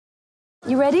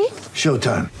You ready?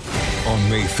 Showtime. On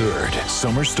May 3rd,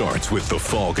 summer starts with The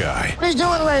Fall Guy. Let's do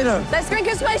it later. Let's drink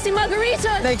a spicy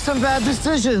margarita. Make some bad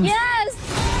decisions.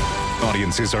 Yes!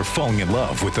 Audiences are falling in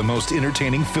love with the most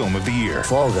entertaining film of the year.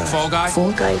 Fall Guy. Fall Guy?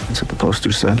 Fall guy. That's what the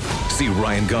poster said. See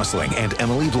Ryan Gosling and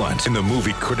Emily Blunt in the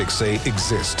movie critics say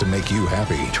exists to make you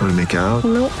happy. Trying to make it out?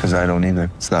 Nope. Because I don't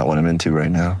either. It's not what I'm into right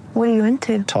now. What are you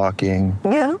into? Talking.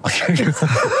 Yeah.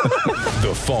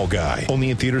 The Fall Guy.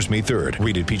 Only in theaters May 3rd.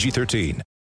 Rated PG-13.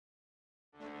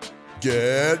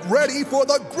 Get ready for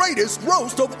the greatest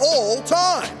roast of all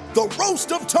time. The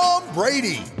Roast of Tom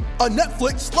Brady. A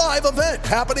Netflix live event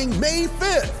happening May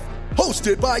 5th.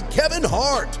 Hosted by Kevin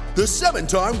Hart. The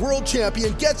 7-time world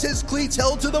champion gets his cleats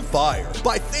held to the fire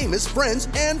by famous friends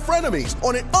and frenemies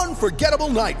on an unforgettable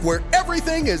night where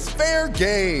everything is fair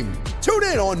game. Tune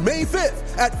in on May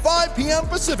 5th at 5 p.m.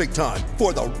 Pacific time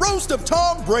for the Roast of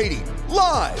Tom Brady.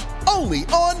 Live only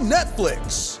on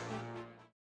Netflix.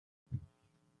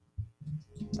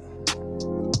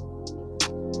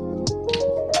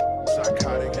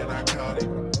 Psychotic and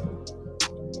iconic.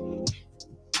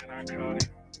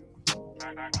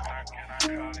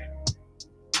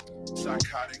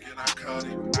 Psychotic and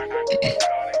iconic.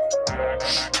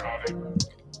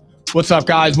 What's up,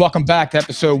 guys? Welcome back to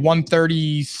episode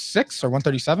 136 or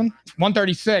 137?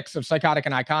 136 of Psychotic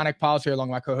and Iconic. Paul's here along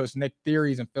with my co-host Nick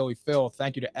Theories and Philly Phil.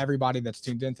 Thank you to everybody that's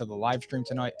tuned in to the live stream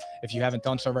tonight. If you haven't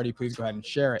done so already, please go ahead and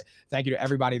share it. Thank you to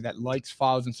everybody that likes,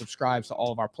 follows, and subscribes to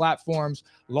all of our platforms.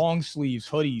 Long sleeves,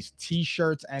 hoodies,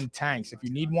 t-shirts, and tanks. If you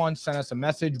need one, send us a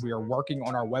message. We are working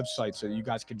on our website so you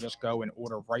guys can just go and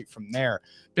order right from there.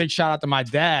 Big shout out to my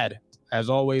dad. As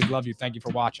always, love you. Thank you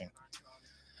for watching.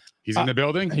 He's in the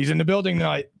building? He's in the building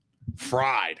tonight.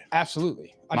 Fried.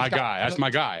 Absolutely. My guy. That's my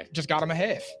guy. Just got him a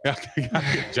half.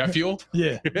 Jet fuel?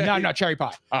 Yeah. No, cherry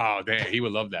pie. Oh, damn. He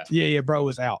would love that. Yeah, bro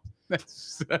was out.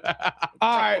 All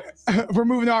right. We're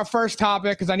moving to our first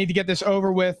topic because I need to get this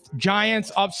over with.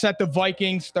 Giants upset the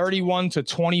Vikings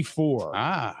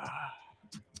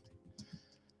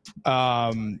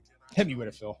 31-24. Hit me with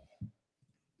it, Phil.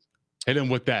 Hit him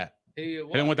with that.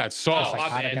 Hit him with that sauce.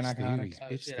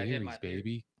 Theories,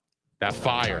 baby. That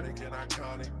fire.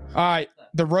 All right.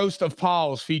 The roast of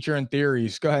Pauls featuring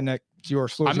Theories. Go ahead, Nick. It's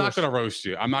yours. I'm not going to roast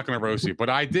you. But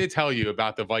I did tell you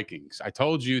about the Vikings. I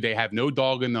told you they have no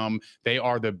dog in them. They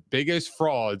are the biggest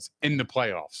frauds in the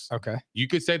playoffs. Okay. You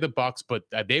could say the Bucks, but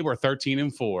they were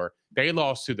 13-4. They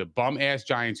lost to the bum-ass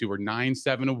Giants who were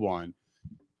 9-7-1.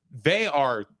 They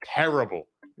are terrible.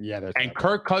 Yeah. And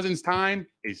Kirk Cousins' time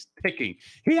is ticking.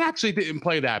 He actually didn't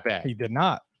play that bad. He did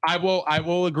not. I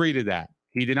will agree to that.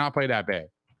 He did not play that bad.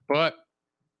 But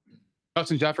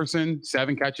Justin Jefferson,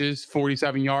 7 catches,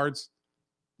 47 yards,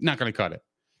 not going to cut it.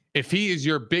 If he is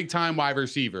your big-time wide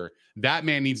receiver, that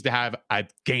man needs to have a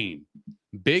game.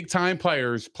 Big-time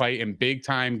players play in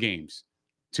big-time games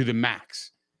to the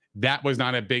max. That was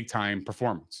not a big-time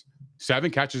performance.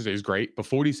 7 catches is great, but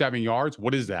 47 yards,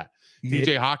 what is that?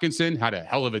 DJ Hawkinson had a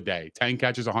hell of a day. 10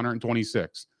 catches,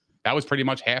 126. That was pretty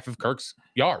much half of Kirk's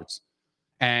yards.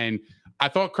 And I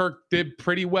thought Kirk did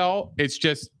pretty well. It's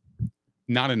just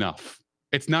not enough.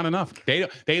 It's not enough. They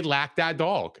lack that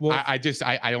dog. Well, I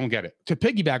don't get it. To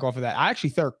piggyback off of that, I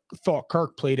actually thought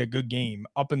Kirk played a good game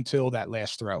up until that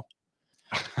last throw.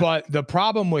 But the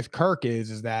problem with Kirk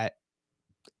is that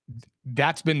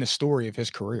that's been the story of his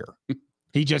career.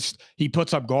 He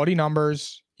puts up gaudy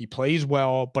numbers. He plays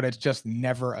well, but it's just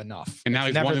never enough. And now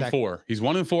he's 1-4. He's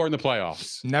 1-4 in the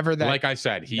playoffs. Never that. Like I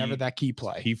said, never that key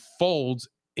play. He folds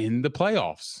in the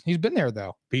playoffs. He's been there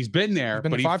though. He's been there,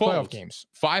 but he 5 folds. playoff games.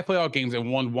 5 playoff games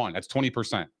and won 1. That's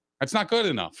 20%. That's not good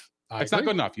enough. That's not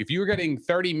good enough. If you were getting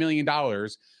 $30 million,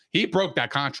 he broke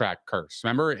that contract curse.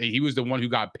 Remember, he was the one who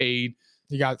got paid.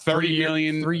 He got $30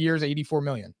 million. 3 years, $84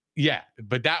 million. Yeah,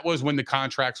 but that was when the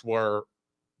contracts were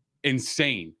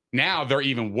insane. Now they're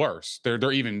even worse.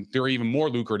 They're even more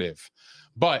lucrative.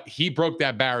 But he broke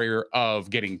that barrier of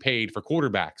getting paid for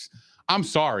quarterbacks. I'm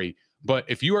sorry, but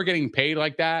if you are getting paid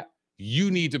like that, you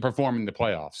need to perform in the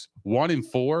playoffs.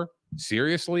 1-4,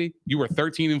 seriously? You were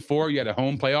 13-4. You had a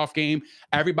home playoff game.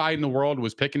 Everybody in the world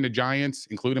was picking the Giants,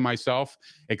 including myself,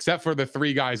 except for the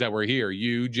 3 guys that were here.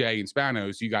 You, Jay, and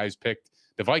Spanos. You guys picked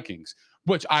the Vikings,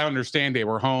 which I understand. They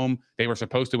were home. They were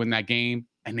supposed to win that game,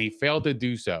 and they failed to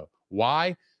do so.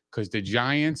 Why? Because the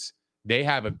Giants, they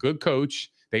have a good coach.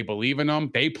 They believe in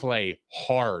them. They play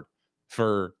hard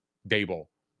for Dable.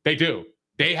 They do.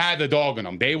 They had the dog in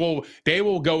them. They will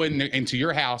go into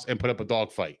your house and put up a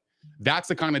dog fight. That's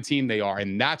the kind of team they are.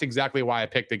 And that's exactly why I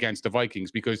picked against the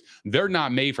Vikings, because they're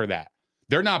not made for that.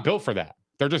 They're not built for that.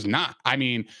 They're just not. I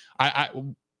mean,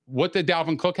 what did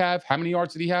Dalvin Cook have? How many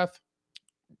yards did he have?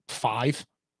 5.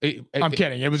 I'm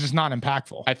kidding. It was just not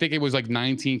impactful. I think it was like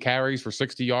 19 carries for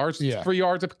 60 yards. Yeah. 3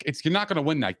 yards. You're not going to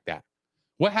win like that.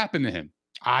 What happened to him?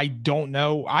 I don't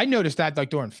know. I noticed that like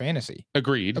during fantasy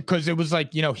Agreed. because it was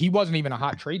like, he wasn't even a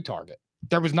hot trade target.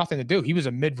 There was nothing to do. He was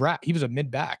a he was a mid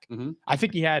back. Mhm. I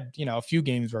think he had, a few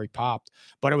games where he popped,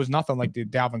 but it was nothing like the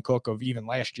Dalvin Cook of even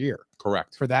last year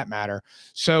Correct. for that matter.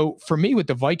 So for me with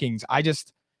the Vikings,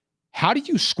 how do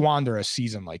you squander a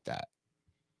season like that?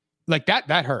 Like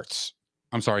that hurts.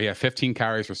 I'm sorry. He had 15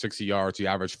 carries for 60 yards. He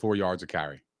averaged 4 yards a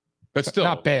carry. But still.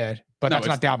 Not bad, but No, that's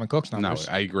not Dalvin Cook's No, numbers.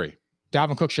 I agree.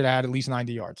 Dalvin Cook should have had at least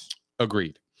 90 yards.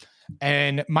 Agreed.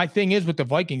 And my thing is with the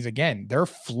Vikings, again, their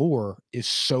floor is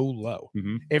so low.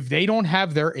 Mhm. If they don't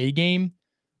have their A game,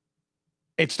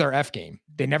 it's their F game.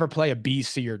 They never play a B,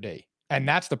 C, or D. And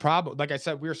that's the problem. Like I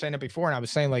said, we were saying it before, and I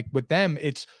was saying like with them,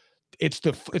 it's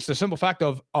the simple fact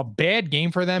of a bad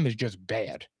game for them is just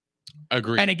bad.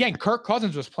 Agreed. And again, Kirk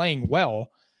Cousins was playing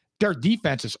well. Their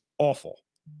defense is awful.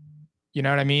 You know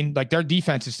what I mean? Like their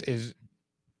defense is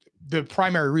the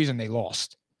primary reason they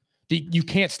lost. You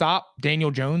can't stop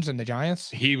Daniel Jones and the Giants.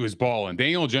 He was balling.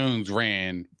 Daniel Jones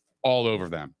ran all over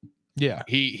them. Yeah.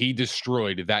 He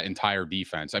destroyed that entire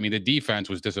defense. I mean, the defense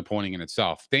was disappointing in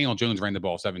itself. Daniel Jones ran the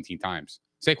ball 17 times.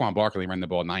 Saquon Barkley ran the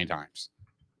ball 9 times.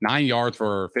 9 yards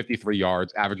for 53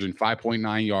 yards, averaging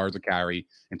 5.9 yards a carry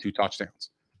and 2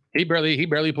 touchdowns. He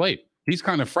barely played. He's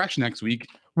kind of fresh next week.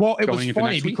 Well, it going was into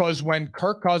funny next week. because when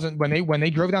Kirk Cousins, when they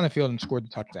drove down the field and scored the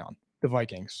touchdown, the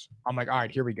Vikings, I'm like, all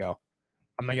right, here we go.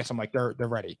 I'm like, they're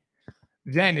ready.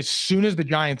 Then as soon as the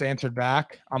Giants answered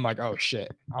back, I'm like, oh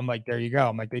shit. I'm like, there you go.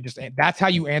 I'm like, that's how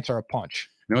you answer a punch.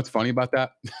 You know what's funny about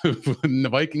that? When the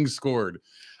Vikings scored,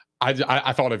 I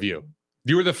thought of you.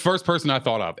 You were the first person I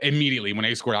thought of immediately when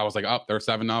they scored. I was like, oh, they're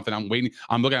 7-0, and I'm waiting.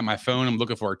 I'm looking at my phone. I'm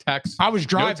looking for a text. I was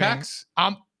driving. No text.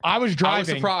 I was driving. I was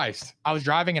surprised. I was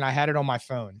driving and I had it on my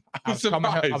phone. I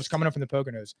was coming up from the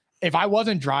Poconos. If I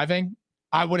wasn't driving,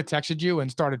 I would have texted you and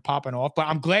started popping off. But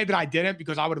I'm glad that I didn't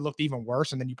because I would have looked even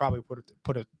worse. And then you probably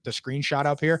put the screenshot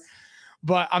up here.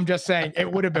 But I'm just saying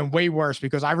it would have been way worse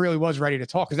because I really was ready to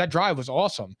talk because that drive was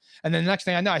awesome. And then the next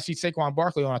thing I know, I see Saquon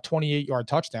Barkley on a 28-yard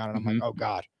touchdown. And I'm like, oh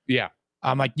God. Yeah.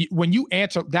 I'm like, when you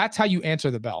answer, that's how you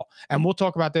answer the bell. And we'll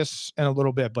talk about this in a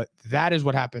little bit, but that is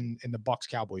what happened in the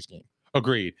Bucs-Cowboys game.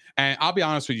 Agreed. And I'll be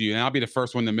honest with you, and I'll be the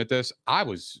first one to admit this. I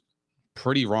was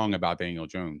pretty wrong about Daniel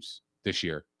Jones this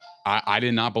year. I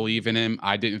did not believe in him.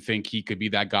 I didn't think he could be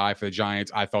that guy for the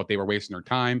Giants. I thought they were wasting their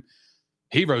time.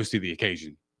 He rose to the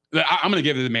occasion. I'm going to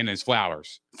give the man his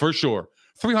flowers for sure.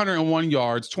 301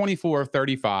 yards, 24 of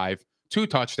 35, 2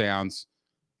 touchdowns,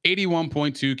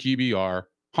 81.2 QBR,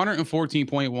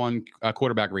 114.1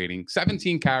 quarterback rating,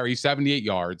 17 carries, 78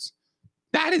 yards.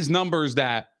 That is numbers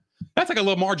that's like a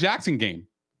Lamar Jackson game.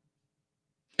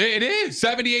 It is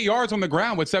 78 yards on the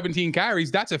ground with 17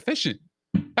 carries. That's efficient.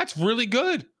 That's really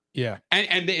good. Yeah.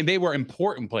 And they were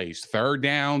important plays. 3rd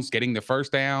downs, getting the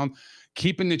 1st down,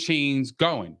 keeping the chains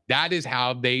going. That is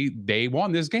how they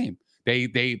won this game. They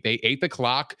ate the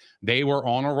clock. They were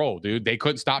on a roll, dude. They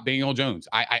couldn't stop Daniel Jones.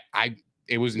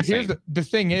 It was insane. Here's the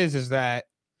thing is that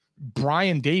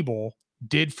Brian Dable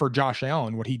did for Josh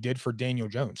Allen what he did for Daniel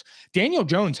Jones. Daniel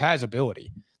Jones has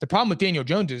ability. The problem with Daniel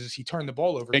Jones is he turned the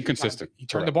ball over. Inconsistent. He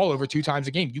turned the ball over 2 times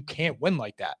a game. You can't win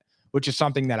like that, which is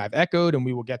something that I've echoed and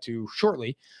we will get to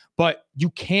shortly. But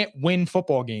you can't win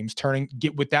football games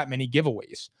with that many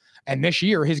giveaways. And this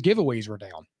year his giveaways were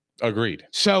down. Agreed.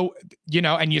 So,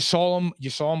 and you saw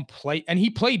him play, and he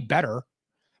played better.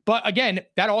 But again,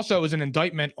 that also is an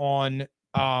indictment on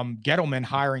Gettleman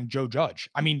hiring Joe Judge.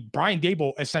 I mean, Brian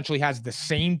Dable essentially has the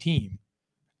same team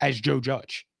as Joe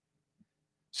Judge.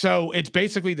 So it's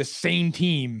basically the same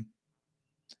team,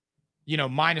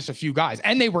 minus a few guys.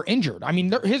 And they were injured. I mean,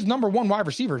 his number 1 wide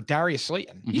receiver is Darius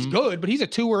Slayton. He's good, but he's a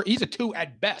 2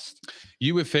 at best.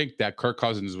 You would think that Kirk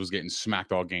Cousins was getting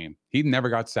smacked all game. He never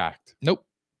got sacked. Nope.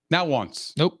 Not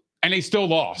once. Nope. And they still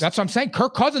lost. That's what I'm saying.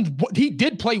 Kirk Cousins, he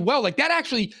did play well. Like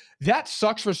that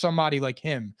sucks for somebody like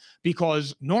him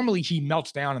because normally he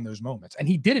melts down in those moments, and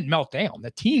he didn't melt down.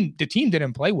 The team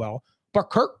didn't play well, but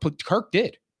Kirk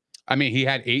did. I mean, he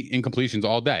had 8 incompletions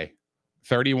all day,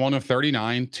 31 of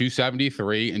 39,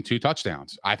 273, and 2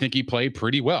 touchdowns. I think he played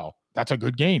pretty well. That's a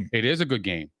good game. It is a good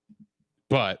game.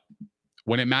 But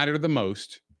when it mattered the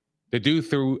most, the dude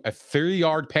threw a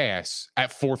 30-yard pass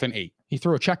at 4th and 8. He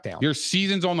threw a check down. Your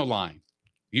season's on the line.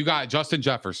 You got Justin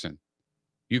Jefferson.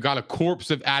 You got a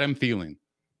corpse of Adam Thielen.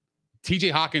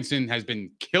 TJ Hawkinson has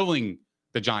been killing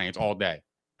the Giants all day.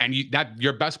 And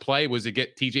your best play was to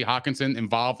get TJ Hawkinson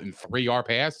involved in 3-yard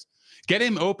pass. Get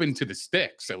him open to the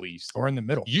sticks at least. Or in the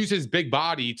middle. Use his big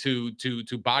body to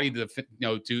body the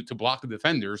to block the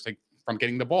defenders from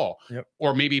getting the ball. Yep.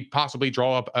 Or maybe possibly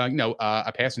draw up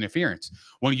a pass interference.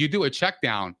 When you do a check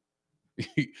down,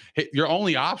 your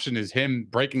only option is him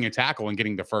breaking a tackle and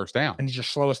getting the first down. And he's your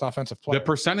slowest offensive player. The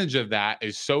percentage of that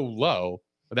is so low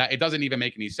that it doesn't even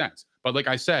make any sense. But like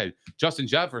I said, Justin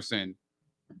Jefferson,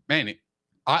 man,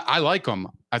 I like him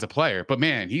as a player, but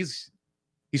man, he's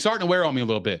starting to wear on me a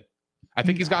little bit. I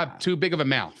think he's got too big of a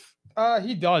mouth.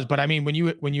 He does, but I mean, when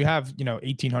you have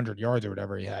 1,800 yards or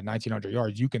whatever he had, 1,900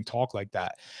 yards, you can talk like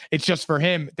that. It's just for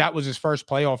him. That was his first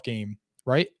playoff game,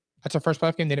 right? That's our first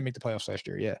playoff game. They didn't make the playoffs last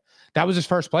year. Yeah, that was his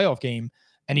first playoff game,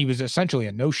 and he was essentially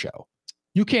a no-show.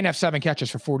 You can't have 7 catches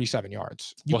for 47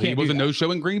 yards. He was a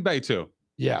no-show in Green Bay too.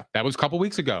 Yeah, that was a couple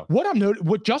weeks ago.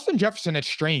 What Justin Jefferson, it's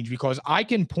strange because I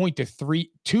can point to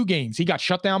 2 games. He got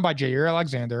shut down by Jair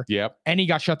Alexander. Yep. And he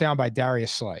got shut down by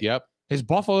Darius Slay. Yep. His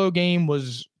Buffalo game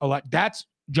was that's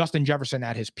Justin Jefferson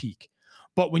at his peak.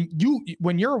 But when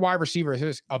you're a wide receiver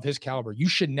of his caliber, you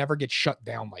should never get shut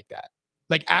down like that.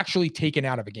 Like actually taken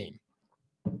out of a game.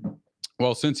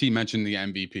 Well, since he mentioned the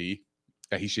MVP,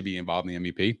 that he should be involved in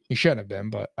the MVP. He shouldn't have been,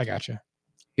 but I got you.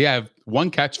 He had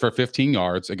 1 catch for 15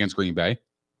 yards against Green Bay.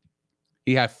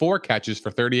 He had 4 catches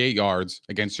for 38 yards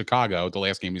against Chicago the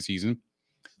last game of the season.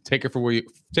 Take it for where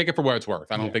it's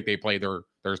worth. I don't think they played their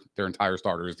entire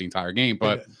starters the entire game,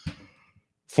 but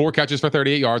 4 catches for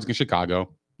 38 yards against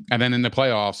Chicago. And then in the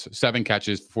playoffs, 7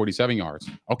 catches, 47 yards.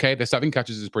 Okay, the 7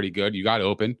 catches is pretty good. You got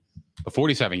open, but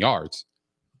 47 yards.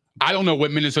 I don't know what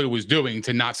Minnesota was doing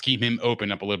to not scheme him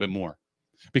open up a little bit more.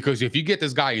 Because if you get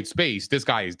this guy in space, this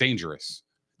guy is dangerous.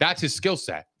 That's his skill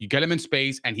set. You get him in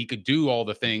space, and he could do all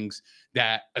the things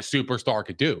that a superstar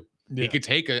could do. Yeah. He could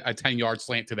take a 10-yard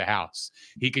slant to the house.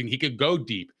 He could go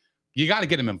deep. You got to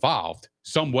get him involved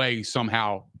some way,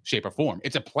 somehow, shape, or form.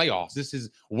 It's a playoffs. This is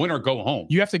win or go home.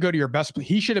 You have to go to your best.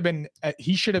 He should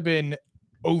have been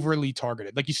overly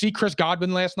targeted. Like you see Chris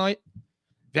Godwin last night.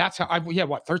 That's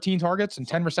how 13 targets and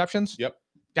 10 receptions. Yep.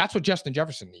 That's what Justin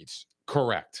Jefferson needs.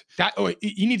 Correct.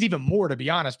 He needs even more, to be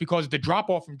honest, because the drop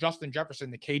off from Justin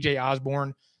Jefferson to KJ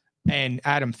Osborne and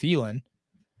Adam Thielen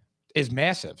is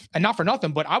massive. And not for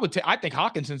nothing, but I think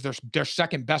Hawkinson's their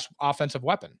second best offensive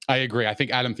weapon. I agree. I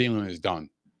think Adam Thielen is done.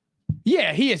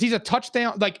 Yeah, he is. He's a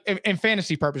touchdown, like in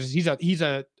fantasy purposes, he's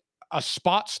a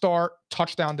spot start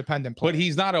touchdown dependent player. But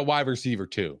he's not a wide receiver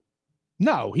too.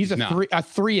 No, he's a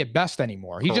 3 at best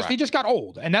anymore. He just got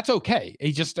old, and that's okay.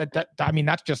 He just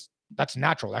that's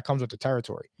natural. That comes with the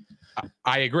territory.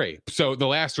 I agree. So the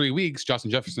last 3 weeks,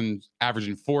 Justin Jefferson's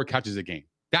averaging 4 catches a game.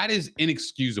 That is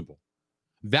inexcusable.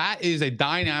 That is a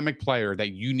dynamic player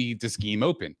that you need to scheme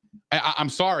open. I'm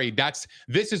sorry.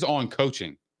 This is on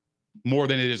coaching more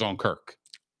than it is on Kirk.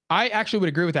 I actually would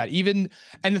agree with that.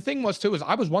 And the thing was too, is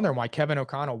I was wondering why Kevin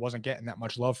O'Connell wasn't getting that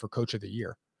much love for Coach of the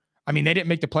Year. I mean, they didn't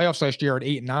make the playoffs last year at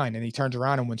 8-9, and he turns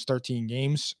around and wins 13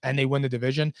 games, and they win the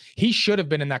division. He should have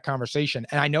been in that conversation.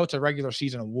 And I know it's a regular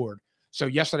season award, so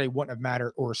yesterday wouldn't have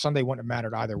mattered, or Sunday wouldn't have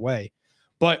mattered either way.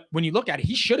 But when you look at it,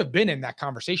 he should have been in that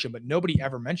conversation, but nobody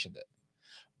ever mentioned it.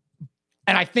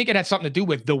 And I think it had something to do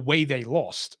with the way they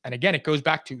lost. And again, it goes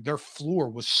back to their floor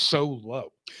was so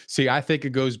low. See, I think it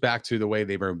goes back to the way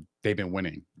they've been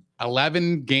winning.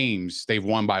 11 games they've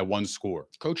won by 1 score.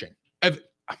 Coaching.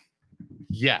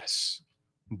 Yes.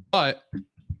 But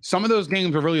some of those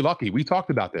games are really lucky. We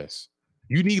talked about this.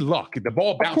 You need luck. The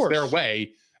ball bounced their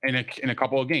way in a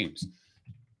couple of games.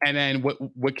 And then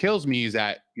what kills me is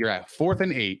that you're at 4th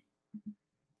and 8.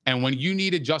 And when you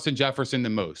needed Justin Jefferson the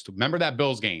most, remember that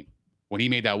Bills game when he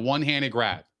made that one-handed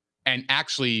grab and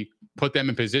actually put them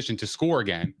in position to score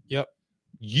again. Yep.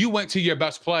 You went to your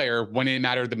best player when it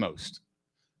mattered the most.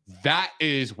 That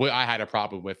is what I had a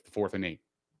problem with 4th and 8.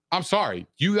 I'm sorry.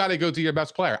 You got to go to your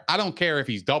best player. I don't care if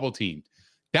he's double teamed.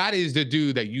 That is the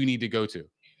dude that you need to go to.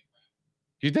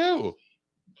 You do.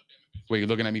 Wait, you're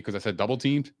looking at me because I said double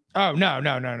teamed? Oh, no.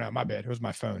 My bad. It was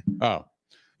my phone. Oh,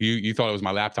 you thought it was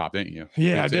my laptop, didn't you?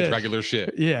 Yeah, I did. It's regular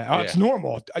shit. Yeah. It's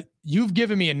normal. You've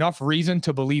given me enough reason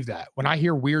to believe that. When I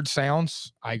hear weird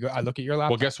sounds, I look at your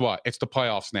laptop. Well, guess what? It's the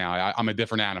playoffs now. I'm a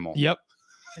different animal. Yep.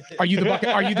 Are you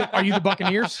the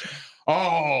Buccaneers?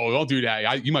 Oh, don't do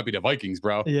that. You might be the Vikings,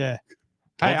 bro. Yeah.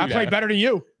 I play better than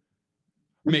you.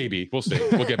 Maybe. We'll see.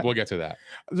 We'll get to that.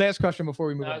 Last question before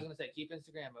we move on. I was going to say, keep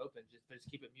Instagram open. Just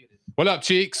keep it muted. What up,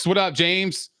 Cheeks? What up,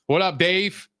 James? What up,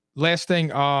 Dave? Last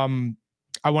thing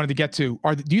I wanted to get to.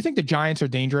 Do you think the Giants are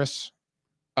dangerous?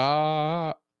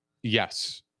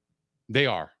 Yes. They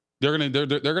are. They're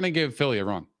gonna give Philly a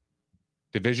run.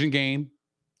 Division game.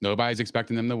 Nobody's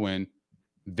expecting them to win.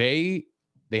 They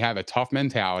They have a tough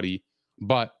mentality,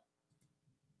 but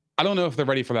I don't know if they're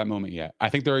ready for that moment yet. I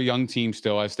think they're a young team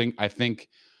still. I think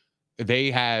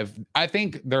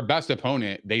their best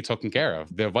opponent they took care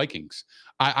of, the Vikings.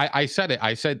 I said it.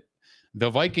 I said the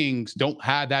Vikings don't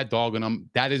have that dog in them.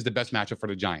 That is the best matchup for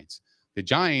the Giants. The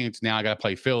Giants now got to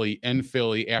play Philly in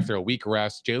Philly after a week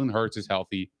rest. Jalen Hurts is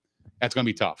healthy. That's going to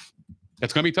be tough.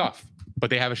 That's going to be tough, but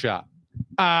they have a shot.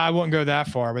 I wouldn't go that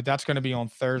far, but that's going to be on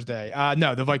Thursday.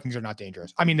 No, the Vikings are not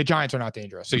dangerous. I mean, the Giants are not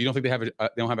dangerous. So you don't think they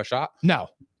don't have a shot? No,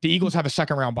 the Eagles have a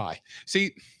second round bye.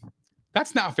 See,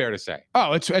 that's not fair to say.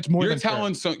 Oh, it's more You're than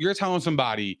fair. You're telling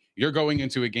somebody you're going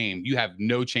into a game you have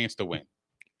no chance to win.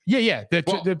 Yeah.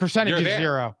 The percentage is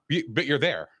 0. But you're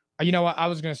there. You know what? I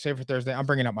was going to say for Thursday. I'm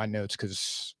bringing up my notes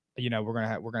because we're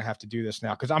gonna have to do this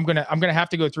now because I'm gonna have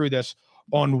to go through this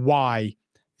on why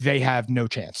they have no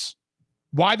chance.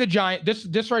 Why the Giants?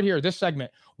 This right here, this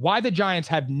segment. Why the Giants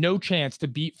have no chance to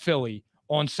beat Philly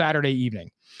on Saturday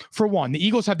evening. For one, the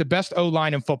Eagles have the best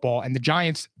O-line in football, and the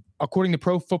Giants, according to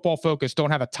Pro Football Focus,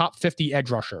 don't have a top 50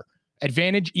 edge rusher.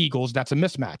 Advantage Eagles, that's a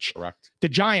mismatch. Correct. The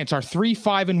Giants are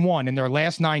 3-5-1 in their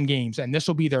last 9 games, and this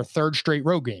will be their 3rd straight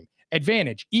road game.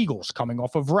 Advantage Eagles coming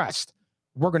off of rest.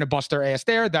 We're going to bust their ass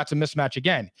there. That's a mismatch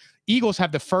again. Eagles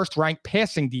have the 1st ranked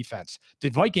passing defense. The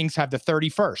Vikings have the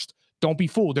 31st. Don't be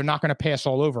fooled. They're not going to pass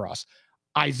all over us.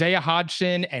 Isaiah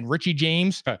Hodgson and Richie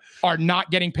James are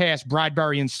not getting past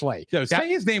Bradbury and Slay. Say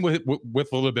his name with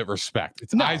a little bit of respect.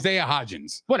 It's Isaiah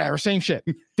Hodgins. Whatever, same shit.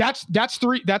 That's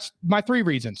my 3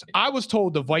 reasons. I was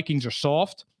told the Vikings are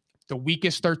soft, the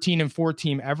weakest 13-4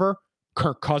 team ever.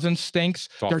 Kirk Cousins stinks.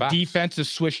 Their facts. defense is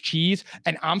Swiss cheese,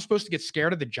 and I'm supposed to get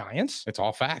scared of the Giants. It's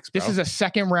all facts, bro. This is a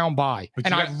second round bye,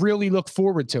 and I really look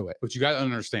forward to it. But you got to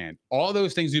understand all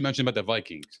those things you mentioned about the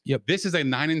Vikings. Yep. This is a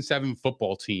 9-7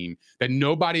 football team that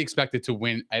nobody expected to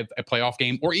win a playoff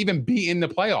game or even be in the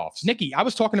playoffs. Nikki, I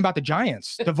was talking about the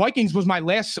Giants. The Vikings was my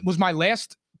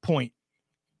last point.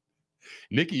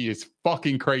 Nikki is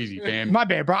fucking crazy, man. My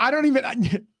bad, bro. I don't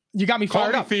even. You got me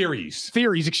fired up. Theories,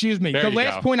 excuse me. There the you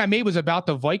last go. point I made was about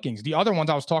the Vikings. The other ones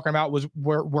I was talking about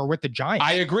were with the Giants.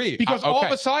 I agree. Because okay.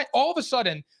 all of a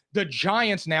sudden, the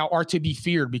Giants now are to be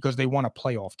feared because they won a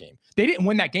playoff game. They didn't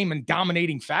win that game in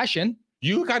dominating fashion.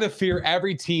 You got to fear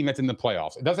every team that's in the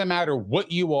playoffs. It doesn't matter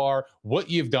what you are, what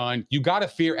you've done. You got to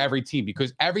fear every team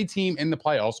because every team in the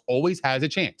playoffs always has a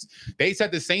chance. They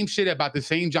said the same shit about the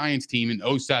same Giants team in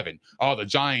 2007. Oh, the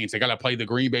Giants, they got to play the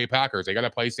Green Bay Packers. They got to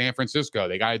play San Francisco.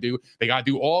 They got to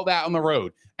do all that on the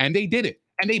road. And they did it.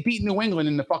 And they beat New England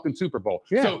in the fucking Super Bowl.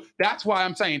 Yeah. So that's why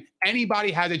I'm saying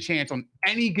anybody has a chance on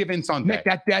any given Sunday. Nick,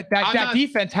 that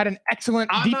defense had an excellent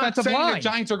defensive line. I'm not saying the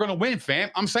Giants are going to win, fam.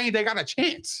 I'm saying they got a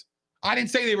chance. I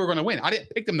didn't say they were going to win. I didn't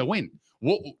pick them to win.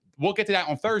 We'll get to that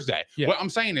on Thursday. Yeah. What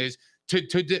I'm saying is to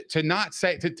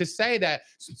say that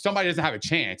somebody doesn't have a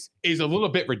chance is a little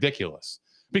bit ridiculous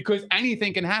because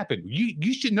anything can happen.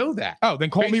 You should know that. Oh, then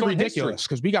call Based me on ridiculous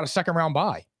because we got a second round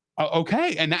bye.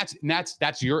 Okay, and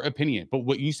that's your opinion. But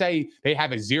what you say they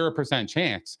have a 0%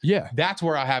 chance. Yeah, that's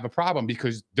where I have a problem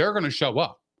because they're going to show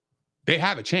up. They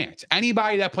have a chance.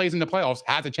 Anybody that plays in the playoffs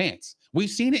has a chance. We've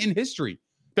seen it in history.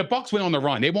 The Bucs went on the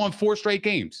run. They won 4 straight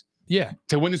games. Yeah,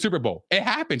 to win the Super Bowl. It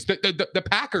happens. The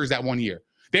Packers that one year,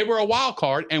 they were a wild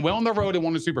card and went on the road and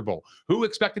won the Super Bowl. Who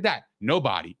expected that?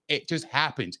 Nobody. It just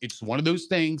happens. It's one of those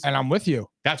things. And I'm with you.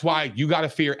 That's why you got to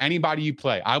fear anybody you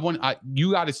play.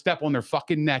 You got to step on their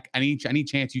fucking neck any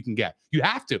chance you can get. You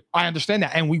have to. I understand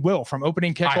that, and we will from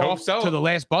opening kickoff to the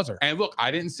last buzzer. And look,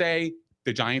 I didn't say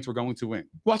the Giants were going to win.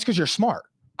 Well, that's because you're smart.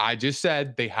 I just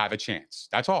said they have a chance.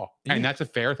 That's all. Yeah. And that's a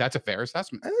fair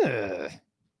assessment.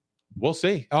 We'll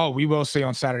see. Oh, we will see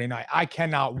on Saturday night. I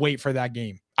cannot wait for that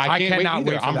game. I cannot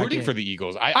wait. I'm rooting for the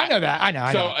Eagles. I know that. I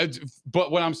know.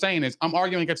 But what I'm saying is I'm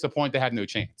arguing against the point they have no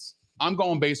chance. I'm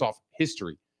going based off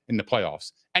history in the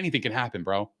playoffs. Anything can happen,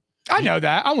 bro. I know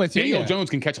that. I'm with you. Daniel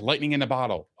Jones can catch lightning in a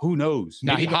bottle. Who knows?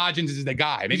 Maybe Hodgins is the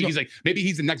guy. Maybe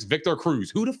he's the next Victor Cruz.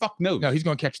 Who the fuck knows? No, he's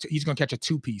going to catch a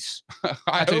 2-piece.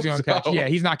 I hope so. Catch. Yeah,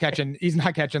 he's not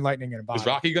catching lightning in a bottle. Is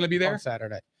Rocky going to be there on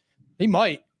Saturday? He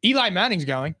might. Eli Manning's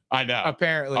going. I know.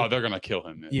 Apparently. Oh, they're going to kill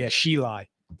him, man. Yeah, Sheila.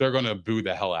 They're going to boo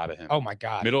the hell out of him. Oh my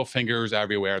God. Middle fingers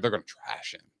everywhere. They're going to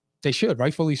trash him. They should,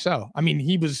 rightfully so. I mean,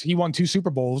 he won 2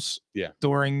 Super Bowls. Yeah.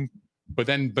 But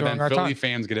then Philly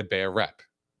fans get a bad rep.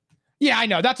 Yeah, I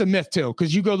know. That's a myth, too,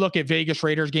 because you go look at Vegas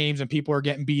Raiders games and people are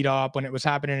getting beat up when it was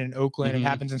happening in Oakland. It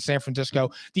happens in San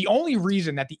Francisco. The only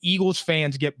reason that the Eagles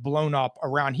fans get blown up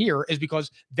around here is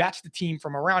because that's the team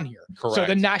from around here. Correct. So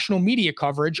the national media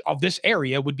coverage of this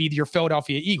area would be your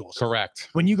Philadelphia Eagles. Correct.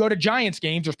 When you go to Giants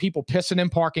games, there's people pissing in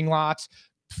parking lots,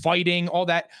 fighting, all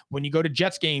that. When you go to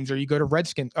Jets games or you go to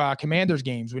Redskins, Commanders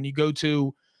games, when you go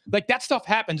to like that stuff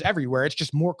happens everywhere. It's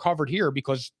just more covered here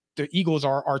because the Eagles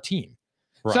are our team.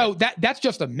 Right. So that's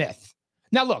just a myth.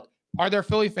 Now, look, are there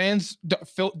Philly fans,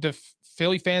 the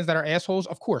Philly fans that are assholes?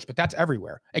 Of course, but that's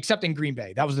everywhere except in Green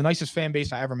Bay. That was the nicest fan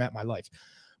base I ever met in my life.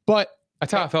 But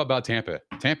that's how I felt about Tampa.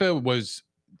 Tampa was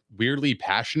weirdly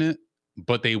passionate,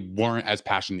 but they weren't as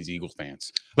passionate as Eagles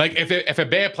fans. Like if a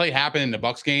bad play happened in the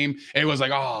Bucs game, it was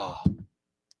like, oh,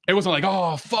 it wasn't like,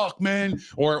 oh, fuck, man.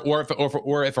 Or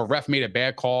if a ref made a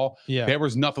bad call, there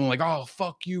was nothing like, oh,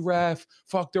 fuck you, ref,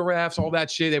 fuck the refs, all that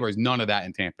shit. There was none of that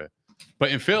in Tampa.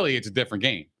 But in Philly, it's a different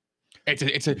game.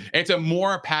 It's a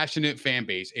more passionate fan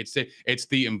base. It's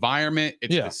the environment,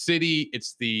 it's the city,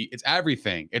 it's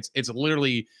everything. It's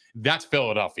literally that's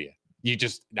Philadelphia.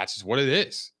 That's just what it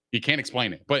is. You can't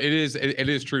explain it, but it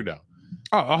is true though.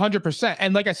 Oh, 100%.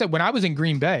 And like I said, when I was in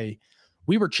Green Bay,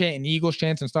 we were chanting Eagles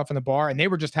chants and stuff in the bar, and they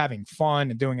were just having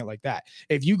fun and doing it like that.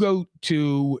 If you go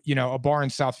to, a bar in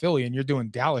South Philly and you're doing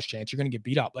Dallas chants, you're going to get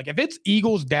beat up. Like if it's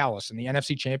Eagles Dallas in the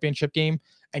NFC Championship game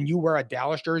and you wear a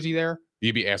Dallas jersey there,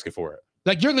 you'd be asking for it.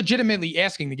 Like you're legitimately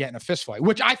asking to get in a fist fight,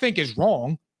 which I think is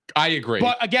wrong. I agree.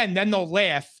 But again, then they'll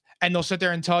laugh and they'll sit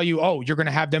there and tell you, oh, you're going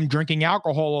to have them drinking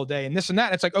alcohol all day and this and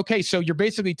that. It's like, okay, so you're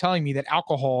basically telling me that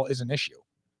alcohol is an issue.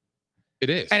 It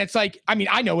is. And it's like, I mean,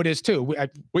 I know it is too.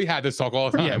 We had this talk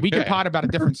all the time. Yeah, we could pot about a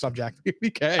different subject.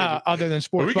 We can. Other than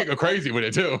sports. But we could go crazy with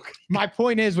it too. My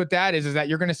point is with that is that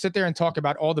you're going to sit there and talk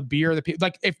about all the beer, the people.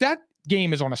 Like if that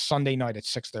game is on a Sunday night at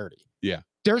 6:30. Yeah.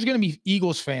 There's going to be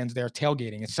Eagles fans there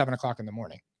tailgating at 7:00 in the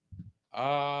morning.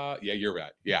 Yeah, you're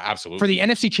right. Yeah, absolutely. For the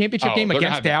NFC Championship game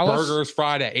against Dallas. Burgers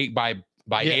fried at 8 by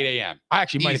 8 a.m. I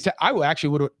actually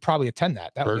would probably attend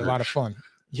that. That would be a lot of fun.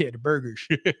 Yeah, the burgers.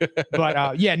 But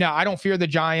I don't fear the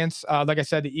Giants. Like I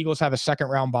said, the Eagles have a second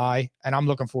round bye, and I'm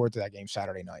looking forward to that game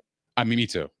Saturday night. I mean,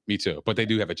 me too. But they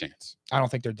do have a chance. I don't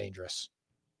think they're dangerous.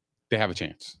 They have a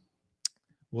chance.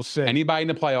 We'll see. Anybody in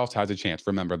the playoffs has a chance.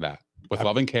 Remember that. With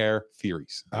love and care,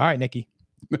 theories. All right, Nikki.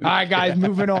 All right, guys,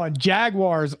 moving on.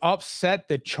 Jaguars upset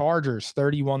the Chargers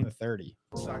 31-30.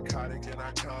 Psychotic and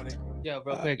iconic. Yo,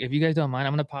 real quick, if you guys don't mind,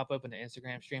 I'm gonna pop open the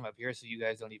Instagram stream up here so you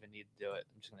guys don't even need to do it.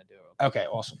 I'm just gonna do it. Okay,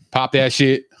 awesome. Pop that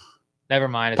shit. Never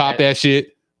mind. Pop that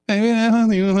shit.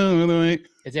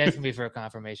 It's asking me for a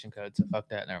confirmation code, so fuck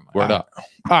that. Never mind. Word up.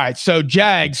 All right, so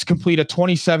Jags complete a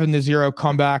 27-0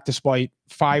 comeback despite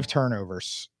 5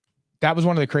 turnovers. That was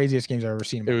one of the craziest games I've ever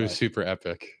seen. It was super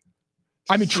epic.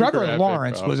 I mean, Super Trevor epic,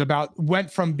 Lawrence bro.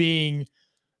 went from being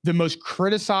the most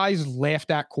criticized,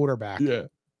 laughed at quarterback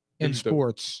in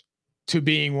sports to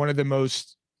being one of the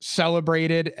most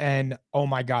celebrated and oh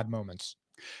my God moments.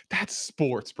 That's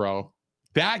sports, bro.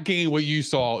 That game, what you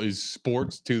saw is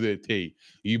sports to the T.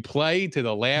 You play to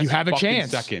the last You have a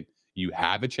chance. second. You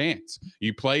have a chance.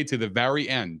 You play to the very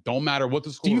end. Don't matter what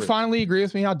the score Do you is. finally agree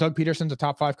with me how Doug Peterson's a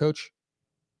top 5 coach?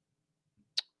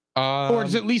 Or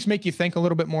does it at least make you think a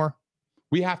little bit more?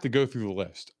 We have to go through the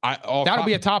list. That'll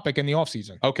be a topic in the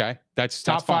offseason. Okay. That's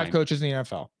Top 5 fine. coaches in the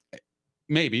NFL.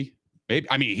 Maybe.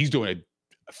 I mean, he's doing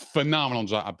a phenomenal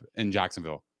job in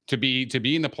Jacksonville. To be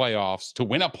in the playoffs, to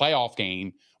win a playoff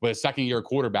game with a second-year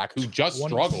quarterback who just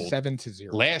struggled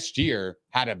 7-0 last year,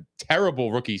 had a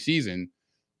terrible rookie season,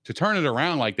 to turn it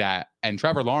around like that. And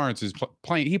Trevor Lawrence is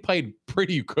playing. He played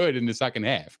pretty good in the second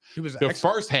half. The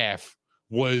first half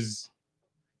was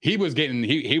he was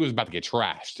about to get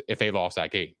trashed if they lost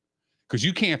that game, because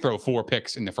you can't throw 4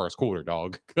 picks in the first quarter,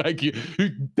 dog. Like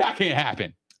that can't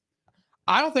happen.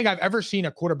 I don't think I've ever seen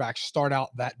a quarterback start out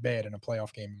that bad in a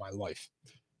playoff game in my life.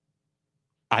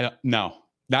 I don't know.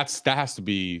 That has to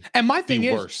be. And my thing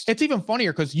is, worst. It's even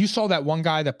funnier because you saw that one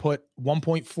guy that put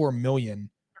 $1.4 million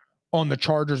on the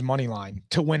Chargers money line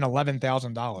to win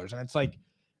 $11,000, and it's like,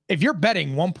 if you're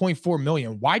betting $1.4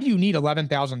 million, why do you need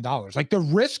 $11,000? Like the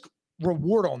risk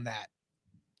reward on that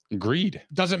Greed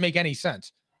doesn't make any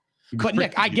sense. But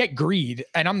Nick, I get greed,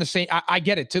 and I'm the same. I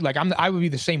get it too. Like I would be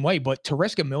the same way. But to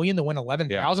risk $1 million to win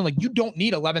 11,000, like you don't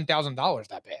need $11,000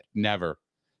 that bad. Never.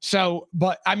 So,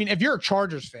 but I mean, if you're a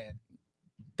Chargers fan,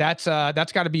 that's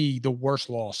got to be the worst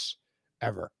loss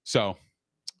ever. So,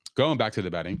 going back to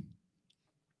the betting,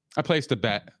 I placed a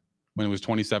bet when it was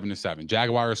 27-7.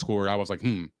 Jaguars scored. I was like,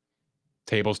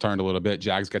 tables turned a little bit.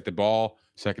 Jags get the ball.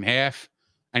 Second half,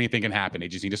 anything can happen. They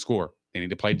just need to score. They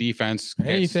need to play defense.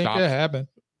 Anything can happen.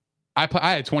 I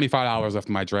had $25 left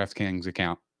in my DraftKings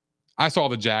account. I saw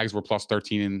the Jags were plus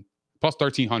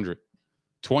 1,300.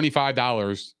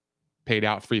 $25 paid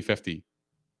out $350.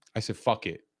 I said, fuck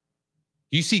it.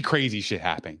 You see crazy shit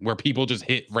happening where people just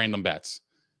hit random bets.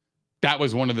 That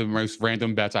was one of the most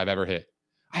random bets I've ever hit.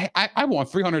 I won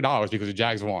 $300 because the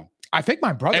Jags won. I think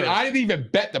my brother. And I didn't even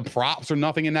bet the props or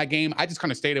nothing in that game. I just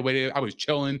kind of stayed away. I was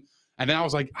chilling. And then I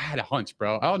was like, I had a hunch,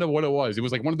 bro. I don't know what it was. It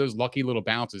was like one of those lucky little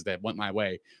bounces that went my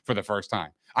way for the first time.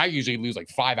 I usually lose like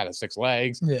 5 out of 6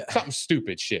 legs. Yeah. Something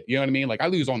stupid shit. You know what I mean? Like I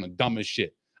lose on the dumbest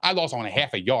shit. I lost on a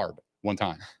half a yard one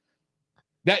time.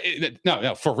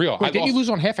 No, for real. Wait, didn't you lose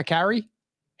on half a carry?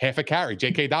 Half a carry.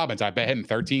 J.K. Dobbins, I bet him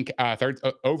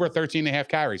over 13 and a half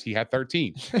carries. He had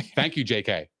 13. Thank you,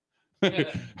 J.K. He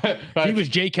was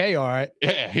JK, all right.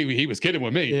 Yeah, he was kidding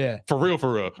with me. Yeah. For real.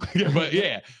 But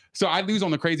yeah. So I lose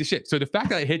on the crazy shit. So the fact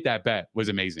that I hit that bet was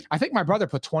amazing. I think my brother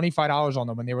put $25 on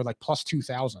them when they were like plus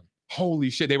 2,000.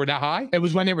 Holy shit. They were that high? It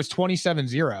was when it was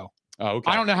 27-0. Oh,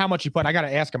 okay. I don't know how much he put. I got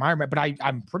to ask him. I remember, but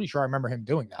I'm pretty sure I remember him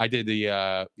doing that. I did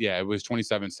it was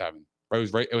 27-7.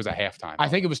 It was a halftime. I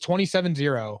think it was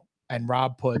 27-0. And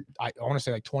Rob put, I want to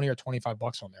say like 20 or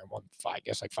 $25 on there. One, I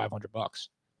guess like $500.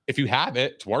 If you have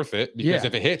it, it's worth it because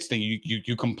if it hits, then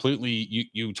you completely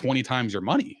you 20 times your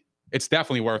money. It's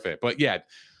definitely worth it. But yeah,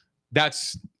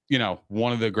 that's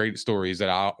one of the great stories that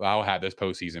I'll have this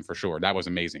postseason for sure. That was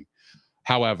amazing.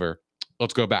 However,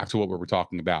 let's go back to what we were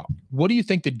talking about. What do you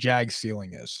think the Jags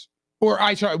ceiling is? Or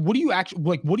what do you actually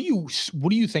like? What do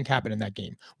you think happened in that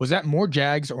game? Was that more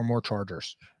Jags or more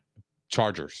Chargers?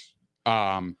 Chargers.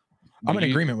 I'm in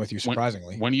agreement with you,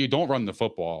 surprisingly. When you don't run the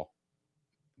football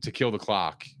to kill the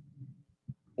clock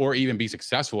or even be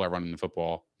successful at running the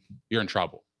football, you're in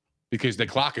trouble because the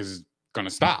clock is going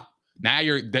to stop. Now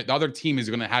the other team is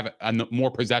going to have more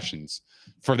possessions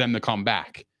for them to come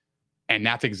back. And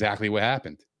that's exactly what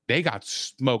happened. They got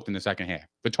smoked in the second half.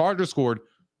 The Chargers scored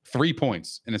 3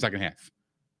 points in the second half.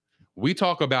 We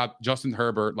talk about Justin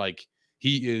Herbert like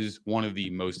he is one of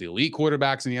the most elite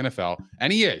quarterbacks in the NFL,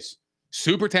 and he is.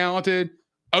 Super talented,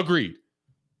 agreed.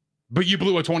 But you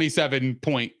blew a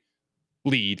 27-point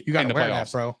lead in the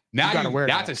playoffs, that, bro. Now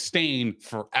that's a stain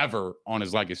forever on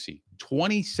his legacy.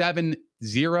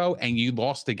 27-0 and you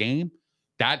lost the game?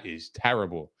 That is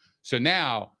terrible. So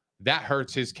now that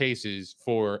hurts his cases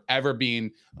for ever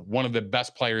being one of the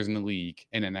best players in the league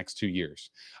in the next 2 years.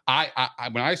 I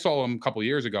when I saw him a couple of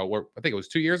years ago, or I think it was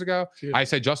 2 years ago, I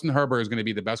said Justin Herbert is going to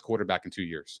be the best quarterback in 2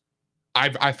 years.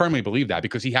 I firmly believe that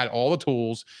because he had all the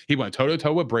tools. He went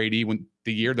toe-to-toe with Brady when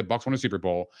the year the Bucs won a Super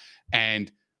Bowl. And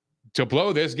to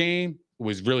blow this game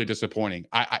was really disappointing.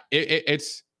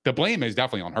 It's the blame is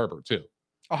definitely on Herbert too.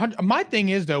 My thing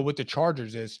is, though, with the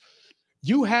Chargers is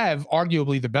you have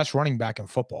arguably the best running back in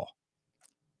football.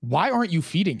 Why aren't you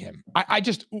feeding him?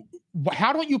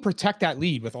 How don't you protect that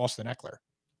lead with Austin Eckler?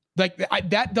 Like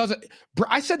that doesn't.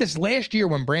 I said this last year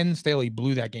when Brandon Staley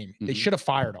blew that game. They should have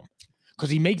fired him because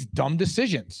he makes dumb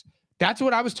decisions. That's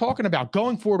what I was talking about.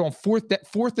 Going forward on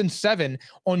fourth and 7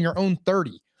 on your own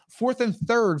 30, 4th and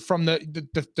 3rd from the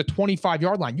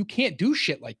 25-yard line. You can't do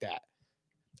shit like that.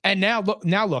 And now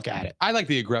look at it. I like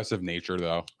the aggressive nature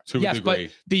though. To a degree.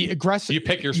 But the aggressive. You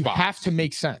pick your spots. You have to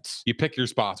make sense. You pick your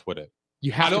spots with it.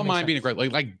 You have. I don't mind being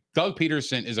aggressive. Like Doug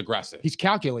Peterson is aggressive. He's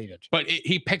calculated, but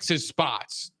he picks his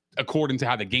spots according to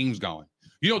how the game's going.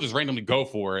 You don't just randomly go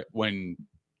for it when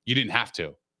you didn't have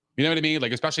to. You know what I mean?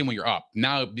 Like especially when you're up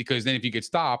now, because then if you get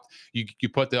stopped, you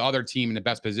put the other team in the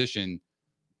best position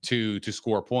to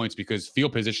score points because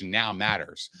field position now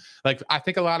matters. Like I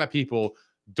think a lot of people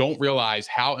don't realize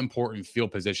how important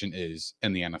field position is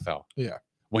in the NFL. Yeah.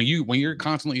 When you're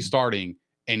constantly starting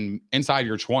and inside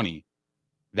your 20,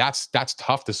 that's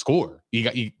tough to score.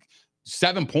 You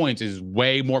 7 points is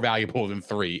way more valuable than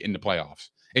 3 in the playoffs.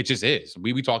 It just is.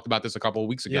 We talked about this a couple of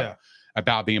weeks ago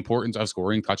about the importance of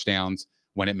scoring touchdowns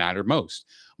when it mattered most.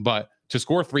 But to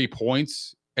score 3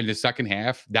 points in the second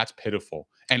half, that's pitiful.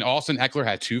 And Austin Eckler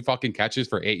had 2 fucking catches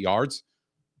for 8 yards.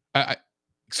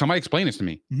 Somebody explain this to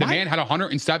me. The man had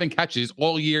 107 catches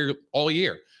all year,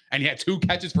 and he had 2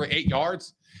 catches for 8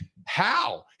 yards.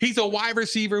 How? He's a wide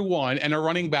receiver 1 and a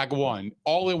running back 1,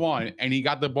 all in one, and he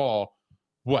got the ball.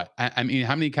 What? I mean,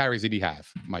 how many carries did he have,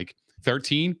 Mike?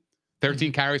 13?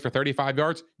 13 carries for 35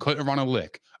 yards? Couldn't run a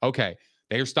lick. Okay,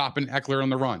 they're stopping Eckler on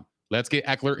the run. Let's get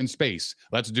Eckler in space.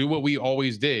 Let's do what we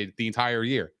always did the entire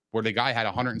year, where the guy had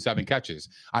 107 catches.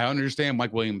 I understand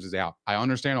Mike Williams is out. I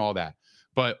understand all that.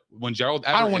 But when Gerald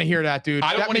Everett... I don't want to hear that, dude.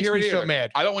 I don't want to hear it either. So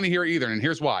mad. I don't want to hear it either, and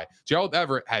here's why. Gerald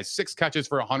Everett has 6 catches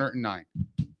for 109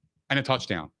 and a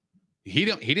touchdown. He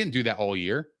didn't do that all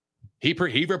year. He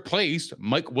replaced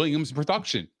Mike Williams'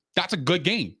 production. That's a good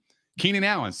game. Keenan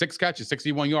Allen, 6 catches,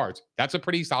 61 yards. That's a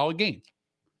pretty solid game.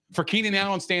 For Keenan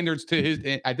Allen standards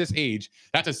at this age,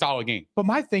 that's a solid game. But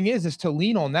my thing is to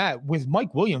lean on that with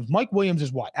Mike Williams. Mike Williams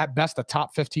is what? At best, a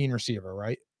top 15 receiver,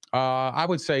 right? I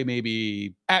would say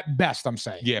maybe At best, I'm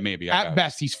saying. yeah, maybe At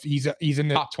best, he's in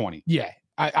the top 20. yeah.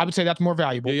 I would say that's more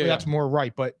valuable. Yeah. That's more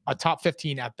right, but a top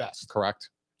 15 at best. Correct.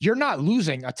 You're not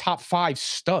losing a top 5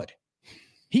 stud.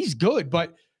 He's good,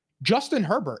 but Justin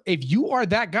Herbert, if you are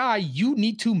that guy, you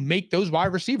need to make those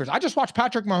wide receivers. I just watched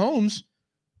Patrick Mahomes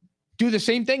do the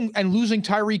same thing and losing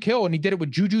Tyreek Hill, and he did it with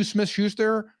Juju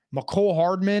Smith-Schuster, McCole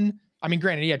Hardman. I mean,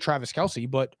 granted, he had Travis Kelce,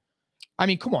 but I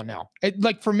mean, come on now.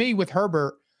 Like for me with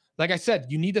Herbert, like I said,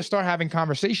 you need to start having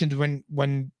conversations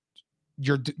when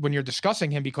you're discussing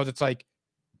him, because it's like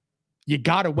you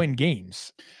got to win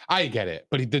games. I get it,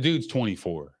 but the dude's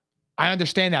 24. I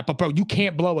understand that, but bro, you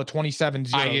can't blow a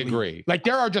 27-0 I lead. agree. Like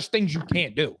there are just things you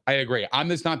can't do. I agree. I'm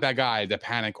just not that guy to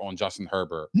panic on Justin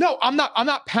Herbert. No, I'm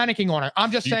not panicking on it.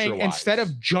 I'm just saying Future-wise. instead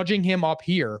of judging him up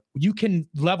here, you can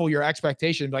level your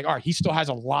expectation and be like, all right, he still has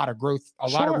a lot of growth, a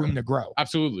lot of room to grow.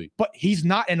 Absolutely. But he's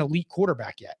not an elite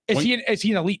quarterback yet. Is he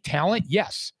an elite talent?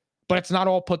 Yes, but it's not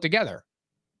all put together.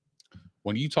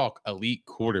 When you talk elite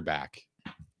quarterback,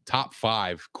 top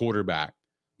 5 quarterback,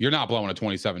 you're not blowing a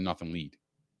 27-0 lead.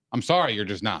 I'm sorry, you're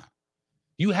just not.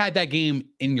 You had that game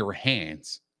in your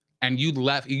hands and you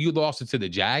lost it to the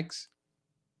Jags.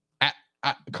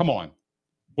 Come on.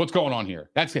 What's going on here?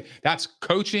 That's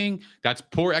coaching. That's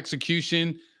poor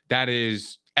execution. That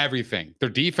is everything. Their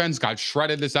defense got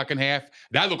shredded the second half.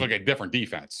 That looked like a different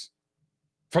defense.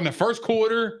 From the first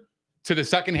quarter to the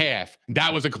second half,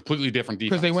 that was a completely different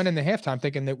defense. Because they went in the halftime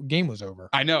thinking the game was over.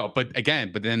 I know, but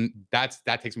then that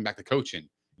takes me back to coaching.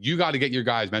 You got to get your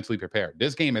guys mentally prepared.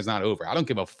 This game is not over. I don't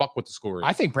give a fuck what the score is.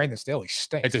 I think Brandon Staley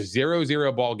stinks. It's a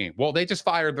 0-0 ball game. Well, they just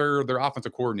fired their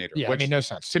offensive coordinator. Yeah, which I mean, no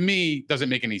sense. to me doesn't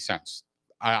make any sense.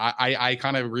 I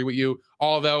kind of agree with you,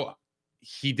 although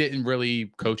he didn't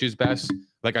really coach his best.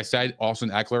 Like I said,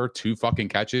 Austin Eckler, 2 fucking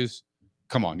catches.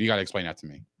 Come on, you got to explain that to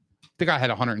me. The guy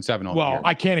had 107 on the year.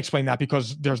 I can't explain that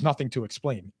because there's nothing to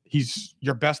explain. He's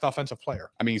your best offensive player.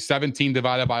 I mean, 17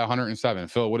 divided by 107.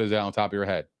 Phil, what is that on top of your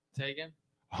head? Say again?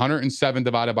 107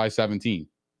 divided by 17.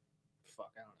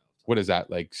 Fuck, I don't know. What is that?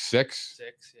 Like 6?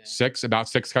 6, yeah. 6, about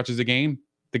 6 catches a game.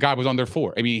 The guy was under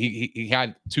 4. I mean, he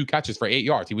had 2 catches for 8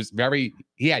 yards.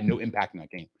 He had no impact in that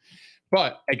game.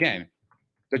 But again,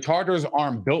 the Chargers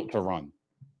aren't built to run.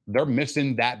 They're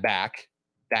missing that back,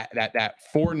 that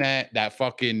Fournette, that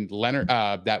fucking Leonard,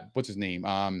 that what's his name?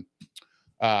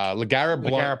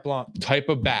 LeGarrette Blount type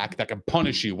of back that can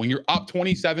punish you when you're up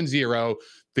 27-0.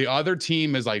 The other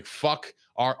team is like, fuck,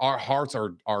 our hearts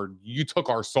are you took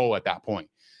our soul at that point.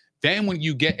 Then when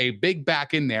you get a big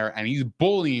back in there and he's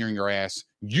bullying your ass,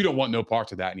 you don't want no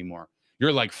parts of that anymore.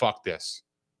 You're like, fuck this.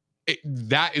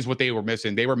 That is what they were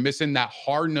missing. They were missing that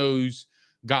hard-nosed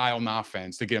guy on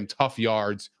offense to get him tough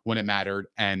yards when it mattered,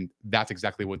 and that's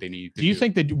exactly what they need to do.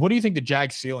 What do you think the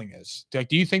Jags ceiling is? Like,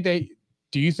 do you think that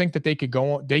they could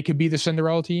go on, they could be the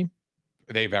Cinderella team?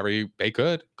 They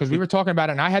could. Because we were talking about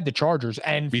it, and I had the Chargers,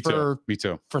 and Me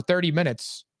too. For 30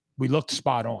 minutes, we looked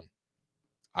spot on.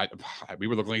 We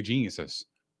were looking like geniuses.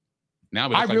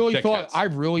 Now I really thought that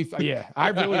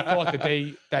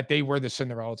they were the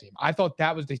Cinderella team. I thought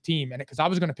that was the team, and because I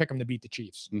was going to pick them to beat the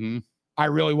Chiefs. Mm-hmm. I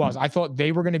really was. I thought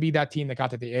they were going to be that team that got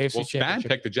to the AFC Span Championship.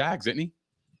 picked the Jags, didn't he?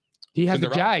 He had the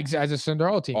Jags as a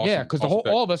Cinderella team. Awesome. Yeah, because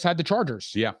all of us had the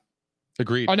Chargers. Yeah,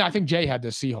 agreed. Oh no, I think Jay had the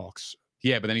Seahawks.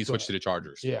 Yeah, but then he switched to the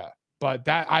Chargers. Yeah, but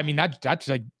that's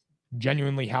like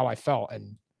genuinely how I felt.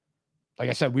 And like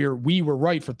I said, we were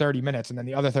right for 30 minutes, and then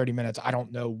the other 30 minutes, I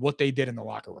don't know what they did in the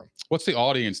locker room. What's the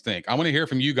audience think? I want to hear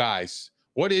from you guys.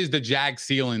 What is the Jags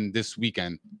ceiling this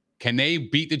weekend? Can they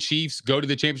beat the Chiefs, go to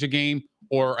the championship game,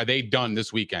 or are they done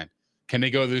this weekend? Can they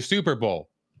go to the Super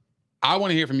Bowl? I want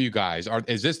to hear from you guys.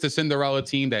 Is this the Cinderella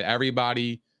team that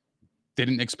everybody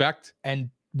didn't expect?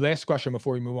 And last question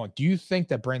before we move on. Do you think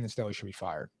that Brandon Staley should be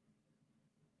fired?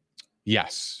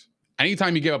 Yes.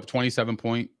 Anytime you give up a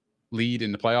 27-point lead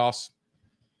in the playoffs,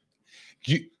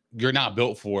 you're not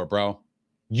built for it, bro.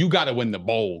 You got to win the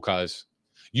bowl, cuz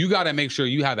you got to make sure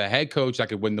you have a head coach that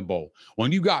could win the bowl.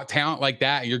 When you got talent like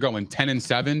that and you're going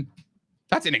 10-7,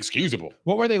 that's inexcusable.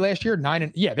 What were they last year?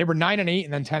 They were 9-8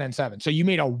 and then 10-7. So you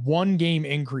made a 1-game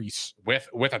increase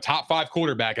with a top 5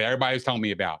 quarterback that everybody was telling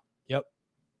me about. Yep.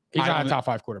 He's not a top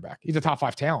 5 quarterback. He's a top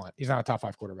 5 talent. He's not a top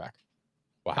 5 quarterback.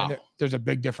 Wow. There's a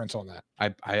big difference on that.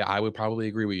 I would probably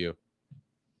agree with you.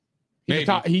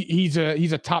 He's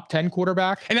a top 10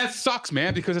 quarterback. And that sucks,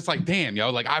 man, because it's like, damn,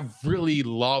 like I really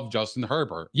love Justin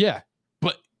Herbert. Yeah.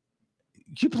 But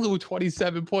you blew a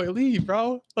 27-point lead,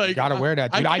 bro. Like, you gotta wear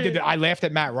that, dude. I laughed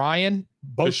at Matt Ryan.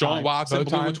 Deshaun Watson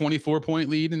blew a 24-point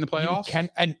lead in the playoffs.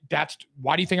 And that's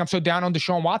why do you think I'm so down on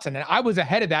Deshaun Watson? And I was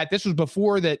ahead of that. This was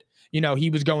before that, he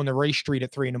was going to Race Street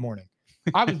at 3 a.m.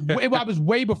 I was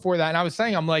way before that, and I was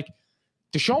saying, I'm like,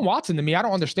 Deshaun Watson to me, I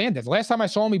don't understand that. The last time I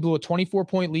saw him, he blew a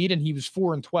 24-point lead, and he was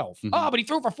 4-12. Mhm. Oh, but he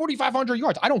threw for 4,500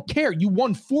 yards. I don't care. You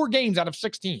won 4 games out of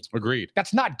 16. Agreed.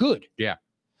 That's not good. Yeah.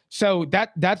 So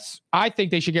that's I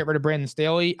think they should get rid of Brandon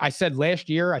Staley. I said last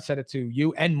year, I said it to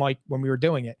you and Mike when we were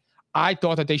doing it. I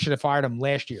thought that they should have fired him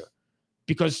last year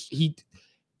because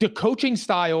the coaching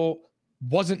style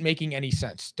wasn't making any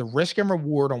sense. The risk and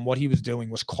reward on what he was doing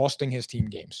was costing his team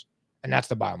games. And that's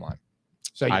the bottom line.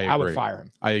 So yeah, I would fire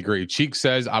him. I agree. Cheek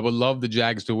says, I would love the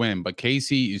Jags to win, but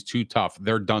KC is too tough.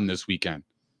 They're done this weekend.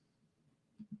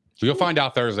 So you'll find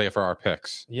out Thursday for our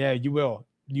picks. Yeah, you will.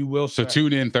 You will. So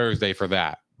tune in Thursday for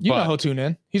that. You know he'll tune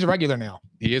in. He's a regular now.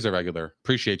 He is a regular.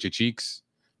 Appreciate you, Cheeks.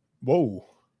 Whoa.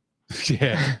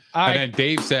 Yeah. All right. And then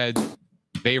Dave said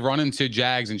they run into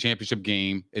Jags in championship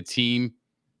game, a team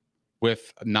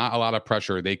with not a lot of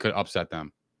pressure. They could upset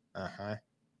them. Uh-huh.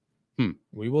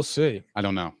 We will see. I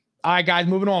don't know. All right, guys,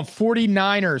 moving on.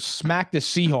 49ers smack the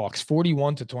Seahawks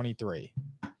 41-23.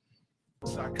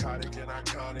 Psychotic and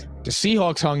iconic. The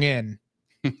Seahawks hung in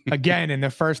again in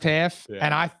the first half,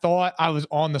 and I thought I was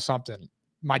on to something.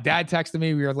 My dad texted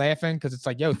me. We were laughing because it's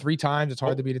like, yo, 3 times. It's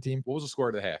hard to beat a team. What was the score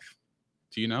of the half?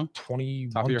 Do you know?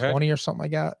 21-20 or something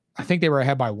like that. I think they were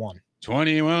ahead by 1.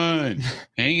 21.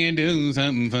 Hanging doing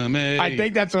something for me. I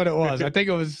think that's what it was. I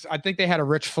think they had a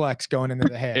rich flex going into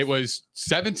the half. It was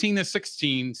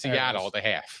 17-16 Seattle at the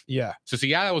half. Yeah. So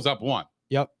Seattle was up 1.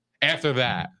 Yep. After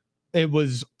that, it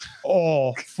was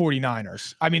all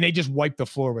 49ers. I mean, they just wiped the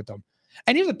floor with them.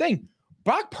 And here's the thing.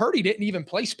 Brock Purdy didn't even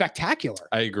play spectacular.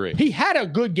 I agree. He had a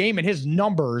good game, and his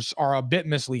numbers are a bit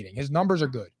misleading. His numbers are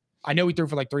good. I know he threw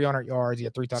for like 300 yards. He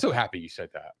had 3 touchdowns. So happy you said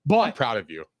that. But I'm proud of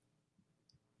you.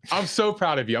 I'm so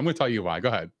proud of you. I'm going to tell you why. Go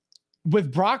ahead.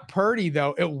 With Brock Purdy,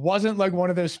 though, it wasn't like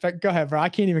one of those. Go ahead, bro. I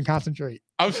can't even concentrate.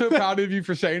 I'm so proud of you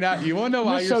for saying that. You want to know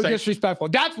why You're you're so saying disrespectful.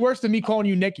 That's worse than me calling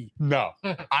you Nikki. No,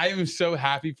 I am so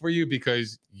happy for you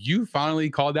because you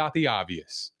finally called out the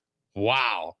obvious.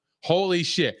 Wow. Holy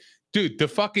shit. Dude, the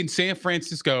fucking San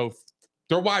Francisco,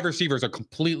 their wide receivers are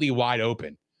completely wide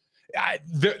open.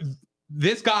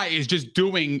 This guy is just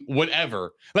doing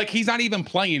whatever. Like, he's not even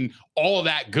playing all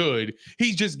that good.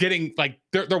 He's just getting, like,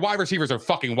 their wide receivers are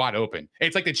fucking wide open.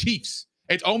 It's like the Chiefs.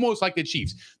 It's almost like the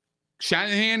Chiefs.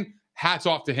 Shanahan, hats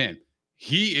off to him.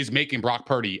 He is making Brock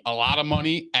Purdy a lot of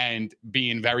money and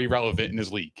being very relevant in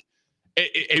his league.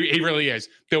 It really is.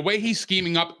 The way he's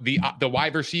scheming up the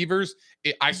wide receivers,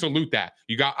 I salute that.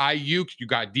 You got Ayuk, you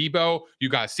got Debo, you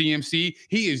got CMC.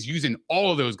 He is using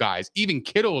all of those guys. Even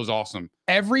Kittle is awesome.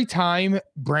 Every time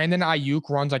Brandon Ayuk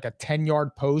runs like a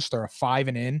 10-yard post or a 5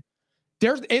 and in,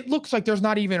 it looks like there's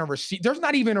not even a receiver. There's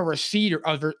not even a receiver,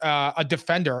 a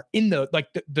defender in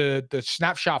the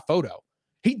snapshot photo.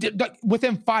 He did like,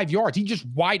 within 5 yards. He just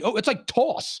wide open. It's like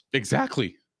toss.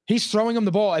 Exactly. He's throwing him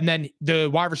the ball, and then the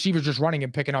wide receiver's just running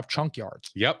and picking up chunk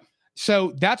yards. Yep.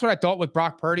 So that's what I thought with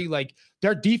Brock Purdy. Like,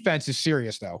 their defense is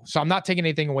serious, though. So I'm not taking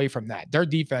anything away from that. Their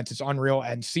defense is unreal,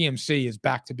 and CMC is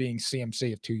back to being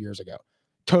CMC of 2 years ago.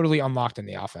 Totally unlocked in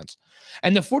the offense.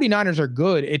 And the 49ers are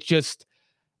good. It's just,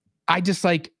 I just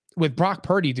like, with Brock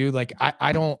Purdy, dude, like,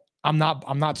 I'm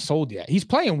not sold yet. He's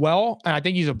playing well, and I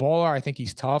think he's a baller. I think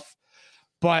he's tough.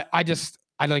 But I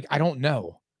don't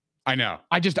know. I know.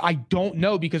 I don't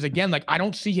know because, again, like, I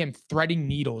don't see him threading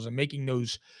needles and making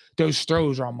those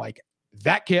throws where I'm like,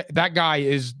 that guy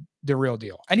is the real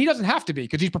deal. And he doesn't have to be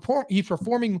because he's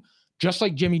performing just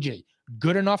like Jimmy G,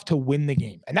 good enough to win the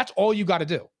game. And that's all you got to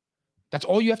do. That's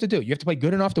all you have to do. You have to play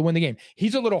good enough to win the game.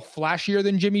 He's a little flashier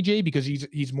than Jimmy G because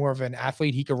he's more of an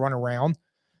athlete. He could run around.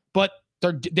 But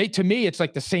to me, it's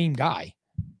like the same guy.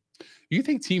 You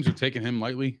think teams are taking him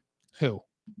lightly? Who?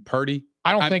 Purdy?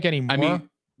 I don't think anymore. I mean,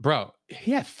 bro,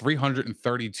 he had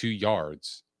 332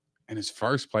 yards in his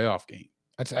first playoff game.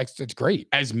 That's great.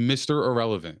 As Mr.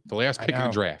 Irrelevant, the last pick of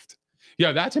the draft.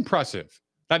 Yeah, that's impressive.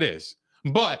 That is.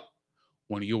 But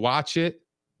when you watch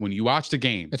the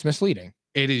game, it's misleading.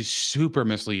 It is super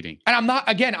misleading. And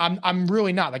I'm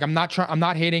really not. Like, I'm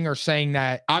not hating or saying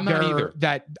that I'm not either.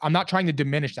 That I'm not trying to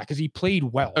diminish that because he played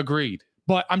well. Agreed.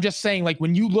 But I'm just saying, like,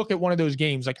 when you look at one of those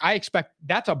games, like, I expect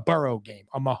that's a Burrow game,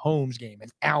 a Mahomes game, an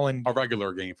Allen game. A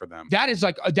regular game for them. That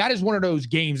is one of those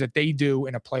games that they do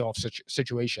in a playoff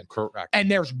situation. Correct. And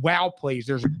there's wow plays,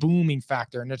 there's a booming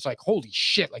factor, and it's like, holy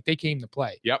shit, like, they came to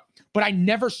play. Yep. But I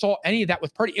never saw any of that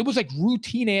with Purdy. It was like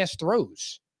routine ass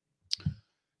throws.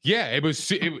 Yeah, it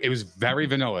was very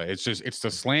vanilla. It's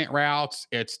the slant routes,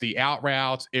 it's the out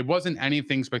routes. It wasn't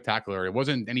anything spectacular. It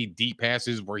wasn't any deep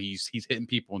passes where he's hitting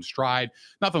people in stride,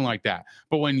 nothing like that.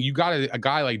 But when you got a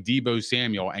guy like Deebo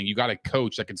Samuel and you got a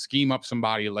coach that can scheme up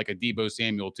somebody like a Deebo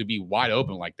Samuel to be wide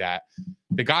open like that,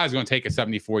 the guy's going to take a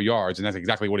 74 yards, and that's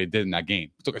exactly what he did in that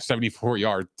game. He took a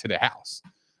 74-yard to the house.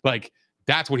 Like,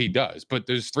 that's what he does. But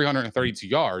there's 332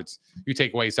 yards. You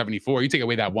take away 74. You take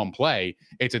away that one play.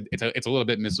 It's a little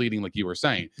bit misleading, like you were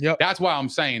saying. Yep. That's why I'm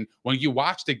saying when you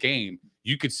watch the game,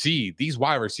 you could see these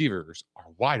wide receivers are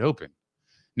wide open.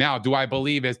 Now, do I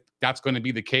believe that's going to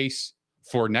be the case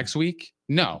for next week?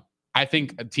 No. I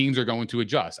think teams are going to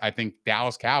adjust. I think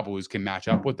Dallas Cowboys can match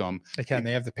up with them. They can.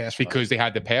 They have the pass rush. Because they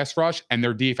had the pass rush, and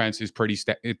their defense is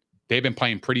they've been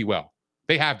playing pretty well.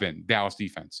 They have been, Dallas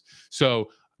defense. So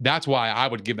that's why I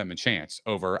would give them a chance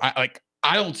over. I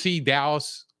don't see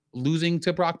Dallas losing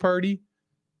to Brock Purdy.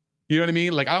 You know what I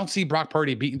mean? Like, I don't see Brock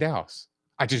Purdy beating Dallas.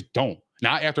 I just don't.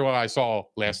 Not after what I saw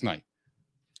last night.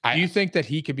 Do you think that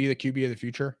he could be the QB of the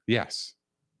future? Yes.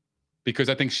 Because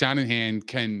I think Shanahan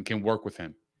can work with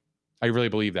him. I really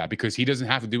believe that, because he doesn't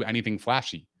have to do anything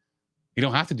flashy. You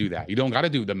don't have to do that. You don't got to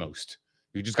do the most.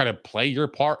 You just got to play your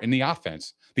part in the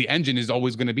offense. The engine is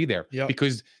always going to be there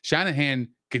because Shanahan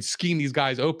could scheme these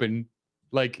guys open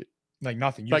like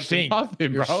nothing. You're seeing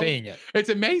it. It's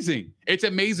amazing. It's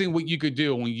amazing what you could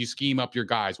do when you scheme up your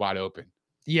guys wide open.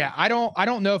 Yeah, I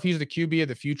don't know if he's the QB of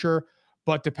the future,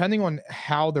 but depending on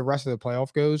how the rest of the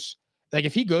playoff goes, like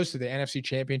if he goes to the NFC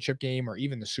Championship game or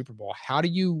even the Super Bowl, how do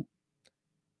you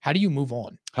move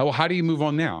on? How do you move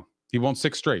on now? He won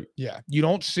 6 straight. Yeah, you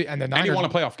don't see, and the Niners won a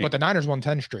playoff game, but the Niners won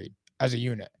 10 straight as a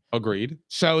unit. Agreed.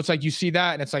 So it's like you see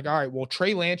that, and it's like, all right, well,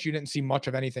 Trey Lance, you didn't see much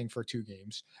of anything for 2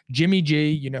 games. Jimmy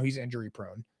G, he's injury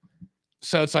prone.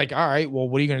 So it's like, all right, well,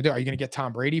 what are you going to do? Are you going to get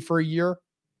Tom Brady for a year?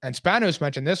 And Spanos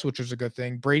mentioned this, which was a good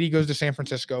thing. Brady goes to San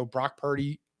Francisco. Brock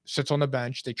Purdy sits on the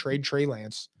bench. They trade Trey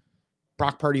Lance.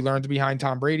 Brock Purdy learns behind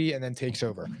Tom Brady and then takes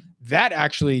over. That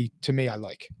actually, to me, I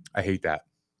like. I hate that.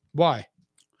 Why?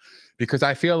 Because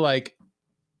I feel like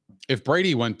if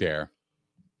Brady went there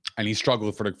and he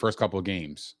struggled for the first couple of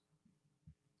games,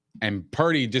 and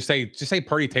Purdy, just say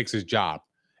Purdy takes his job,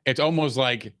 it's almost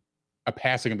like a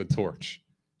passing of the torch.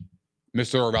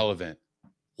 Mr. Irrelevant,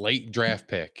 late draft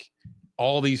pick,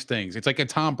 all these things. It's like a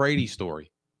Tom Brady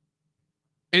story.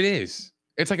 It is.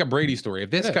 It's like a Brady story. If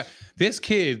this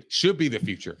kid should be the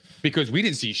future, because we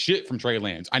didn't see shit from Trey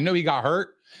Lance. I know he got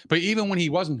hurt, but even when he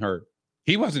wasn't hurt,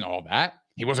 he wasn't all that.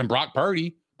 He wasn't Brock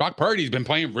Purdy. Brock Purdy's been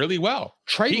playing really well.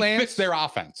 Trey Lance fits their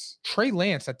offense. Trey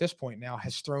Lance at this point now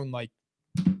has thrown like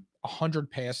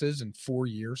 100 passes in 4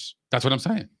 years. That's what I'm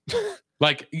saying.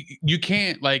 Like you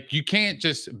can't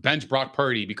just bench Brock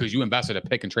Purdy because you invested a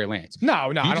pick in Trey Lance. No,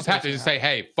 I don't have to just say,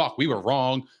 hey, fuck, we were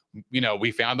wrong.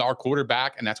 We found our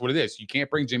quarterback, and that's what it is. You can't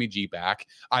bring Jimmy G back.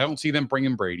 I don't see them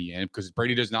bringing Brady in because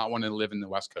Brady does not want to live in the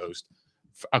West Coast,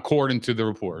 according to the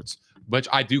reports, which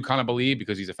I do kind of believe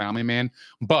because he's a family man.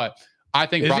 But I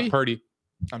think Brock Purdy.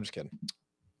 I'm just kidding.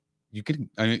 You could.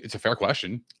 I mean, it's a fair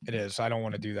question. It is. I don't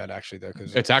want to do that actually, though,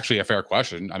 because it's actually a fair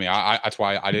question. I mean, that's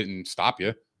why I didn't stop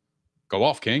you. Go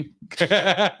off, King.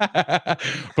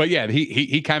 But yeah,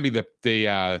 he can be the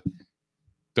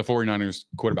 49ers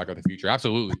quarterback of the future.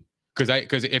 Absolutely.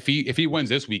 Because if he wins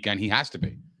this weekend, he has to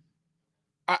be.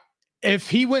 If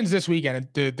he wins this weekend,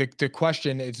 the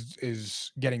question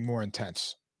is getting more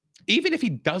intense. Even if he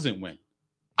doesn't win,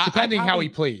 depending how he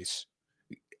plays.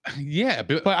 Yeah,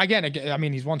 but again, I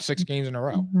mean, he's won 6 games in a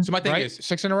row. So my thing is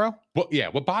 6 in a row. Well, yeah.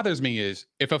 What bothers me is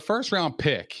if a first round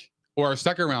pick or a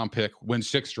second round pick wins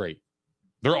 6 straight,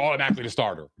 they're automatically the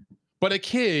starter. But a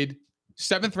kid,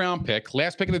 7th round pick,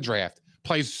 last pick of the draft,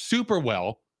 plays super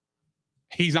well.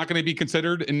 He's not going to be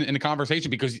considered in the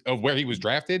conversation because of where he was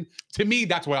drafted. To me,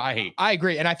 that's what I hate. I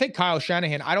agree. And I think Kyle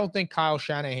Shanahan, I don't think Kyle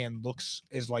Shanahan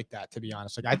is like that, to be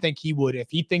honest. Like, I think he would, if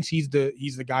he thinks he's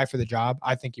the guy for the job,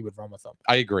 I think he would run with him.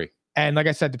 I agree. And like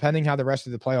I said, depending how the rest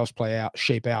of the playoffs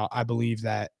shape out, I believe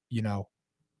that,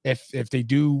 if they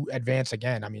do advance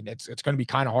again, I mean, it's going to be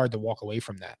kind of hard to walk away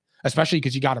from that, especially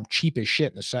because you got him cheap as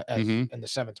shit in the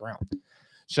 7th round.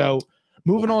 So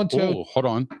moving on to hold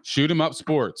on. Shoot 'em up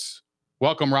sports.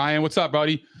 Welcome, Ryan. What's up,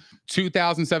 buddy?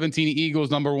 2017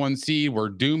 Eagles #1 seed were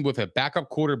doomed with a backup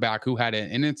quarterback who had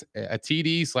a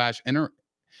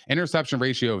TD/interception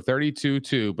ratio of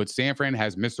 32-2, but San Fran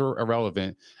has Mr.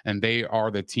 Irrelevant, and they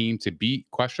are the team to beat, ?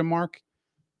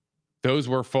 Those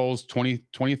were Foles'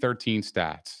 2013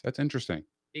 stats. That's interesting.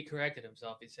 He corrected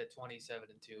himself. He said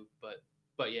 27-2, but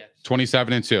yeah.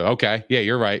 27-2. Okay. Yeah,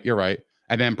 you're right.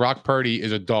 And then Brock Purdy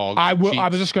is a dog. I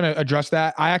was just going to address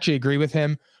that. I actually agree with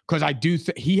him. because I do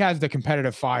think he has the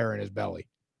competitive fire in his belly.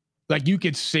 Like you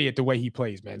could see it the way he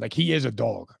plays, man. Like he is a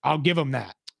dog. I'll give him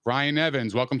that. Ryan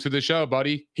Evans, welcome to the show,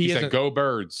 buddy. He said, "Go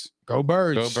Birds, go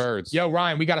Birds, go Birds." Yo,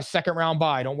 Ryan, we got a second round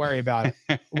bye. Don't worry about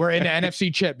it. We're in the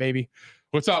NFC chip, baby.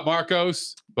 What's up,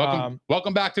 Marcos?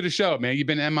 Welcome back to the show, man. You've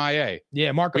been MIA.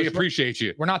 Yeah, Marcos. We appreciate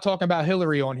you. We're not talking about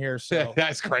Hillary on here, so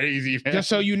that's crazy, man. Just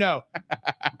so you know.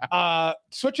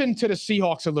 Switching to the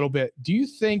Seahawks a little bit. Do you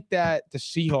think that the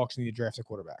Seahawks need to draft a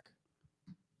quarterback?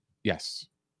 Yes.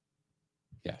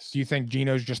 Yes. Do you think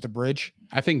Geno's just a bridge?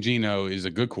 I think Geno is a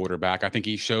good quarterback. I think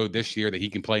he showed this year that he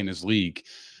can play in this league.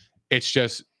 It's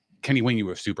just, can he win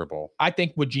you a Super Bowl? I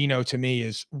think with Geno, to me,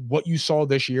 is what you saw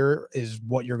this year is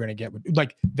what you're going to get.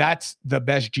 Like, that's the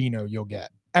best Geno you'll get.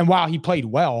 And while he played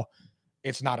well,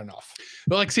 it's not enough.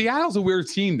 But like Seattle's a weird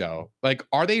team, though. Like,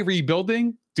 are they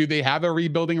rebuilding? Do they have a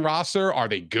rebuilding roster? Are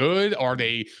they good? Are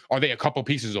they a couple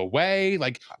pieces away?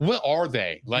 Like, what are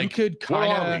they? Like, you could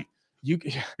kind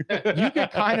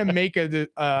of make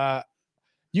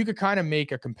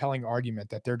a compelling argument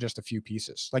that they're just a few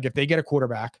pieces. Like if they get a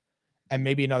quarterback and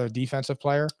maybe another defensive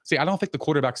player. See, I don't think the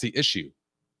quarterback's the issue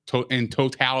in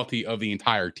totality of the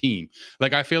entire team.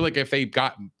 Like I feel like if they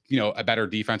got, a better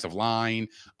defensive line,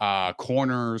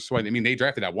 corners. So, I mean, they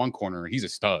drafted that one corner. He's a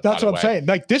stud. That's what I'm saying.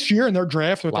 Like this year in their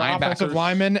draft with their offensive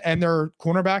lineman and their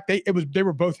cornerback, they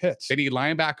were both hits. They need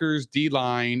linebackers,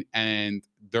 D-line, and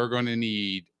they're going to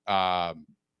need I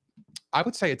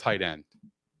would say a tight end,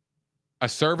 a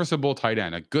serviceable tight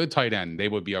end, a good tight end. They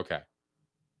would be okay.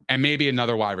 And maybe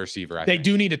another wide receiver. They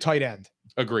do need a tight end.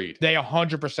 Agreed. They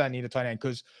 100% need a tight end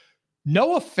because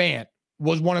Noah Fant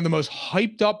was one of the most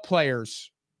hyped up players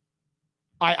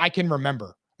I can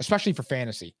remember, especially for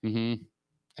fantasy. Mm-hmm.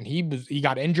 And he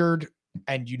got injured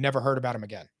and you never heard about him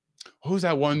again. Who's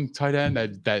that one tight end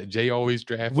that Jay always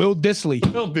drafts? Will Dissly.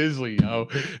 Will Dissly. Oh,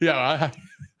 yeah.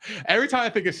 Every time I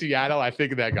think of Seattle, I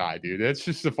think of that guy, dude. It's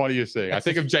just the funniest thing. I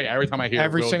think of Jay every time I hear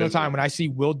every Will single Dissly. time when I see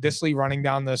Will Dissly running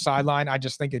down the sideline, I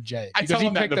just think of Jay. I tell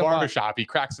him that in the barbershop. He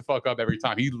cracks the fuck up every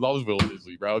time. He loves Will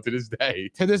Dissly, bro, to this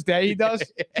day. To this day, he does?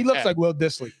 He looks like Will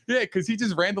Dissly. Yeah, because he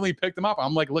just randomly picked him up.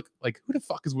 I'm like, look, like, who the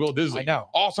fuck is Will Dissly? I know.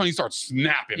 All of a sudden, he starts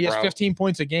snapping, He has bro. 15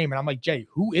 points a game, and I'm like, Jay,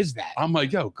 who is that? I'm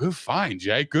like, yo, good find,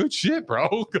 Jay. Good shit,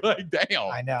 bro. Like, damn.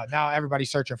 I know. Now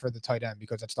everybody's searching for the tight end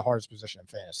because it's the hardest position in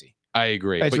fantasy. I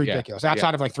agree. It's but ridiculous. Yeah.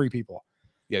 Outside of like 3 people.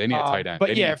 Yeah, they need a tight end.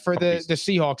 But yeah, for the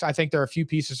Seahawks, I think they're a few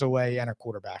pieces away and a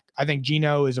quarterback. I think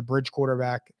Geno is a bridge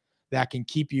quarterback that can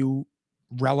keep you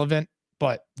relevant,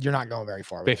 but you're not going very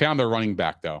far. They found their running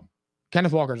back, though.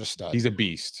 Kenneth Walker's a stud. He's a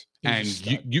beast.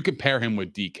 You could pair him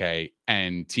with DK,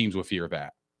 and teams will fear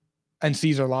that. And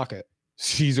Caesar Lockett.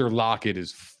 Caesar Lockett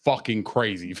is fucking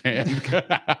crazy, man.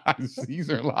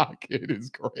 Caesar Lockett is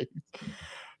crazy.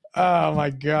 Oh my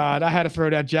God. I had to throw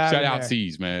that jab. Shout out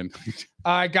C's, man.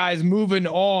 All right, guys, moving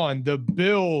on. The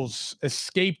Bills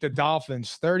escaped the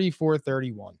Dolphins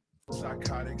 34-31.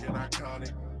 Psychotic and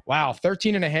iconic. Wow,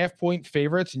 13.5 point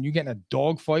favorites, and you getting a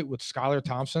dogfight with Skylar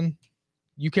Thompson.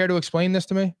 You care to explain this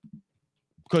to me?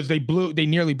 Because they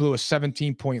nearly blew a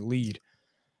 17-point lead.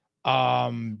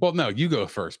 Well, no, you go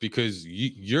first because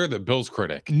you're the Bills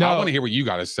critic. No, I want to hear what you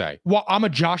got to say. Well, I'm a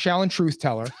Josh Allen truth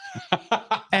teller,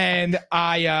 and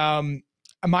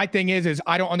my thing is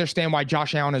I don't understand why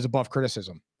Josh Allen is above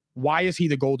criticism. Why is he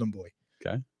the golden boy?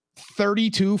 Okay,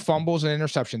 32 fumbles and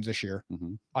interceptions this year.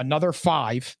 Mm-hmm. Another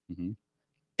 5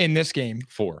 in this game.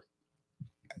 4.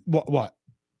 What?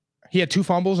 He had 2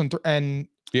 fumbles and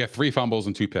yeah, 3 fumbles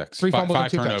and 2 picks. 3 fumbles and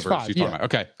 2 turnovers. picks. 5, yeah.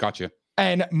 Okay, gotcha.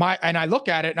 And I look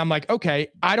at it and I'm like, okay,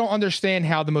 I don't understand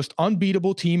how the most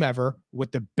unbeatable team ever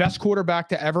with the best quarterback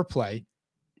to ever play,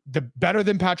 the better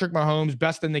than Patrick Mahomes,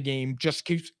 best in the game, just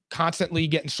keeps constantly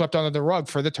getting swept under the rug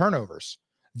for the turnovers.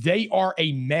 They are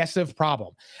a massive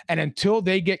problem. And until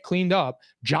they get cleaned up,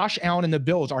 Josh Allen and the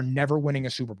Bills are never winning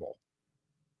a Super Bowl.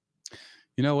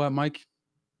 You know what, Mike?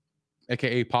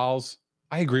 AKA Pauls,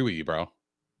 I agree with you, bro.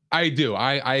 I do.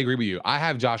 I agree with you. I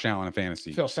have Josh Allen in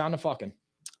fantasy. Phil, sound the fucking.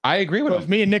 I agree with him.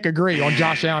 Me and Nick agree on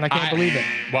Josh Allen. I can't believe it.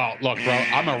 Well, look, bro,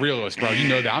 I'm a realist, bro. You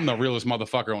know that I'm the realest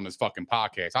motherfucker on this fucking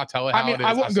podcast. I tell it how it is.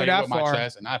 I wouldn't go that with far. My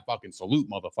chest, and I fucking salute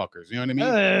motherfuckers. You know what I mean?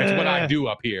 It's what I do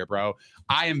up here, bro.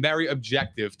 I am very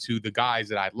objective to the guys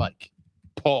that I like.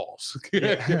 Pause.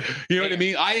 Yeah. You know what I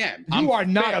mean? I am. You are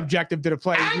not objective to the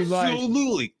players you like.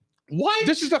 Absolutely. What?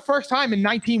 This is the first time in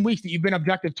 19 weeks that you've been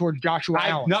objective towards Joshua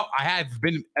Allen. No, I have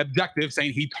been objective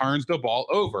saying he turns the ball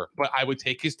over, but I would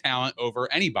take his talent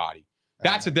over anybody.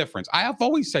 That's a difference. I have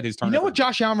always said his turnover. You know what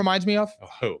Josh Allen reminds me of?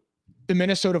 Who? The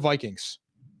Minnesota Vikings.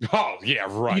 Oh, yeah,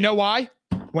 right. You know why?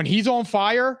 When he's on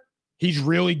fire, he's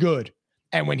really good.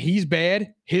 And when he's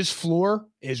bad, his floor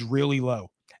is really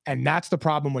low. And that's the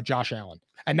problem with Josh Allen.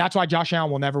 And that's why Josh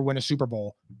Allen will never win a Super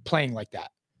Bowl playing like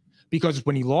that. Because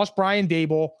when he lost Brian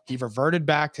Dable, he reverted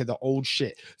back to the old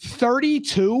shit.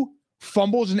 32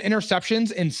 fumbles and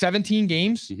interceptions in 17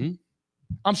 games. Mhm.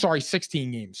 I'm sorry,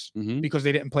 16 games Mhm. because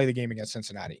they didn't play the game against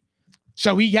Cincinnati.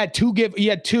 So he had two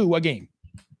a game.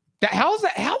 How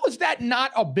is that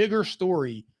not a bigger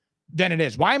story than it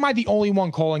is? Why am I the only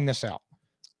one calling this out?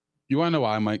 You want to know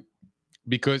why, Mike?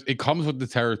 Because it comes with the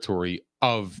territory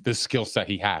of the skill set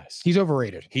he has. He's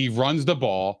overrated. He runs the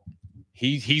ball.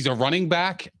 He's a running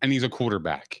back and he's a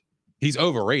quarterback. He's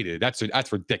overrated.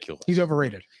 That's ridiculous. He's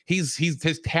overrated.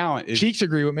 His talent is. Cheeks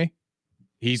agree with me.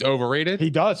 He's overrated.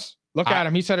 He does. Look at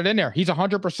him. He said it in there. He's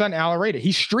 100% Allen-rated.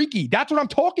 He's streaky. That's what I'm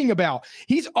talking about.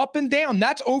 He's up and down.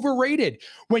 That's overrated.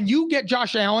 When you get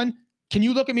Josh Allen, can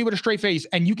you look at me with a straight face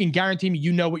and you can guarantee me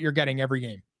you know what you're getting every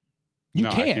game? You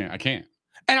can't. I can't.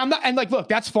 And I'm not. And like, look,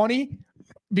 that's funny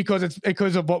because it's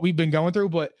because of what we've been going through.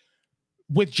 But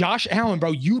with Josh Allen,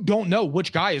 bro, you don't know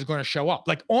which guy is going to show up.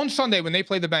 Like on Sunday when they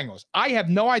play the Bengals, I have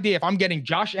no idea if I'm getting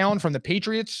Josh Allen from the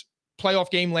Patriots playoff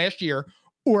game last year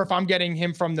or if I'm getting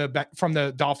him from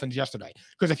the Dolphins yesterday.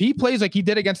 Because if he plays like he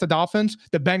did against the Dolphins,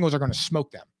 the Bengals are going to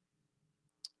smoke them.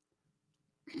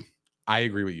 I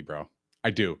agree with you, bro. I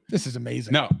do. This is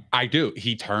amazing. No, I do.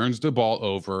 He turns the ball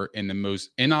over in the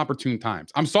most inopportune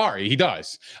times. I'm sorry, he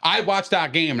does. I watched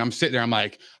that game and I'm sitting there, I'm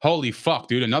like, holy fuck,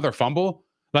 dude, another fumble?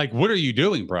 Like, what are you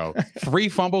doing, bro? 3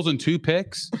 fumbles and 2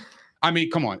 picks? I mean,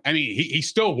 come on. I mean, he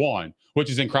still won, which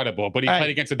is incredible, but he played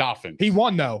against the Dolphins. He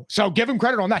won, though. So give him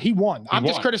credit on that. He won. I'm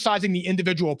just criticizing the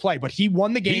individual play, but he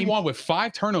won the game. He won with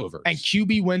 5 turnovers. And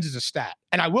QB wins is a stat.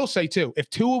 And I will say, too, if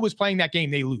Tua was playing that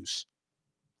game, they lose.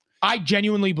 I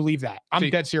genuinely believe that. I'm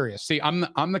dead serious. See,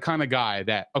 I'm the kind of guy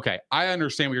that, okay, I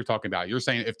understand what you're talking about. You're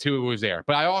saying if Tua was there,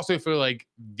 but I also feel like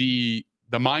the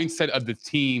mindset of the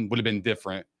team would have been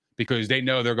different because they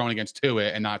know they're going against Tua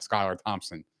and not Skylar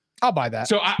Thompson. I'll buy that.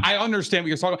 So I understand what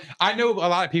you're talking about. I know a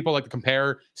lot of people like to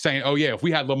compare saying, oh, yeah, if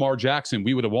we had Lamar Jackson,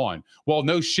 we would have won. Well,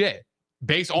 no shit.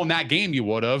 Based on that game, you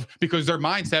would have, because their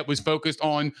mindset was focused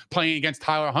on playing against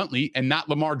Tyler Huntley and not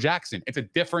Lamar Jackson. It's a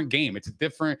different game. It's a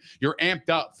different. You're amped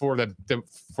up for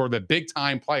the big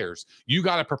time players. You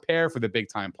got to prepare for the big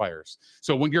time players.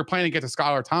 So when you're playing against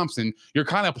Skylar Thompson, you're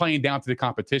kind of playing down to the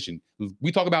competition.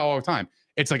 We talk about it all the time.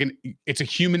 It's like it's a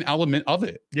human element of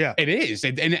it. Yeah, it is,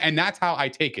 and that's how I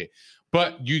take it.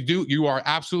 But you are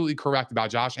absolutely correct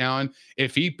about Josh Allen.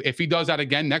 If he does that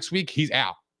again next week, he's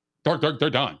out. They're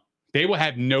done. They will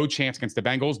have no chance against the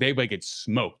Bengals. They will get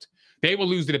smoked. They will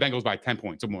lose to the Bengals by 10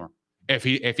 points or more if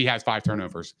he has 5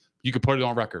 turnovers. You could put it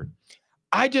on record.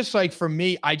 I just like, for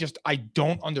me, I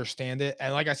don't understand it.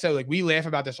 And like I said, like we laugh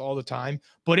about this all the time,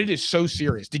 but it is so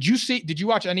serious. Did you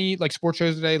watch any like sports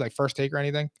shows today, like First Take or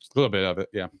anything? A little bit of it,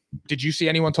 yeah. Did you see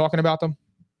anyone talking about them?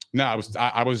 No,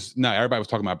 everybody was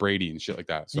talking about Brady and shit like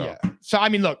that. So yeah. So I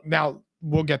mean, look, now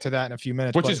we'll get to that in a few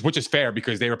minutes. Which is fair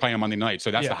because they were playing on Monday night.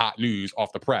 So that's the hot news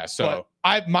off the press. So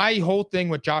my whole thing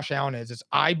with Josh Allen is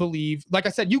I believe, like I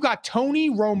said, you got Tony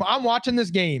Romo. I'm watching this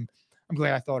game. I'm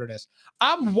glad I thought of this.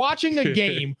 I'm watching a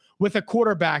game with a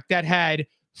quarterback that had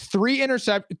 3 fumbles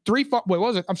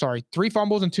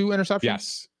and 2 interceptions.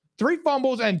 Yes. 3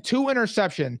 fumbles and 2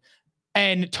 interceptions.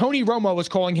 And Tony Romo was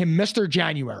calling him Mr.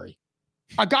 January,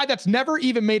 a guy that's never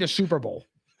even made a Super Bowl.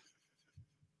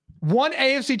 1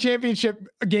 AFC Championship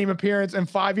game appearance in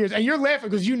 5 years. And you're laughing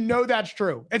because you know that's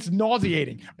true. It's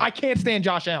nauseating. I can't stand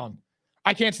Josh Allen.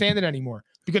 I can't stand it anymore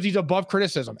because he's above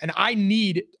criticism. And I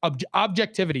need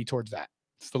objectivity towards that.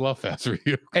 It's the love fest for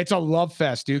you. It's a love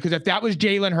fest, dude. Because if that was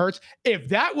Jalen Hurts, if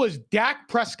that was Dak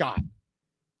Prescott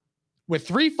with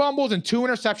 3 fumbles and 2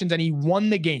 interceptions and he won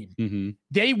the game,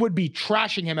 they would be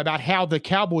trashing him about how the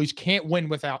Cowboys can't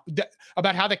win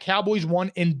about how the Cowboys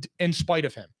won in spite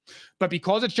of him. But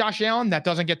because it's Josh Allen, that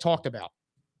doesn't get talked about.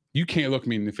 You can't look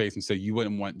me in the face and say you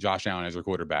wouldn't want Josh Allen as your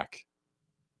quarterback.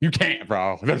 You can't,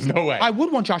 bro. There's no way. I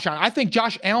would want Josh Allen. I think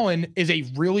Josh Allen is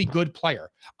a really good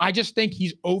player. I just think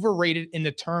he's overrated in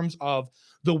the terms of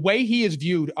the way he is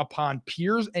viewed upon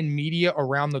peers and media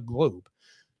around the globe.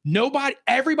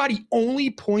 Everybody only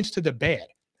points to the bad.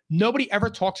 Nobody ever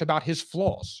talks about his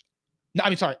flaws. No,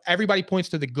 everybody points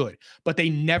to the good, but they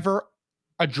never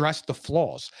address the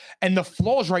flaws. And the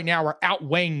flaws right now are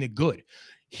outweighing the good.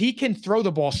 He can throw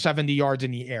the ball 70 yards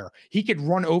in the air. He could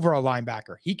run over a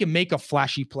linebacker. He can make a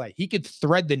flashy play. He could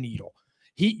thread the needle.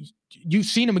 You've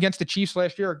seen him against the Chiefs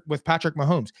last year with Patrick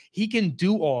Mahomes. He can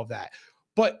do all of that.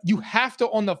 But you have to,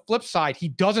 on the flip side, he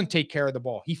doesn't take care of the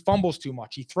ball. He fumbles too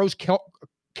much. He throws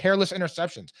careless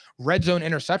interceptions, red zone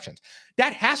interceptions.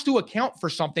 That has to account for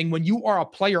something when you are a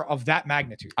player of that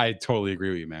magnitude. I totally agree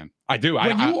with you, man. I do.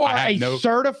 When you are I a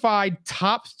certified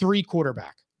top 3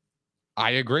 quarterback,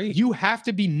 I agree. you have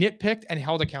to be nitpicked and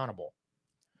held accountable.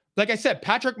 Like I said,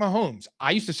 Patrick Mahomes,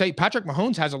 I used to say Patrick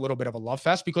Mahomes has a little bit of a love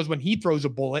fest because when he throws a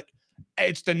bullet,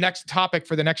 it's the next topic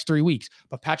for the next 3 weeks.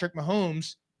 But Patrick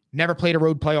Mahomes never played a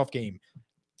road playoff game,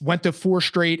 went to 4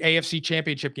 straight AFC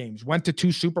championship games, went to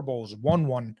 2 Super Bowls, won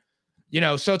one.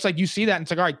 So it's like you see that and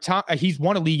it's like, all right, he's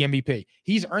won a league MVP.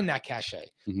 He's earned that cachet.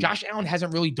 Mhm. Josh Allen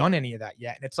hasn't really done any of that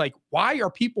yet. And it's like, why are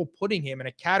people putting him in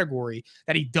a category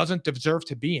that he doesn't deserve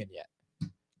to be in yet?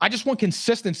 I just want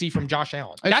consistency from Josh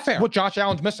Allen. That's fair. what Josh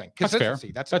Allen's missing. That's fair.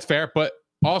 Consistency. That's fair. But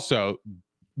also,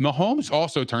 Mahomes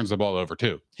also turns the ball over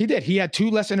too. He did. He had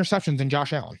 2 less interceptions than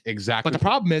Josh Allen. Exactly. But the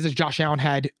problem is Josh Allen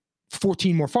had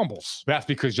 14 more fumbles. That's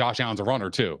because Josh Allen's a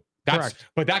runner too. Correct.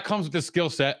 But that comes with the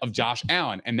skill set of Josh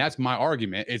Allen. And that's my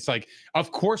argument. It's like,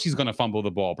 of course he's going to fumble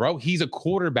the ball, bro. He's a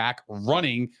quarterback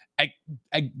running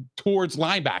towards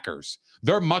linebackers.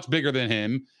 They're much bigger than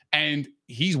him. And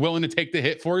he's willing to take the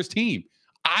hit for his team.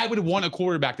 I would want a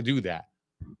quarterback to do that.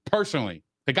 Personally.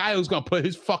 The guy who's going to put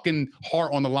his fucking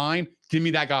heart on the line, give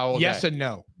me that guy all Yes day. and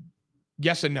no.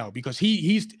 Yes and no. Because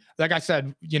he's, like I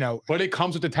said, But it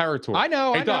comes with the territory. I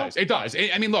know. It does.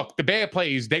 I mean, look, the bad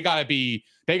plays, they gotta be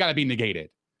negated.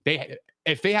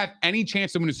 If they have any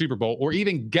chance to win the Super Bowl or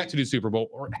even get to the Super Bowl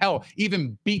or hell,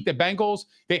 even beat the Bengals,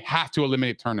 they have to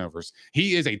eliminate turnovers.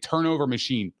 He is a turnover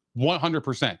machine,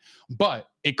 100%. But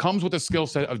it comes with the skill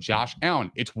set of Josh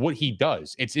Allen. It's what he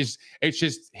does. It's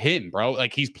just him, bro.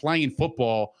 Like he's playing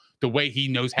football the way he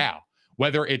knows how.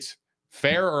 Whether it's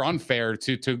fair or unfair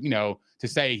to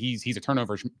say he's a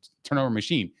turnover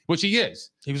machine, which he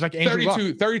is. He was like Andrew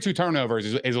Luck. 32 turnovers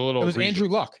is a little. It was egregious. Andrew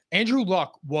Luck. Andrew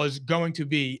Luck was going to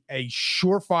be a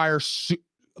surefire,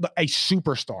 a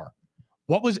superstar.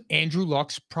 What was Andrew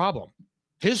Luck's problem?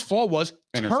 His flaw was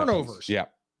turnovers. Yeah.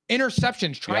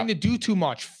 Interceptions, trying to do too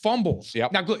much, fumbles.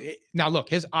 Yep. Now look,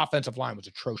 his offensive line was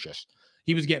atrocious.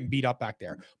 He was getting beat up back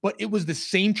there, but it was the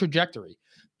same trajectory.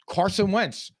 Carson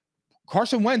Wentz,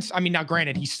 I mean, now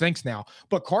granted, he stinks now,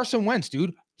 but Carson Wentz,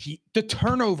 dude, the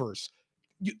turnovers,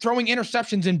 throwing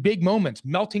interceptions in big moments,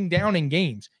 melting down in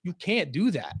games. You can't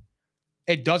do that.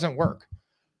 It doesn't work.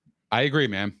 I agree,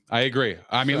 man. I agree.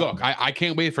 I mean, look, I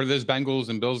can't wait for this Bengals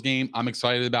and Bills game. I'm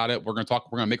excited about it. We're going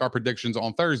to make our predictions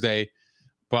on Thursday,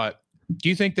 but do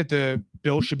you think that the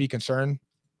Bills should be concerned?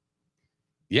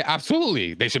 Yeah,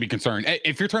 absolutely. They should be concerned.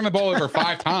 If you're turning the ball over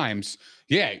 5 times,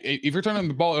 if you're turning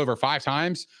the ball over 5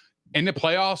 times in the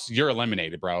playoffs, you're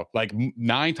eliminated, bro. Like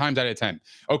 9 times out of 10.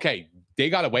 Okay, they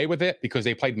got away with it because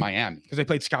they played Miami. Because they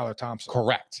played Skylar Thompson.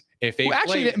 Correct. If they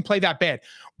actually didn't play that bad.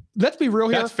 Let's be real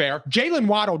here. That's fair. Jalen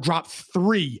Waddle dropped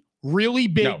 3 really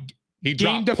big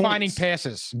game-defining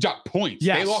passes. Dropped points.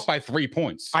 Yes. They lost by 3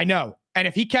 points. I know. And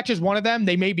if he catches one of them,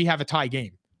 they maybe have a tie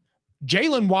game.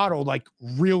 Jalen Waddle, like,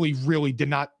 really, really did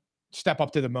not step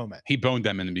up to the moment. He boned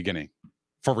them in the beginning.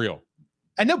 For real.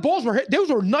 And the balls were hit. Those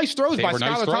were nice throws by Nice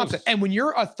Skylar throws. Thompson. And when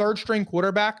you're a third-string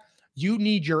quarterback, you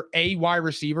need your wide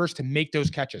receivers to make those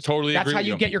catches. Totally That's agree how with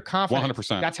you you. get your confidence.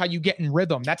 100%. That's how you get in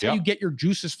rhythm. That's how you get your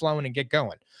juices flowing and get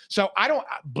going. So I don't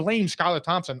blame Skylar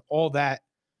Thompson all that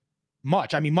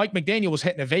much. I mean, Mike McDaniel was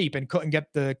hitting a vape and couldn't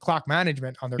get the clock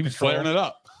management under He was control. flaring it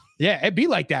up. Yeah, it'd be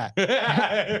like that.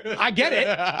 I get it.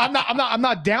 I'm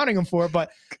not downing him for it, but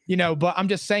I'm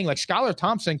just saying, like, Skylar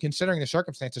Thompson, considering the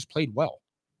circumstances, played well.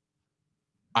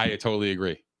 I totally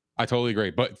agree.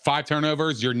 But 5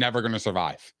 turnovers, you're never going to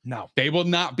survive. No. They will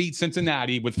not beat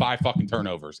Cincinnati with 5 fucking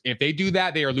turnovers. If they do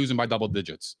that, they are losing by double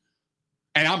digits.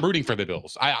 And I'm rooting for the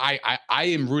Bills. I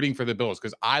am rooting for the Bills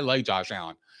because I like Josh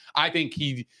Allen. I think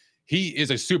he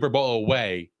is a Super Bowl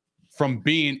away from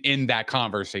being in that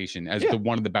conversation as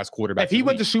one of the best quarterbacks. If he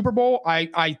wins the Super Bowl,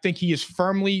 I think he is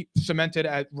firmly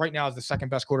cemented right now as the second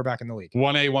best quarterback in the league.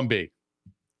 1A, 1B.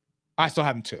 I still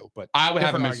have him 2, but I would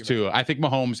have him as argument. 2. I think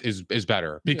Mahomes is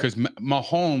better because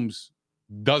Mahomes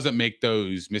doesn't make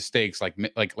those mistakes like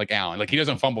Allen. Like, he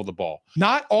doesn't fumble the ball.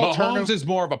 Not all Mahomes is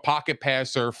more of a pocket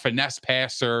passer, finesse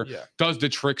passer, does the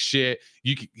trick shit.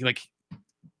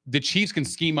 The Chiefs can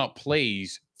scheme up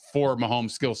plays for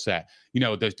Mahomes' skill set.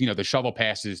 The shovel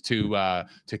passes to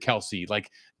Kelsey.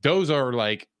 Like, those are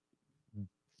like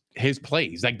his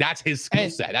plays. Like, that's his skill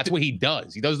set. That's what he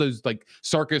does. He does those like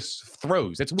circus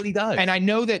throws. That's what he does. And I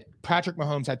know that Patrick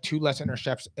Mahomes had 2 less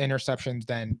interceptions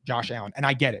than Josh Allen, and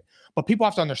I get it. But people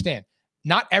have to understand,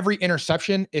 not every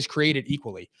interception is created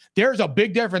equally. There's a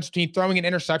big difference between throwing an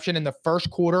interception in the first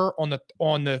quarter on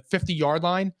the 50-yard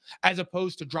line as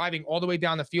opposed to driving all the way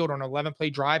down the field on an 11-play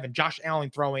drive and Josh Allen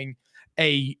throwing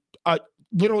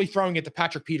literally throwing it to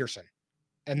Patrick Peterson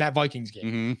in that Vikings game.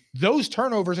 Mm-hmm. Those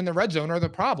turnovers in the red zone are the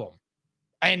problem.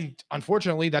 And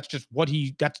unfortunately, that's just what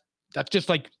that's just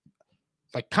like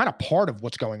kind of part of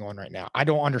what's going on right now. I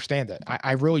don't understand it.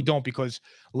 I really don't, because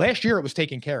last year it was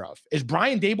taken care of. Is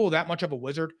Brian Dable that much of a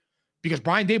wizard? Because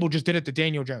Brian Dable just did it to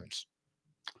Daniel Jones.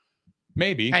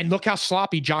 Maybe. And look how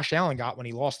sloppy Josh Allen got when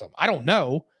he lost them. I don't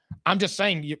know. I'm just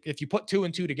saying, if you put 2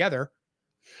 and 2 together.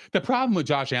 The problem with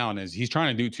Josh Allen is he's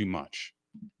trying to do too much.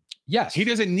 Yes. He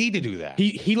doesn't need to do that.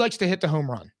 He likes to hit the home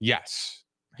run. Yes.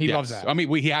 He loves that. I mean,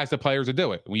 he has the players to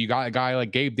do it. When you got a guy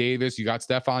like Gabe Davis, you got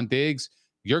Stephon Diggs,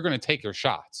 you're going to take your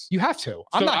shots. You have to.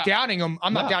 I'm not doubting him.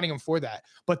 I'm not doubting him for that.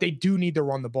 But they do need to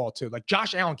run the ball too. Like,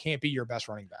 Josh Allen can't be your best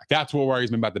running back. That's what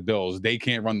worries me about the Bills. They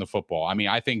can't run the football. I mean,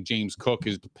 I think James Cook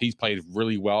he's played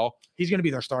really well. He's going to be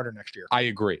their starter next year. I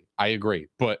agree.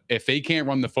 But if they can't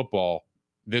run the football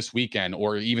this weekend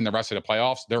or even the rest of the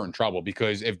playoffs, they're in trouble,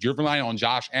 because if you're relying on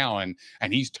Josh Allen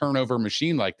and he's turnover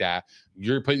machine like that,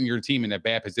 you're putting your team in a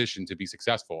bad position to be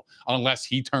successful unless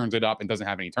he turns it up and doesn't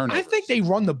have any turnovers. I think they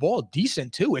run the ball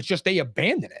decent too. It's just they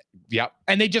abandon it. Yep.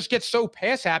 And they just get so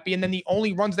pass happy. And then the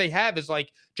only runs they have is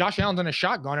like Josh Allen's in a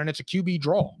shotgun and it's a QB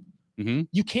draw. Mm-hmm.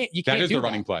 You can't That is do the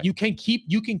running play. You can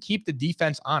keep the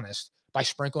defense honest by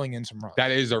sprinkling in some runs.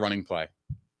 That is a running play.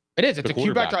 It is. It's a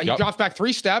QB draw. He Yep. drops back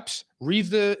 3 steps,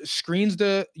 screens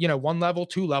the 1 level,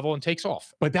 2 level, and takes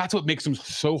off. But that's what makes him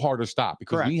so hard to stop,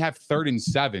 because when you have 3rd and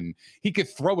 7, he could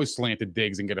throw a slanted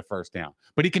Diggs and get a first down,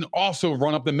 but he can also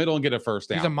run up the middle and get a first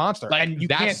down. He's a monster. Like, and you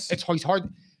can't, he's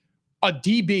hard. A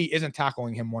DB isn't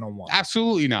tackling him one-on-one.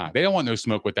 Absolutely not. They don't want no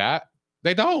smoke with that.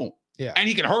 They don't. Yeah. And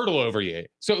he can hurdle over you.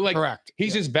 So like, correct.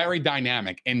 He's just very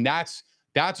dynamic. And that's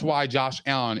why Josh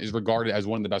Allen is regarded as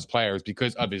one of the best players,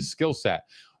 because of his skill set.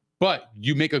 But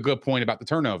you make a good point about the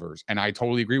turnovers, and I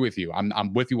totally agree with you.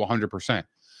 I'm with you 100%.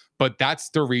 But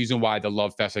that's the reason why the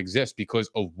love fest exists,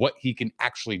 because of what he can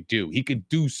actually do. He can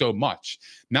do so much.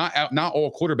 Not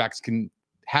all quarterbacks can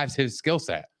have his skill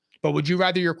set. But would you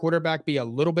rather your quarterback be a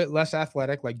little bit less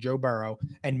athletic, like Joe Burrow,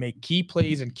 and make key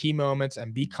plays and key moments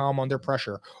and be calm under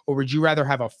pressure? Or would you rather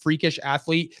have a freakish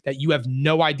athlete that you have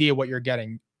no idea what you're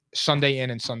getting Sunday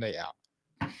in and Sunday out?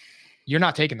 You're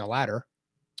not taking the latter.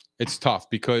 It's tough,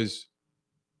 because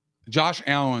Josh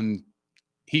Allen,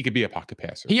 he could be a pocket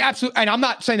passer. He absolutely, and I'm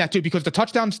not saying that too, because the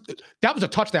touchdowns, that was a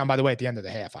touchdown, by the way, at the end of the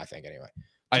half, I think, anyway.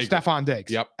 Stephon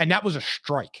Diggs. Yep. And that was a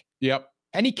strike. Yep.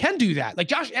 And he can do that. Like,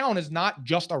 Josh Allen is not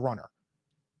just a runner.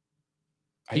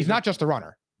 He's not just a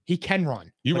runner. He can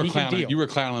run. You were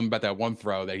clowning him about that one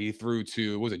throw that he threw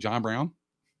to, was it John Brown?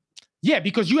 Yeah,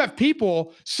 because you have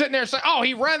people sitting there saying, "Oh,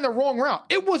 he ran the wrong route."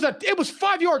 It was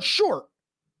 5 yards short.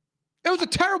 It was a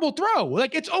terrible throw.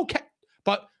 Like, it's okay.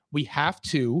 But we have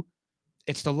to,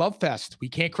 it's the love fest.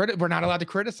 We're not allowed to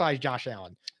criticize Josh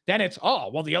Allen. Then it's,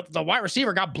 the wide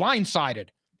receiver got blindsided.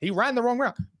 He ran the wrong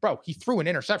route. Bro, he threw an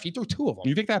interception. He threw 2 of them.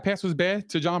 You think that pass was bad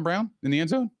to John Brown in the end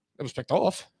zone? It was picked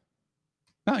off.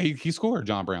 No, he scored,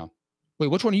 John Brown. Wait,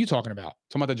 which one are you talking about?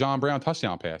 Talking about the John Brown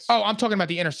touchdown pass. Oh, I'm talking about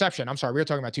the interception. I'm sorry. We were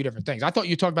talking about 2 different things. I thought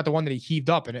you talked about the one that he heaved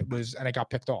up and it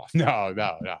got picked off. No.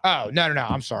 Oh, no.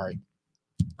 I'm sorry.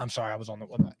 I was on the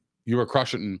one. You were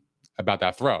crushing about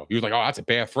that throw. You was like, "Oh, that's a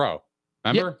bad throw."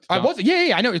 Remember? Yeah, I wasn't.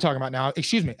 Yeah. I know what you're talking about now.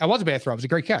 Excuse me. It was a bad throw. It was a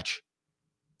great catch.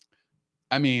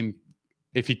 I mean,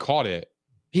 if he caught it,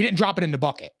 he didn't drop it in the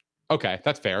bucket. Okay,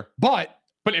 that's fair. But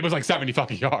it was like 70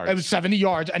 fucking yards. It was 70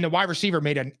 yards, and the wide receiver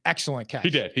made an excellent catch. He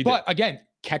did. But again,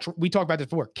 catch. We talked about this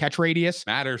before. Catch radius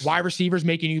matters. Wide receivers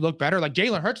making you look better. Like,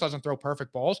 Jalen Hurts doesn't throw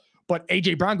perfect balls, but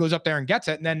AJ Brown goes up there and gets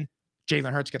it, and then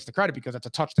Jalen Hurts gets the credit because it's a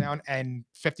touchdown and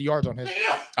 50 yards on his.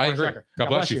 I agree. God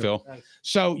bless you, Phil.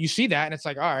 So you see that, and it's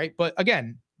like, all right, but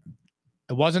again,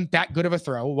 it wasn't that good of a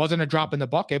throw. It wasn't a drop in the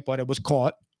bucket, but it was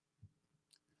caught.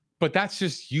 But that's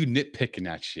just you nitpicking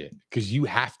that shit, because you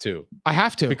have to. I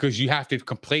have to, because you have to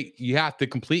complete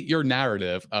your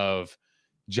narrative of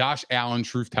Josh Allen,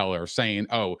 truth teller, saying,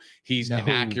 "Oh, he's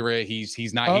inaccurate.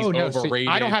 He's not. He's overrated." See,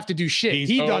 I don't have to do shit.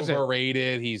 He does it.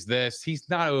 Overrated. He's this. He's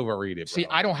not overrated. Bro. See,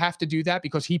 I don't have to do that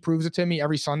because he proves it to me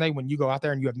every Sunday when you go out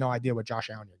there and you have no idea what Josh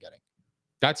Allen you're getting.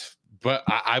 But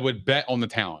I would bet on the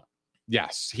talent.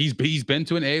 Yes, he's been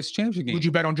to an AFC Championship game. Would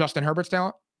you bet on Justin Herbert's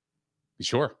talent?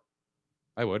 Sure,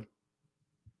 I would.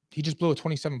 He just blew a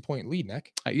 27-point lead,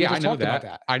 Nick. Yeah, I know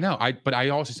that. I know. But I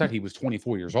also said he was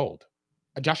 24 years old.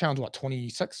 Josh Allen's what,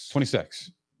 26?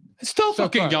 26. It's still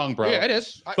fucking young, bro. Yeah, it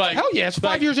is. Like, hell yeah, it's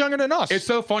 5 years younger than us. It's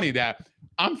so funny that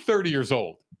I'm 30 years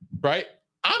old, right?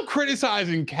 I'm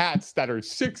criticizing cats that are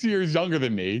 6 years younger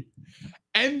than me,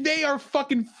 And they are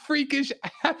fucking freakish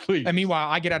athletes. And meanwhile,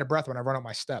 I get out of breath when I run up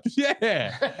my steps.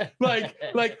 Yeah.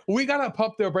 like we gotta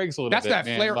pump their brakes a little That's bit. that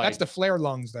man. flare. Like, That's the flare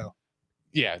lungs, though.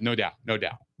 yeah, no doubt.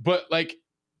 But like,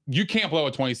 you can't blow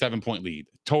a 27-point lead.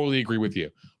 Totally agree with you.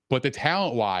 But the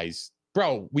talent wise,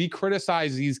 bro, we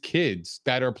criticize these kids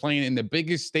that are playing in the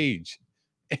biggest stage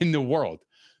in the world.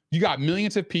 You got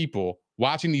millions of people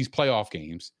watching these playoff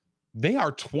games. They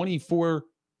are 24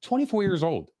 years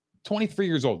old, 23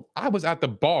 years old. I was at the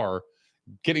bar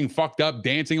getting fucked up,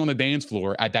 dancing on the dance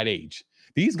floor at that age.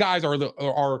 These guys they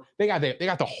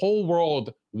got the whole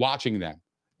world watching them.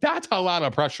 That's a lot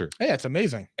of pressure. Yeah, it's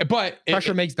amazing. But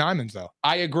Pressure makes diamonds, though.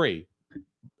 I agree.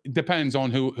 It depends on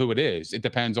who it is. It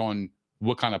depends on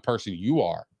what kind of person you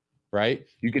are, right?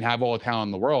 You can have all the talent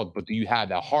in the world, but do you have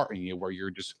that heart in you where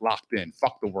you're just locked in?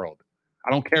 Fuck the world.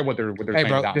 I don't care what they're Hey, saying.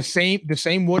 bro, about the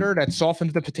same water that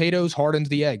softens the potatoes hardens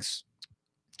the eggs.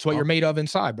 It's what you're made of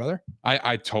inside, brother.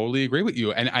 I totally agree with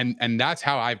you. And that's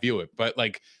how I view it. But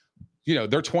like, you know,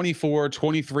 they're 24,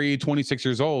 23, 26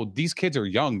 years old. These kids are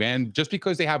young, man. Just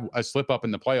because they have a slip up in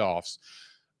the playoffs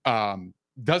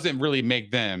doesn't really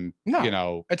make them, No. you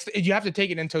know. You have to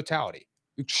take it in totality.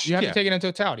 You have to take it in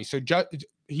totality. So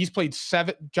he's played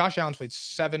Josh Allen's played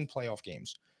 7 playoff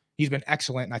games. He's been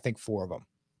excellent in, I think, 4 of them.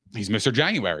 He's Mr.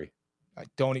 January.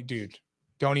 Don't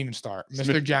even start.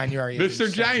 Mr. January. is Mr.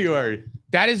 insane. January.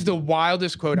 That is the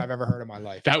wildest quote I've ever heard in my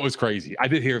life. That was crazy. I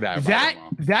did hear that.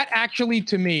 That actually,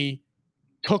 to me,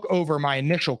 took over my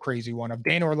initial crazy one of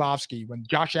Dan Orlovsky when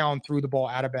Josh Allen threw the ball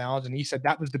out of bounds, and he said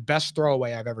that was the best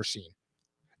throwaway I've ever seen.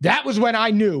 That was when I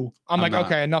knew. I'm like,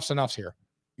 okay, enough's here.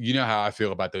 You know how I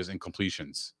feel about those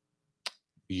incompletions.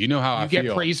 You know how You I get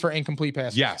feel. praised for incomplete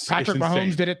passes. Yes, Patrick it's Mahomes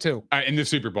insane. did it too. In the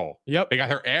Super Bowl. Yep. They got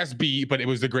her ass beat, but it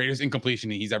was the greatest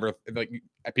incompletion he's ever, like,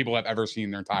 people have ever seen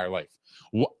in their entire life.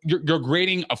 What, you're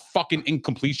grading a fucking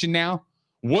incompletion now?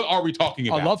 What are we talking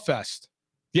about? A love fest.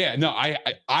 Yeah, no,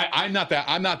 I'm not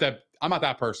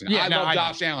that person. Yeah, I no, love I know.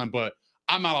 Josh Allen, but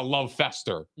I'm not a love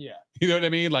fester. Yeah. You know what I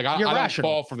mean? Like, I You're don't rational.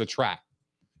 fall for the trap.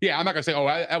 Yeah, I'm not gonna say, oh,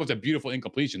 that was a beautiful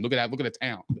incompletion. Look at that. Look at the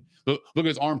talent. Look at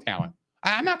his arm talent.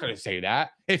 I'm not gonna say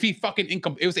that. If he fucking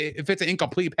if it's an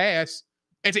incomplete pass,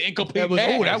 it's an incomplete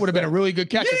pass. Oh, that would have been a really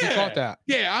good catch if he caught that.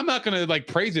 Yeah, I'm not gonna like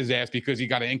praise his ass because he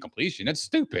got an incompletion. That's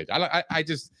stupid.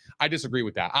 I disagree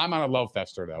with that. I'm not a love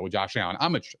fester though with Josh Allen.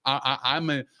 I'm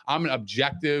an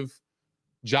objective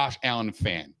Josh Allen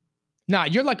fan. Nah,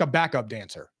 you're like a backup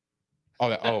dancer.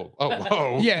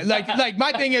 Oh. Yeah, like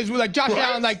my thing is like Josh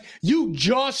Allen, like you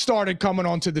just started coming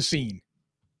onto the scene.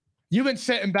 You've been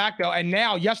sitting back though, and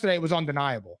now yesterday it was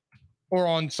undeniable, or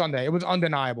on Sunday it was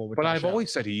undeniable. With But Josh I've Allen.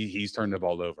 always said he's turned the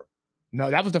ball over. No,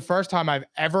 that was the first time I've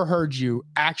ever heard you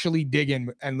actually dig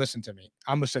in and listen to me.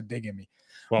 I almost said dig in me.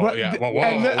 Well, But yeah. th- Whoa,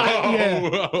 and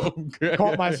the- whoa.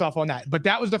 Caught myself on that, but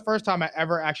that was the first time I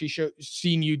ever actually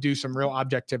seen you do some real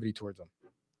objectivity towards them.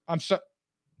 I'm so.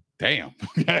 Damn.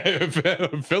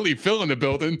 Philly in the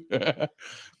building.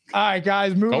 All right,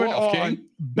 guys, moving off, on. King.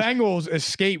 Bengals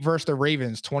escape versus the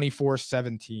Ravens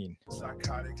 24-17.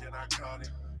 Psychotic and iconic.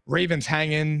 Ravens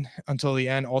hanging until the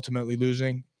end, ultimately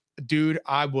losing. Dude,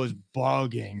 I was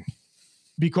bugging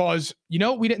because you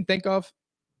know what we didn't think of?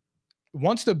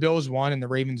 Once the Bills won and the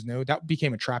Ravens knew, that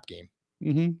became a trap game.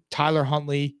 Mm-hmm. Tyler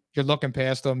Huntley, you're looking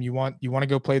past them. You want to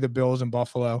go play the Bills in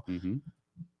Buffalo. Mm-hmm.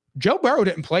 Joe Burrow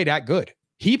didn't play that good.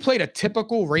 He played a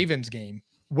typical Ravens game.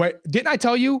 What didn't I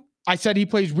tell you? I said he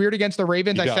plays weird against the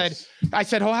Ravens. I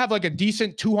said he'll have like a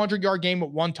decent 200-yard game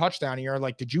with 1 touchdown. And you're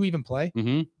like, did you even play?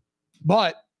 Mm-hmm.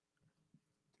 But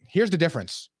here's the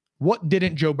difference. What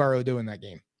didn't Joe Burrow do in that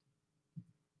game?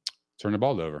 Turn the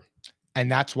ball over.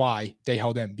 And that's why they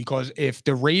held him. Because if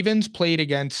the Ravens played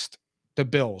against the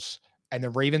Bills and the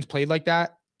Ravens played like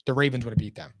that, the Ravens would have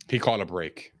beat them. He caught a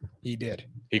break. He did.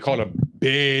 He caught a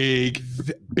big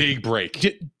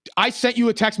break. I sent you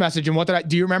a text message, and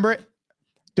do you remember it?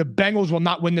 The Bengals will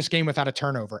not win this game without a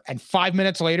turnover. And 5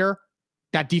 minutes later,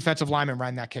 that defensive lineman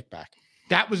ran that kickback.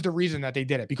 That was the reason that they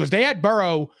did it, because they had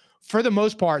Burrow, for the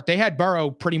most part, they had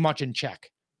Burrow pretty much in check,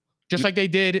 just like they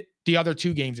did the other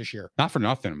 2 games this year. Not for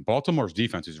nothing. Baltimore's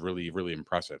defense is really, really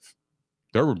impressive.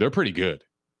 They're pretty good.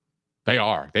 They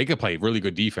are. They could play really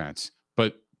good defense,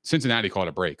 but Cincinnati caught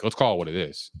a break. Let's call it what it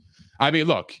is. I mean,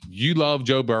 look, you love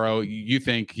Joe Burrow. You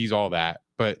think he's all that,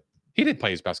 but he didn't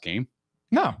play his best game.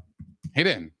 No. He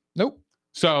didn't. Nope.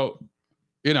 So,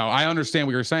 you know, I understand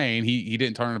what you're saying. He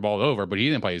didn't turn the ball over, but he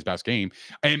didn't play his best game.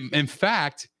 And in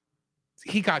fact,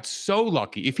 he got so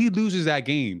lucky. If he loses that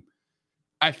game,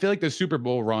 I feel like the Super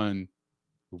Bowl run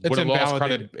would have lost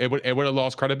credit. invalidated. It would have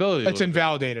lost credibility. It's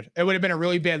invalidated. It would have been a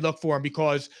really bad look for him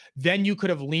because then you could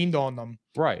have leaned on them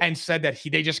Right. and said that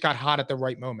they just got hot at the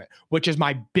right moment, which is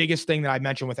my biggest thing that I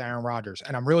mentioned with Aaron Rodgers.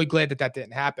 And I'm really glad that that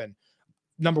didn't happen.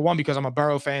 Number one, because I'm a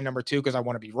Burrow fan. Number two, because I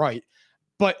want to be right.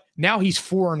 But now he's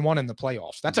 4-1 in the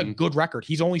playoffs. That's a good record.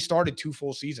 He's only started 2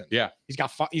 full seasons. Yeah. He's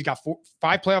got 5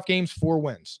 playoff games, 4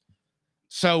 wins.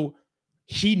 So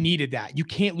he needed that. You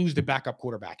can't lose the backup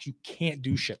quarterbacks. You can't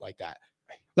do shit like that.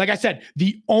 Like I said,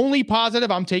 the only positive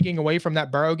I'm taking away from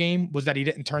that Burrow game was that he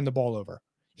didn't turn the ball over.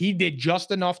 He did just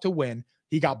enough to win.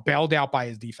 He got bailed out by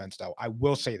his defense, though. I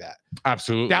will say that.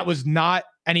 Absolutely. That was not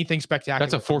anything spectacular.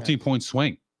 That's a 14-point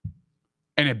swing.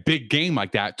 And a big game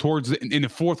like that in the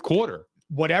fourth quarter.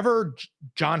 Whatever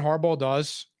John Harbaugh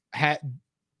does,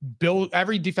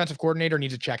 every defensive coordinator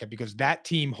needs to check it because that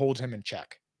team holds him in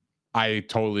check. I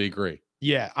totally agree.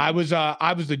 Yeah, I was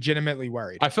legitimately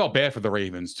worried. I felt bad for the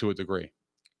Ravens to a degree.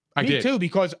 I Me did too,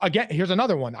 because again, here's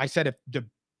another one. I said if the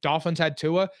Dolphins had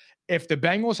Tua, if the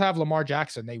Bengals have Lamar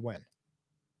Jackson, they win.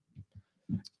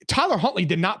 Tyler Huntley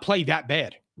did not play that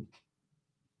bad.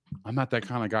 I'm not that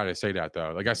kind of guy to say that,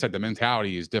 though. Like I said, the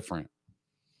mentality is different.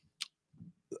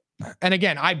 And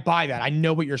again, I buy that. I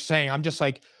know what you're saying. I'm just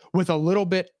like, with a little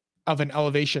bit of an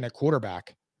elevation at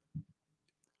quarterback,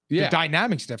 Yeah, the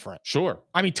dynamic's different. sure.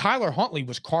 I mean, Tyler Huntley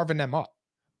was carving them up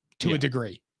to a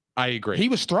degree. I agree. He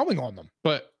was throwing on them.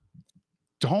 But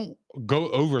don't go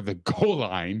over the goal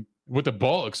line with the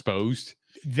ball exposed.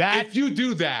 If you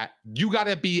do that, you got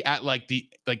to be at like the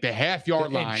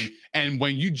half-yard line, and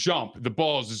when you jump, the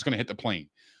ball is just going to hit the plane.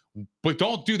 But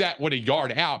don't do that with a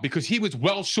yard out because he was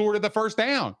well short of the first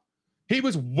down. He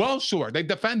was well short. The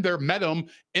defender met him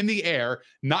in the air,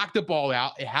 knocked the ball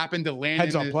out. It happened to land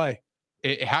heads on play.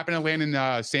 It happened to land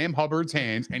in Sam Hubbard's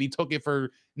hands, and he took it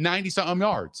for 90-something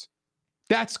yards.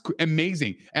 That's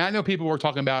amazing. And I know people were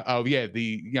talking about, oh yeah,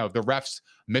 the refs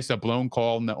missed a blown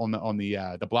call on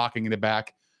the blocking in the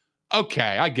back.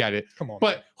 Okay, I get it. Come on,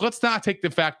 but man. let's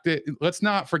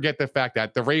not forget the fact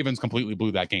that the Ravens completely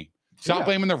blew that game. Stop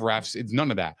blaming the refs. It's none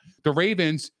of that. The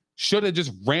Ravens should have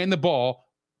just ran the ball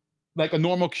like a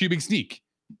normal QB sneak.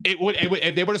 They would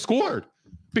have scored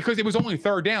because it was only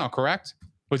third down. Correct?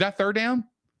 Was that third down?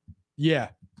 Yeah.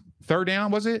 Third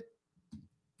down, was it?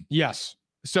 Yes.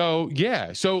 So,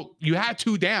 yeah. So you had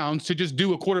 2 downs to just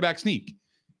do a quarterback sneak.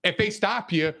 If they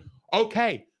stop you,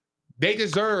 okay, they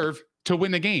deserve to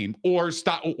win the game or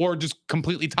stop or just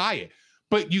completely tie it.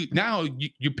 But you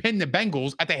pin the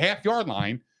Bengals at the half-yard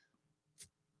line.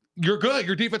 You're good.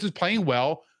 Your defense is playing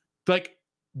well. Like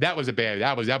that was a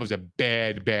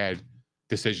bad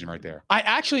decision right there. I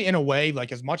actually, in a way,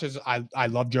 like as much as I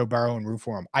love Joe Burrow and root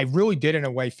for him, I really did in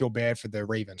a way feel bad for the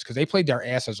Ravens because they played their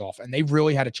asses off and they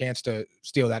really had a chance to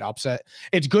steal that upset.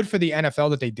 It's good for the NFL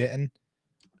that they didn't.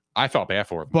 I felt bad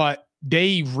for them. But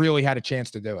they really had a chance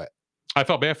to do it. I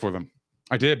felt bad for them.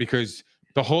 I did because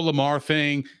the whole Lamar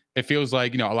thing, it feels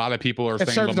like, a lot of people are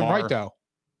saying serves Lamar. them right,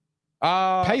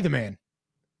 though. Pay the man.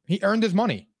 He earned his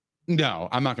money. No,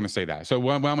 I'm not going to say that. So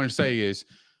what I'm going to say is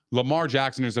Lamar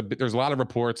Jackson, there's a lot of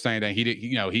reports saying that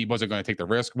he wasn't going to take the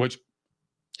risk, which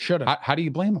should have. How do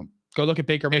you blame him? Go look at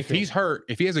Baker Mayfield. If he's hurt,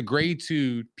 if he has a grade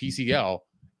 2 PCL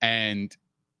and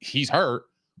he's hurt,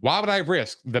 why would I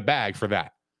risk the bag for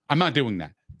that? I'm not doing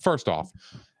that. First off.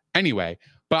 Anyway,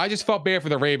 but I just felt bad for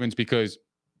the Ravens because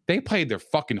they played their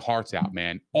fucking hearts out,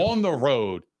 man, on the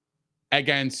road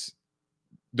against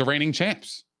the reigning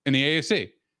champs in the AFC.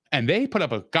 And they put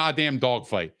up a goddamn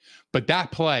dogfight. But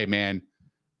that play, man,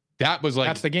 that was like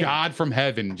that's the game. God from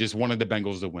heaven just wanted the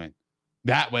Bengals to win.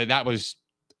 That was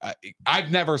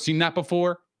I've never seen that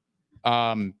before.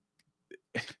 In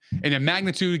a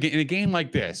magnitude in a game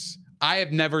like this, I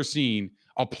have never seen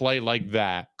a play like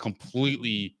that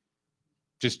completely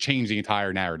just change the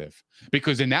entire narrative.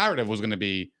 Because the narrative was going to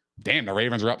be, damn, the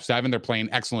Ravens are up 7. They're playing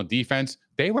excellent defense.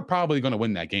 They were probably going to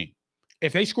win that game.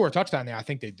 If they score a touchdown there, I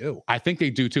think they do. I think they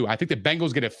do too. I think the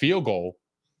Bengals get a field goal,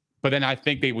 but then I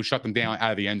think they would shut them down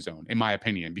out of the end zone, in my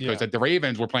opinion, because the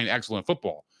Ravens were playing excellent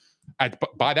football.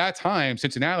 By that time,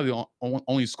 Cincinnati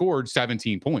only scored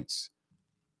 17 points.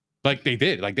 Like they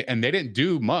did. And they didn't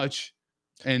do much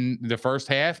in the first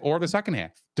half or the second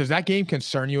half. Does that game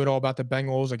concern you at all about the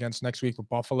Bengals against next week with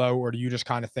Buffalo? Or do you just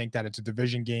kind of think that it's a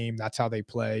division game, that's how they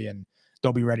play, and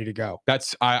they'll be ready to go?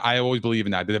 I always believe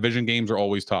in that. The division games are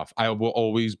always tough. I will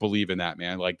always believe in that,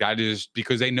 man. Like that is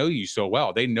because they know you so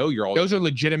well. They know you're all those are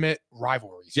legitimate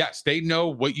rivalries. Yes, they know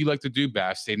what you like to do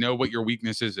best. They know what your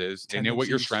weaknesses is. They know what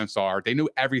your strengths are. They know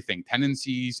everything.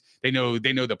 Tendencies. They know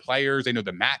the players. They know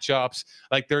the matchups.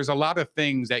 Like there's a lot of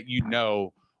things that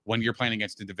when you're playing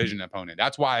against a division opponent.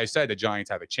 That's why I said the Giants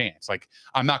have a chance. Like,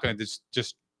 I'm not going to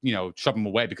just shove them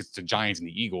away because it's the Giants and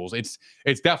the Eagles. It's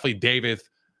definitely David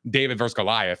versus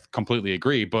Goliath. Completely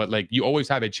agree. But like, you always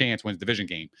have a chance when it's a division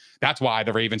game. That's why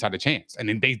the Ravens had a chance, and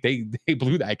then they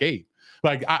blew that game.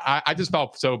 Like, I just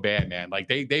felt so bad, man. Like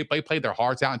they played their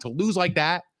hearts out, and to lose like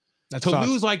that,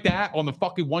 lose like that on the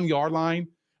fucking 1 yard line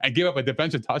and give up a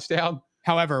defensive touchdown.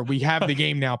 However, we have the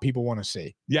game now people want to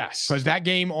see. Yes. Because that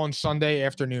game on Sunday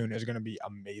afternoon is going to be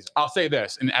amazing. I'll say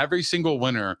this. In every single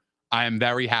winner, I am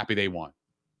very happy they won.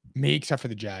 Me, except for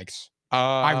the Jags.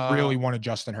 I really wanted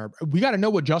Justin Herbert. We got to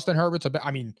know what Justin Herbert's about.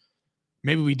 I mean,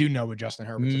 maybe we do know what Justin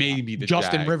Herbert's maybe about. The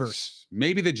Justin Jags. Rivers.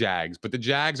 Maybe the Jags. But the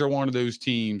Jags are one of those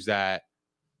teams that,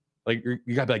 like,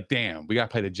 you got to be like, damn, we got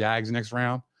to play the Jags next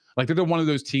round. Like, they're one of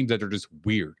those teams that are just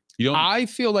weird. I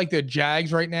feel like the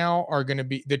Jags right now are going to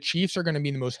be – the Chiefs are going to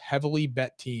be the most heavily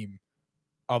bet team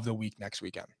of the week next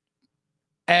weekend.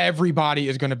 Everybody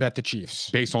is going to bet the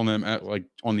Chiefs. Based on them, like,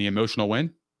 on the emotional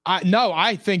win? No,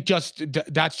 I think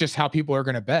that's just how people are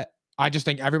going to bet. I just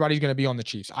think everybody's going to be on the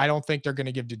Chiefs. I don't think they're going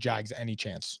to give the Jags any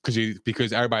chance.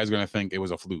 Because everybody's going to think it was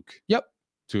a fluke. Yep.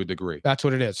 To a degree. That's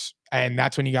what it is. And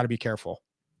that's when you got to be careful.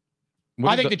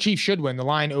 I think the Chiefs should win. The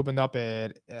line opened up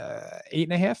at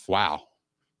 8.5. Wow.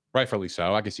 Rightfully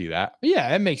so. I can see that.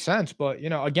 Yeah, it makes sense. But,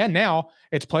 again, now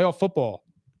it's playoff football.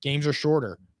 Games are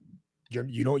shorter.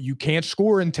 You can't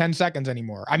score in 10 seconds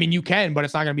anymore. I mean, you can, but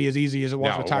it's not going to be as easy as it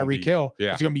was with Tyreek Hill.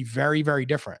 Yeah. It's going to be very, very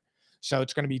different. So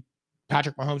it's going to be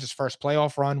Patrick Mahomes' first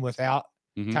playoff run without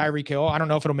Tyreek Hill. I don't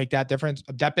know if it'll make that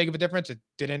big of a difference. It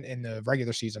didn't in the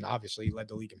regular season. Obviously, he led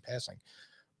the league in passing.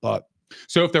 But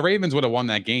so if the Ravens would have won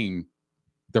that game,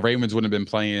 the Ravens wouldn't have been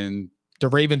playing. The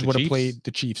Ravens would have played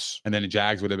the Chiefs. And then the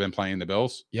Jags would have been playing the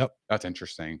Bills. Yep. That's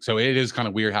interesting. So it is kind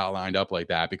of weird how it lined up like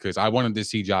that, because I wanted to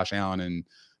see Josh Allen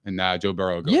and Joe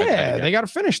Burrow go. Yeah, they got to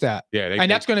finish that. Yeah.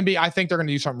 That's going to be, I think they're going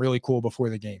to do something really cool before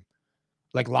the game.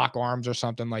 Like lock arms or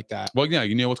something like that. Well, yeah,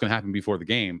 you know what's going to happen before the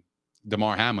game.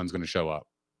 Damar Hamlin's going to show up.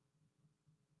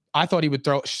 I thought he would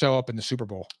show up in the Super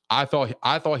Bowl. I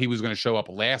thought he was going to show up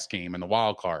last game in the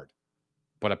wild card.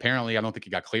 But apparently, I don't think he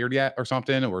got cleared yet or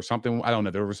something. I don't know.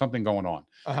 There was something going on.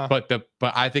 But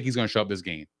I think he's going to show up this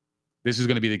game. This is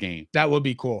going to be the game. That would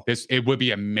be cool. It would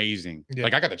be amazing. Yeah.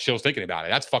 Like, I got the chills thinking about it.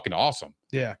 That's fucking awesome.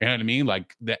 Yeah. You know what I mean?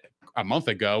 Like, that a month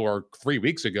ago or 3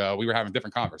 weeks ago, we were having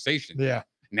different conversations. Yeah.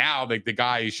 Now, the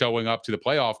guy is showing up to the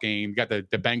playoff game. You got the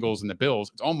Bengals and the Bills.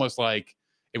 It's almost like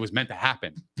it was meant to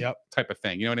happen. Yep. Type of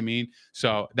thing. You know what I mean?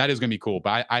 So that is going to be cool.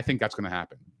 But I think that's going to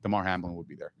happen. Damar Hamlin will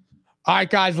be there. All right,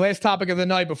 guys, last topic of the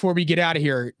night before we get out of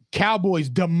here. Cowboys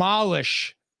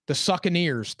demolish the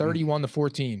Succaneers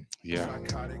 31-14. Yeah.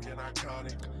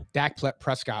 Dak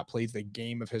Prescott plays the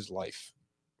game of his life.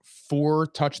 4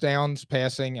 touchdowns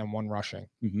passing and 1 rushing.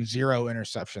 0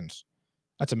 interceptions.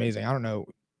 That's amazing. I don't know.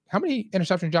 How many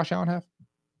interceptions did Josh Allen have?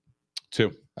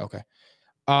 2. Okay.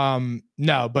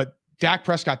 No, but Dak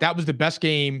Prescott, that was the best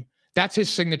game. That's his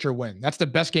signature win. That's the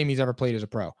best game he's ever played as a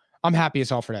pro. I'm happy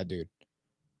as hell for that dude.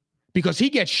 Because he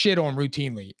gets shit on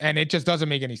routinely, and it just doesn't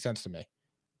make any sense to me.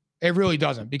 It really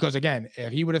doesn't. Because, again,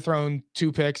 if he would have thrown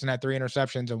 2 picks and had 3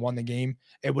 interceptions and won the game,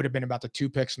 it would have been about the 2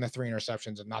 picks and the 3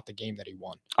 interceptions and not the game that he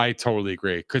won. I totally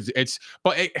agree. Because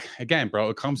again, bro,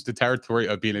 it comes to territory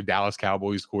of being a Dallas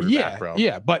Cowboys quarterback, bro.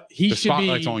 Yeah, but the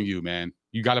spotlight's on you, man.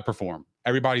 You got to perform.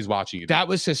 Everybody's watching you. That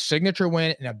was his signature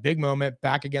win in a big moment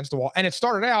back against the wall. And it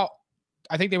started out,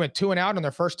 I think they went 2 and out on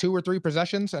their first 2 or 3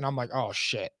 possessions, and I'm like, oh,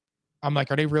 shit. I'm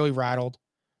like, are they really rattled?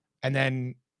 And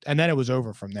then it was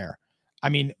over from there. I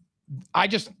mean, I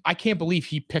can't believe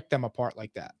he picked them apart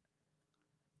like that.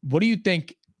 What do you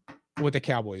think with the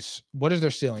Cowboys? What is their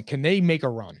ceiling? Can they make a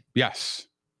run? Yes,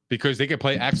 because they can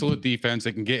play excellent defense.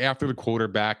 They can get after the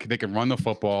quarterback. They can run the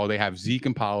football. They have Zeke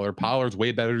and Pollard. Pollard's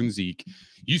way better than Zeke.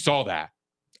 You saw that.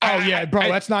 Oh yeah, bro.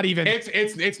 That's not even.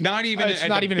 It's not even. It's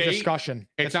not even a discussion.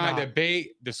 It's not a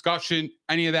debate, discussion,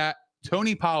 any of that.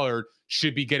 Tony Pollard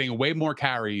should be getting way more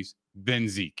carries than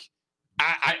Zeke.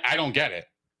 I don't get it.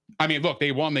 I mean, look,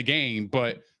 they won the game,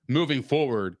 but moving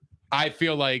forward, I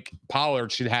feel like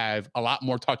Pollard should have a lot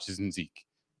more touches than Zeke.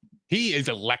 He is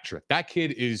electric. That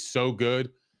kid is so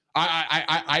good.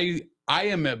 I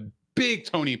am a big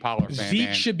Tony Pollard fan.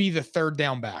 Zeke should be the 3rd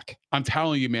down back. I'm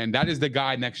telling you, man, that is the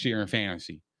guy next year in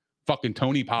fantasy. Fucking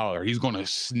Tony Pollard. He's going to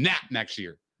snap next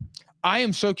year. I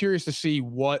am so curious to see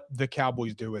what the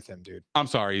Cowboys do with him, dude. I'm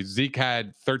sorry. Zeke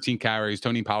had 13 carries.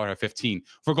 Tony Pollard had 15.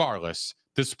 Regardless,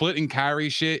 the split and carry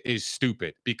shit is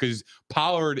stupid because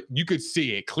Pollard, you could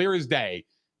see it clear as day.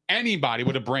 Anybody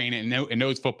with a brain and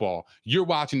knows football, you're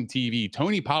watching TV.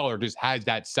 Tony Pollard just has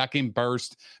that second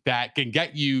burst that can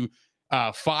get you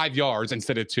 5 yards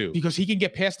instead of 2. because he can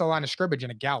get past the line of scrimmage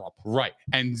in a gallop. Right.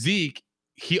 And Zeke,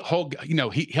 he'll get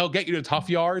you to tough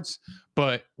yards,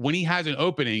 but when he has an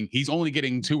opening, he's only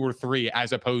getting 2 or 3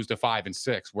 as opposed to 5 and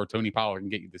 6, where Tony Pollard can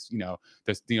get you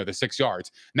the 6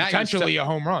 yards. Now Potentially a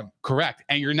home run. Correct.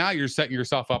 And you're setting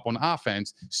yourself up on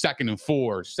offense 2nd and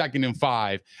 4, 2nd and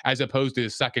 5, as opposed to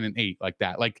 2nd and 8 like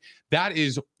that. Like that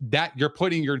you're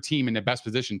putting your team in the best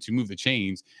position to move the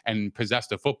chains and possess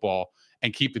the football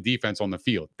and keep the defense on the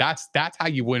field. That's how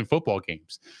you win football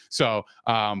games. So,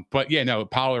 but yeah, no,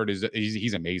 Pollard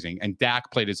he's amazing. And Dak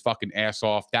played his fucking ass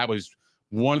off. That was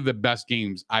one of the best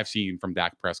games I've seen from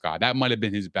Dak Prescott. That might have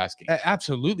been his best game.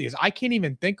 Absolutely. I can't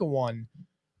even think of one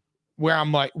where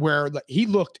I'm like, he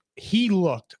looked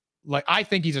like, I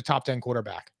think he's a top 10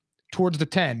 quarterback towards the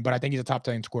 10, but I think he's a top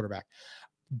 10 quarterback.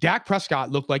 Dak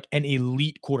Prescott looked like an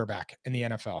elite quarterback in the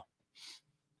NFL.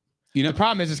 The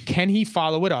problem is can he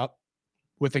follow it up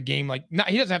with a game like,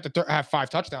 he doesn't have to have 5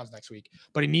 touchdowns next week,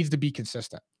 but he needs to be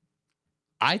consistent.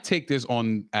 I take this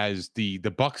on as the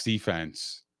Bucs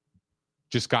defense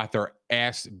just got their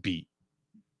ass beat.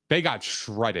 They got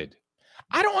shredded.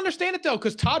 I don't understand it though,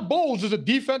 because Todd Bowles is a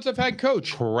defensive head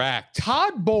coach. Correct.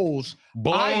 Todd Bowles.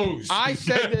 Bowles. I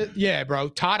said that, yeah, bro.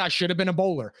 Todd, I should have been a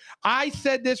bowler. I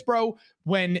said this, bro,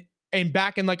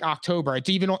 back in like October.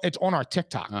 It's on our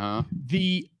TikTok. Uh-huh.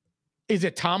 Is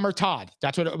it Tom or Todd?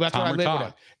 That's what I live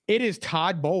with. It is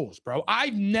Todd Bowles, bro.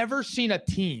 I've never seen a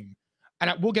team,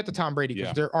 and we'll get to Tom Brady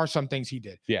because there are some things he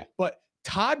did. Yeah. But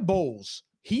Todd Bowles,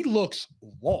 he looks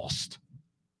lost.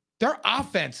 Their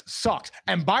offense sucks.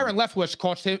 And Byron Leftwich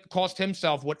cost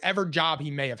himself whatever job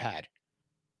he may have had.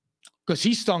 Because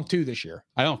he stunk too this year.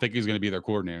 I don't think he's going to be their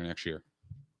coordinator next year.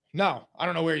 No, I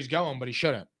don't know where he's going, but he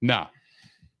shouldn't. No.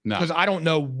 Because I don't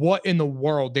know what in the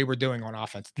world they were doing on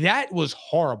offense. That was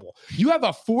horrible. You have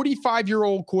a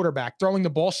 45-year-old quarterback throwing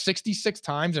the ball 66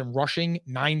 times and rushing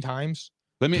 9 times.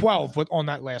 12 on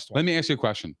that last one. Let me ask you a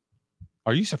question.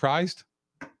 Are you surprised?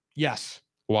 Yes.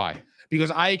 Why? Because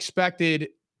I expected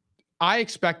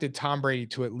Tom Brady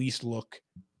to at least look,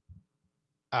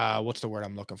 what's the word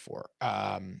I'm looking for?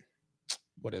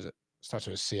 What is it? Starts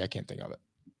with a C. I can't think of it.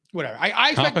 Whatever.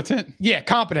 I competent? Yeah,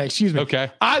 competent. Excuse me. Okay.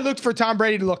 I looked for Tom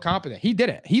Brady to look competent. He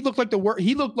didn't. He looked like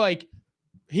he looked like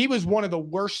he was one of the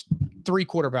worst 3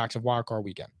 quarterbacks of Wild Card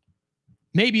Weekend.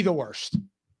 Maybe the worst.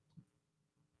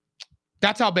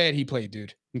 That's how bad he played,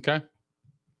 dude. Okay.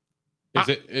 Is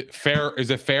it fair? Is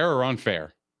it fair or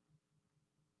unfair?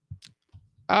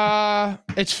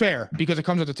 It's fair because it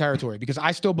comes with the territory. Because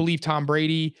I still believe Tom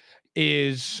Brady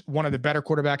is one of the better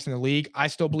quarterbacks in the league. I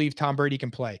still believe Tom Brady can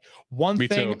play. Me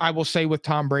thing too. I will say with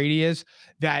Tom Brady is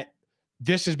that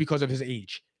this is because of his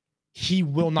age. He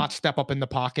will not step up in the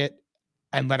pocket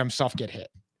and let himself get hit.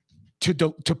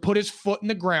 To put his foot in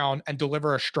the ground and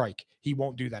deliver a strike, he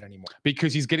won't do that anymore.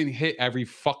 Because he's getting hit every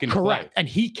fucking Correct. play. And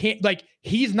he can't,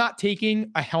 he's not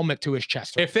taking a helmet to his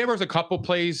chest. If there was a couple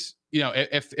plays,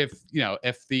 if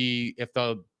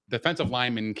the defensive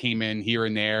lineman came in here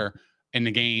and there in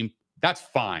the game, that's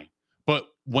fine. But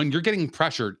when you're getting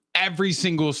pressured every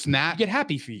single snap, you get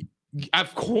happy feet.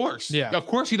 Of course. Yeah. Of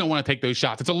course you don't want to take those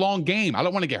shots. It's a long game. I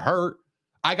don't want to get hurt.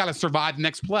 I got to survive the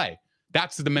next play.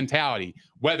 That's the mentality.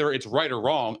 Whether it's right or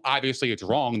wrong, obviously it's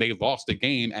wrong. They lost the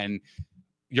game, and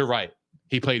you're right.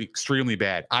 He played extremely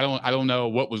bad. I don't know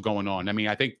what was going on. I mean,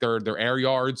 I think their air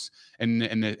yards in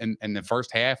the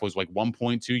first half was like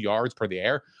 1.2 yards per the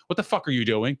air. What the fuck are you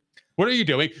doing? What are you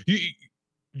doing?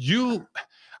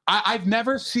 I've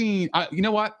never seen. You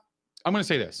know what? I'm going to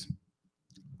say this.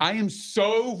 I am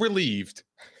so relieved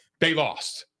they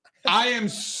lost. I am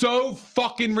so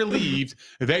fucking relieved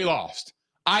they lost.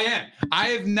 I am. I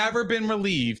have never been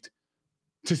relieved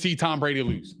to see Tom Brady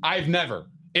lose. I've never.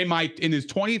 In his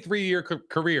 23-year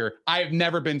career, I have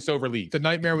never been so relieved. The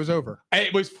nightmare was over.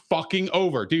 It was fucking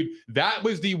over, dude. That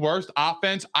was the worst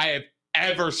offense I have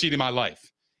ever seen in my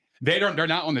life. They're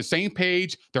not on the same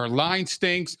page. Their line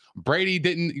stinks. Brady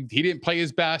didn't play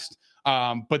his best.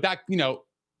 But that,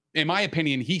 in my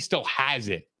opinion, he still has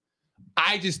it.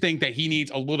 I just think that he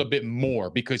needs a little bit more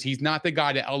because he's not the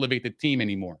guy to elevate the team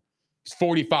anymore. He's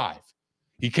 45.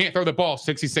 You can't throw the ball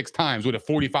 66 times with a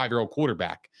 45-year-old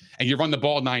quarterback, and you run the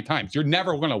ball 9 times. You're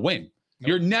never going to win. Nope.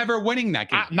 You're never winning that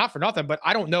game. Not for nothing, but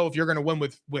I don't know if you're going to win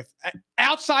with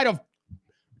outside of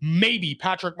maybe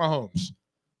Patrick Mahomes.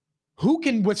 Who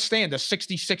can withstand a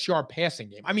 66-yard passing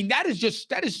game? I mean, that is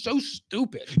so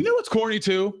stupid. You know what's corny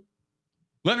too?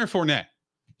 Leonard Fournette.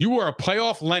 You wore a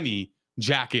playoff Lenny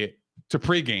jacket to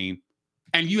pregame,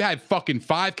 and you had fucking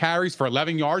 5 carries for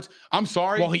 11 yards. I'm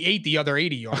sorry. Well, he ate the other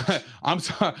 80 yards.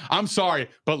 I'm sorry,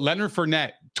 but Leonard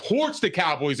Fournette torched the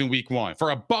Cowboys in week 1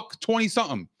 for $120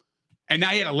 something. And now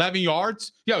he had 11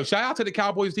 yards. Yo, shout out to the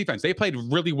Cowboys defense. They played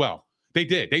really well. They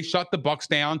did. They shut the Bucs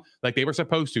down like they were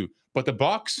supposed to. But the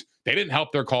Bucs, they didn't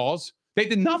help their cause. They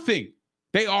did nothing.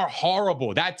 They are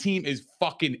horrible. That team is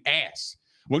fucking ass.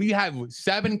 When you have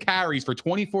 7 carries for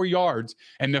 24 yards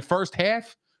in the first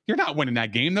half, you're not winning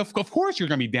that game. Of course you're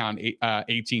going to be down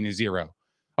 18-0.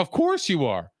 Of course you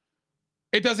are.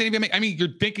 It doesn't even make, I mean,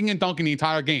 you're thinking and dunking the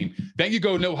entire game. Then you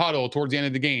go no huddle towards the end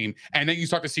of the game, and then you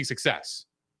start to see success.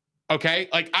 Okay?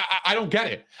 Like, I don't get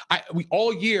it. We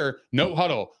all year, no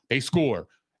huddle, they score.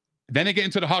 Then they get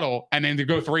into the huddle, and then they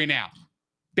go 3 and out.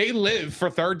 They live for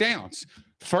third downs.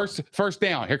 First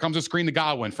down, here comes a screen to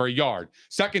Godwin for a yard.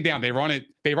 Second down, they run it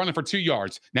for 2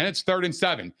 yards. Then it's 3rd and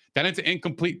 7. Then it's an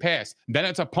incomplete pass. Then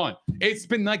it's a punt. It's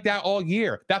been like that all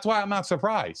year. That's why I'm not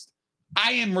surprised.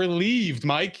 I am relieved,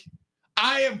 Mike.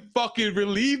 I am fucking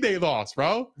relieved they lost,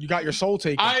 bro. You got your soul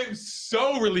taken. I am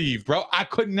so relieved, bro. I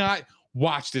could not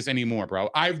watch this anymore, bro.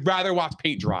 I'd rather watch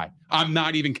paint dry. I'm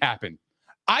not even capping.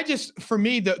 For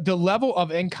me, the level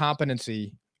of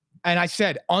incompetency, and I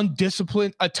said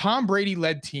undisciplined, a Tom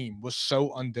Brady-led team was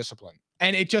so undisciplined.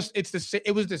 And it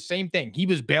was the same thing. He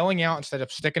was bailing out instead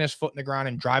of sticking his foot in the ground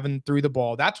and driving through the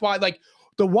ball. That's why, like,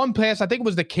 the one pass, I think it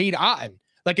was the Cade Otton,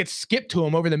 like, it skipped to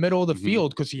him over the middle of the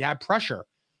field because he had pressure.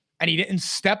 And he didn't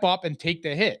step up and take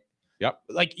the hit. Yep.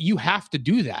 Like, you have to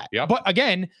do that. Yep. But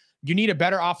again, you need a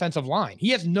better offensive line. He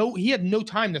had no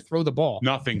time to throw the ball.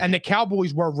 Nothing. And the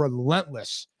Cowboys were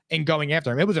relentless in going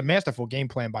after him. It was a masterful game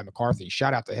plan by McCarthy.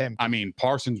 Shout out to him. I mean,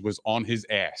 Parsons was on his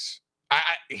ass.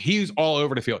 He's all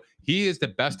over the field. He is the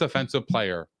best defensive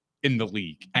player in the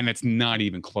league, and it's not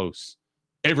even close.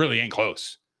 It really ain't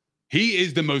close. He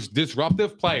is the most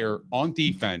disruptive player on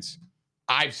defense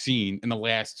I've seen in the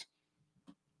last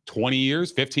 20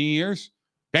 years, 15 years.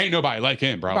 There ain't nobody like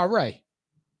him, bro. What about Ray?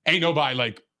 Ain't nobody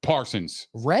like Parsons.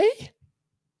 Ray?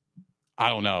 I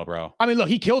don't know, bro. I mean, look,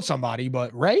 he killed somebody,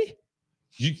 but Ray?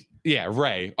 Yeah,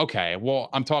 Ray. Okay. Well,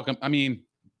 I'm talking,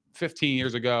 15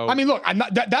 years ago. I mean, look,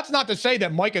 that's not to say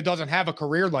that Micah doesn't have a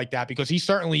career like that, because he's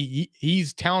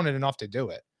talented enough to do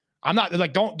it. I'm not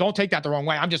like, don't take that the wrong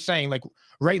way. I'm just saying, like,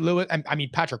 Ray Lewis,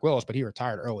 Patrick Willis, but he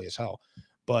retired early as hell.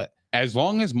 But as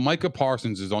long as Micah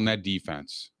Parsons is on that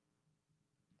defense,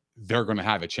 they're going to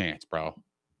have a chance, bro,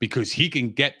 because he can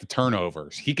get the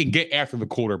turnovers. He can get after the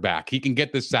quarterback. He can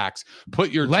get the sacks.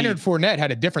 Leonard Fournette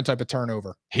had a different type of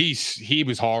turnover. He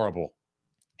was horrible.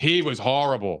 He was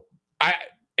horrible. I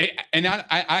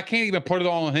can't even put it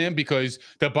all on him, because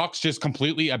the Bucs just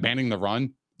completely abandoning the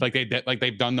run like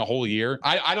they've done the whole year.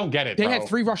 I don't get it. They had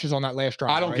 3 rushes on that last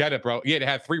drive. I don't get it, bro. Yeah, they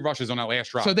had 3 rushes on that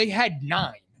last drive. So they had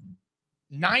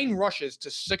 9 rushes to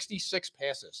 66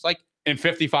 passes, like in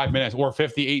 55 minutes or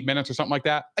 58 minutes or something like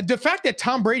that. The fact that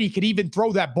Tom Brady could even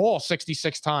throw that ball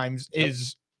 66 times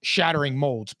is shattering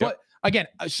molds. But again,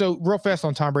 so real fast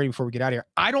on Tom Brady before we get out of here,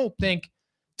 I don't think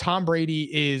Tom Brady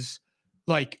is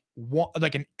like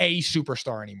an A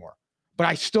superstar anymore. But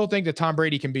I still think that Tom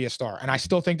Brady can be a star, and I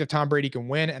still think that Tom Brady can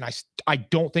win, and I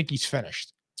don't think he's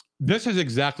finished. This is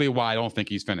exactly why I don't think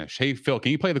he's finished. Hey, Phil,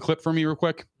 can you play the clip for me real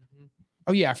quick?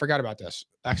 Oh yeah, I forgot about this.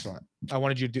 Excellent. I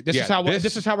wanted you to do this.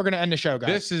 This is how we're going to end the show, guys.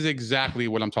 This is exactly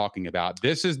what I'm talking about.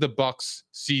 This is the Bucs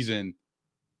season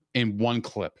in one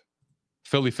clip.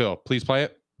 Philly Phil, please play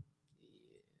it.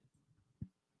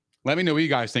 Let me know what you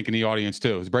guys think in the audience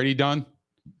too. Is Brady done?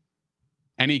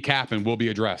 Any capping will be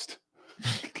addressed.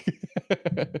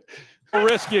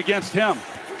 Risky against him.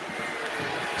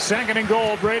 2nd and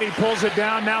goal. Brady pulls it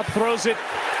down. Now throws it.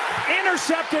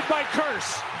 Intercepted by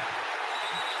Curse.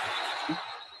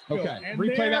 Okay. And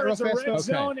Replay that real there's fast. a red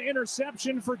zone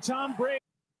interception for Tom Brady.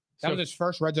 That was his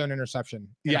first red zone interception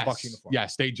in a Bucs uniform.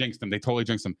 Yes, they jinxed him. They totally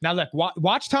jinxed him. Now look,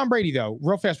 watch Tom Brady though,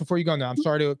 real fast before you go now. I'm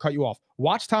sorry to cut you off.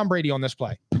 Watch Tom Brady on this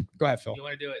play. Go ahead, Phil. You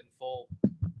want to do it in full?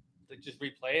 Like just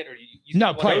replay it, or you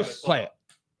no, play it. Play it.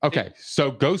 Okay,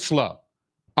 so go slow.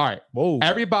 All right. Whoa.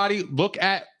 Everybody, look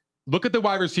at the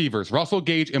wide receivers, Russell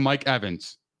Gage and Mike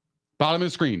Evans. Bottom of the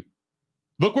screen.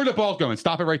 Look where the ball's going.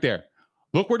 Stop it right there.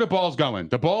 Look where the ball's going.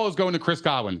 The ball is going to Chris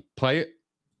Godwin. Play it.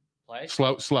 Play.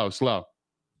 Slow.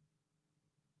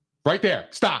 Right there.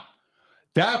 Stop.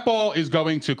 That ball is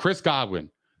going to Chris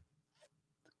Godwin.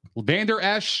 Vander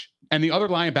Esch and the other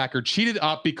linebacker cheated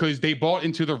up because they bought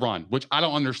into the run, which I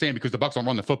don't understand because the Bucs don't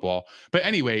run the football. But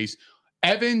anyways,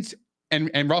 Evans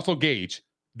and Russell Gage,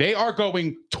 they are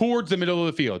going towards the middle of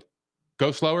the field.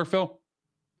 Go slower, Phil.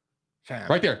 Damn.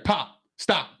 Right there. Pop.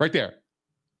 Stop. Right there.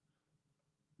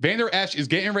 Vander Esch is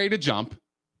getting ready to jump.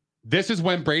 This is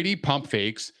when Brady pump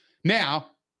fakes.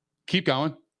 Now, keep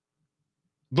going.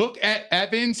 Look at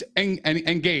Evans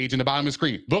and Gage in the bottom of the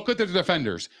screen. Look at the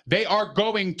defenders. They are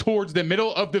going towards the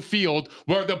middle of the field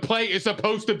where the play is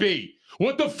supposed to be.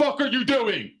 What the fuck are you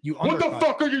doing? What the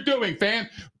fuck are you doing, fam?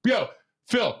 Yo,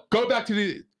 Phil, go back to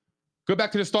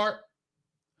the start.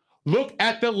 Look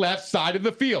at the left side of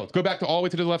the field. Go back to all the way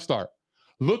to the left start.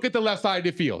 Look at the left side of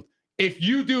the field. If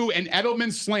you do an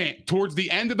Edelman slant towards the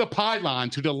end of the pylon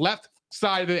to the left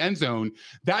side of the end zone,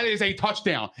 that is a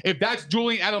touchdown. If that's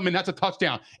Julian Edelman, that's a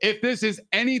touchdown. If this is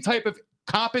any type of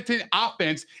competent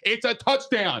offense, it's a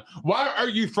touchdown. Why are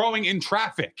you throwing in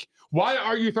traffic? Why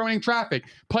are you throwing in traffic?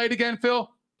 Play it again, Phil.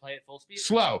 Play it full speed.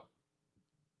 Slow.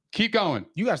 Keep going.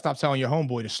 You got to stop telling your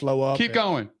homeboy to slow up. Keep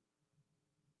going.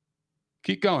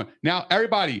 Keep going. Now,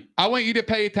 everybody, I want you to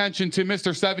pay attention to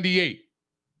Mr. 78.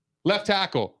 Left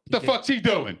tackle. What the fuck's he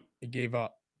doing? He gave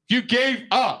up. You gave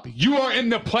up. You are in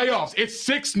the playoffs. It's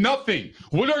 6-0.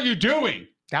 What are you doing?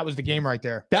 That was the game right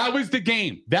there. That was the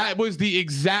game. That was the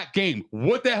exact game.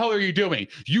 What the hell are you doing?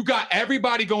 You got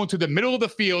everybody going to the middle of the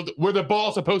field where the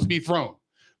ball's supposed to be thrown.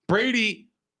 Brady,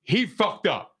 he fucked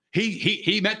up.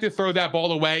 He meant to throw that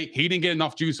ball away. He didn't get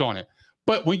enough juice on it.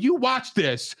 But when you watch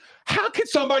this, how can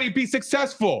somebody be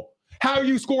successful? How are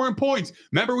you scoring points?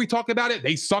 Remember we talked about it?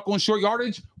 They suck on short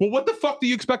yardage. Well, what the fuck do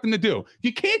you expect them to do?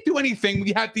 You can't do anything when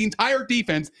you have the entire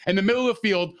defense in the middle of the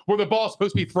field where the ball's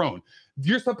supposed to be thrown.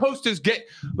 You're supposed to get,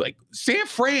 like, San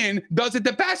Fran does it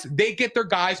the best. They get their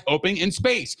guys open in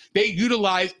space. They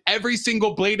utilize every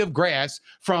single blade of grass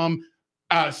from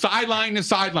sideline to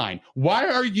sideline. Why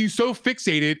are you so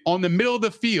fixated on the middle of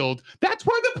the field? That's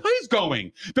where the play's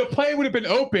going. The play would have been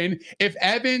open if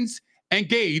Evans and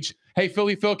Gage. Hey,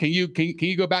 Phil, can you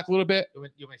go back a little bit?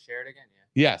 You want to share it again?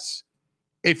 Yeah. Yes.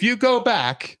 If you go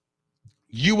back,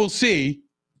 you will see.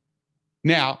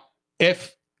 Now,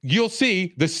 if you'll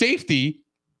see the safety,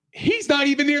 he's not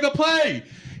even near the play.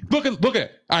 Look at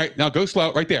it. All right, now go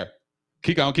slow right there.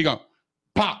 Keep going.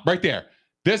 Pop right there.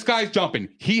 This guy's jumping.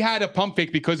 He had a pump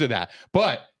fake because of that.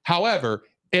 But, however,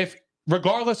 if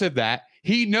regardless of that,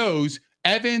 he knows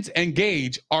Evans and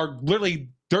Gage are literally,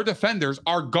 their defenders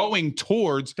are going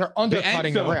towards, they're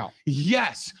undercutting the route.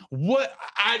 Yes. What?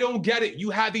 I don't get it. You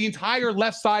had the entire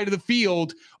left side of the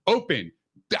field open.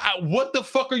 What the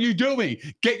fuck are you doing?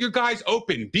 Get your guys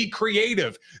open. Be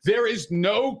creative. There is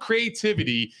no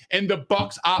creativity in the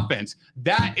Bucs offense.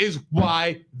 That is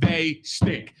why they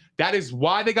stink. That is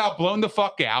why they got blown the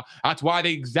fuck out. That's why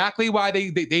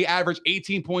they average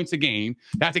 18 points a game.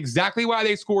 That's exactly why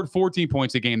they scored 14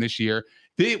 points a game this year.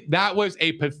 That was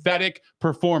a pathetic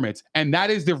performance. And that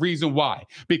is the reason why.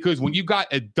 Because when you got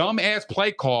a dumbass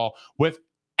play call with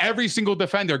every single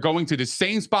defender going to the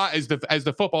same spot as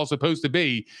the football is supposed to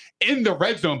be in the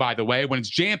red zone, by the way, when it's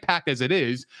jam-packed as it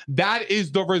is, that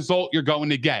is the result you're going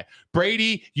to get.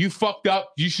 Brady, you fucked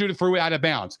up. You should have threw it out of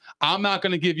bounds. I'm not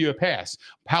going to give you a pass.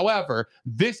 However,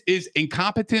 this is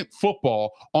incompetent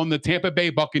football on the Tampa Bay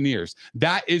Buccaneers.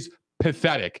 That is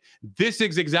pathetic. This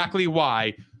is exactly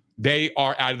why they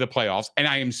are out of the playoffs. And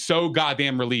I am so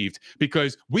goddamn relieved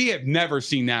because we have never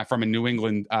seen that from a New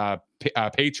England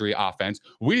Patriot offense.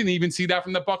 We didn't even see that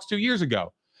from the Bucs 2 years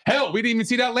ago. Hell, we didn't even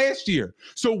see that last year.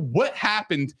 So what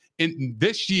happened in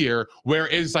this year where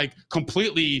it's like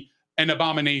completely an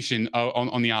abomination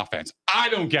on the offense? I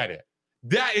don't get it.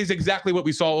 That is exactly what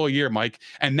we saw all year, Mike.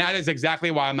 And that is exactly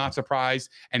why I'm not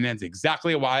surprised. And that's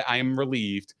exactly why I am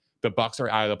relieved the Bucs are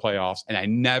out of the playoffs. And I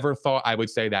never thought I would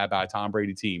say that about a Tom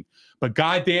Brady team. But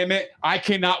God damn it, I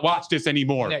cannot watch this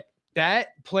anymore. Nick,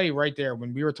 that play right there,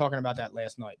 when we were talking about that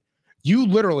last night, you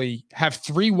literally have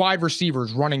 3 wide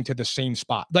receivers running to the same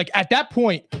spot. Like at that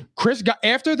point,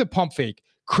 after the pump fake,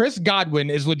 Chris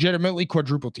Godwin is legitimately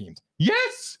quadruple teamed.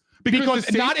 Yes.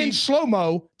 Because not in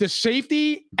slow-mo, the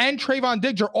safety and Trayvon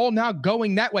Diggs are all now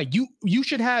going that way. You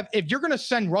should have, if you're going to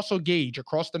send Russell Gage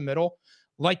across the middle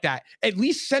like that, at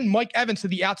least send Mike Evans to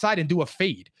the outside and do a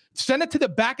fade. Send it to the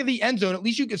back of the end zone. At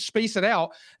least you can space it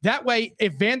out. That way,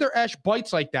 if Vander Esch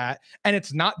bites like that and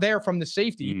it's not there from the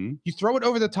safety, you throw it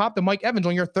over the top to Mike Evans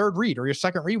on your third read or your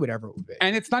second read, whatever it would be.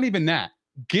 And it's not even that.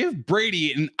 Give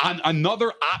Brady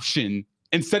another option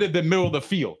instead of the middle of the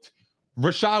field.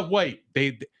 Rachaad White,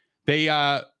 they did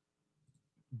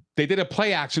a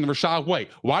play action to Rachaad White.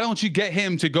 Why don't you get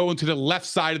him to go into the left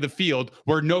side of the field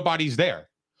where nobody's there?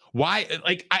 Why?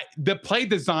 The play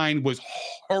design was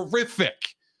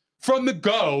horrific. From the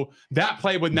go, that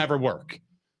play would never work.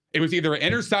 It was either an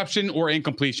interception or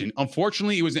incompletion.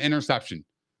 Unfortunately, it was an interception.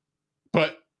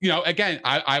 But, again,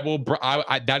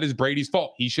 that is Brady's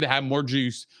fault. He should have had more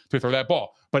juice to throw that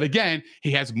ball. But again,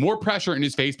 he has more pressure in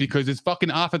his face because his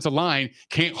fucking offensive line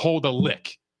can't hold a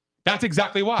lick. That's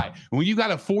exactly why. When you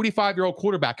got a 45-year-old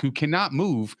quarterback who cannot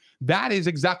move, that is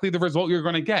exactly the result you're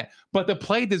going to get. But the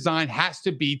play design has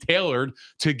to be tailored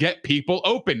to get people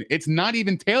open. It's not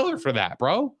even tailored for that,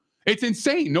 bro. It's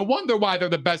insane. No wonder why they're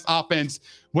the best offense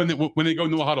when they go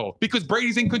into a huddle, because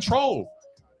Brady's in control.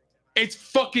 It's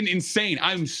fucking insane.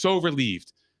 I'm so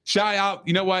relieved. Shout out.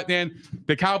 You know what, man?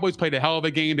 The Cowboys played a hell of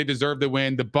a game. They deserved to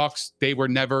win. The Bucs, they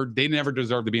never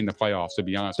deserved to be in the playoffs, to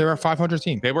be honest. They were a 500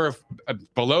 team. They were a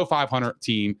below 500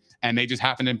 team, and they just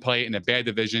happened to play in a bad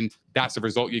division. That's the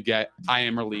result you get. I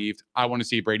am relieved. I want to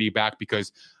see Brady back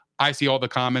because I see all the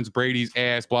comments, Brady's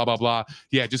ass, blah, blah, blah.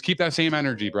 Yeah, just keep that same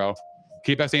energy, bro.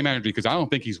 Keep that same energy, because I don't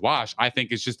think he's washed. I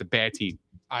think it's just a bad team.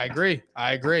 I agree.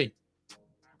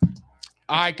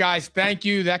 All right, guys. Thank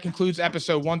you. That concludes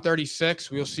episode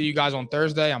 136. We'll see you guys on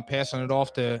Thursday. I'm passing it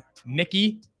off to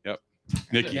Nikki. Yep.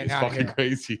 Nikki is fucking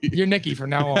crazy. You're Nikki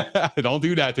from now on. Don't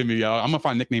do that to me, yo. I'm going to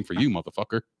find a nickname for you,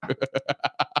 motherfucker.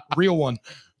 Real one.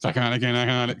 It's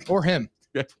iconic. Or him.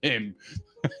 Him.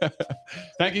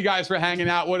 Thank you guys for hanging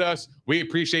out with us. We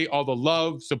appreciate all the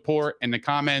love, support, and the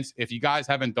comments. If you guys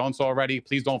haven't done so already,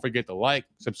 please don't forget to like,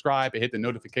 subscribe, and hit the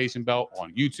notification bell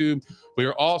on YouTube. We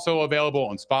are also available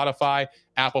on Spotify,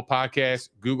 Apple Podcasts,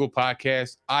 Google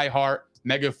Podcasts, iHeart,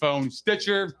 Megaphone,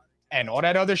 Stitcher, and all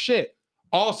that other shit.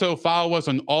 Also, follow us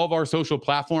on all of our social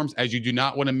platforms, as you do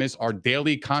not want to miss our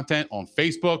daily content on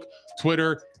Facebook,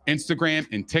 Twitter, Instagram,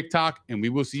 and TikTok. And we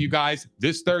will see you guys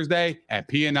this Thursday at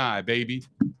P&I, baby.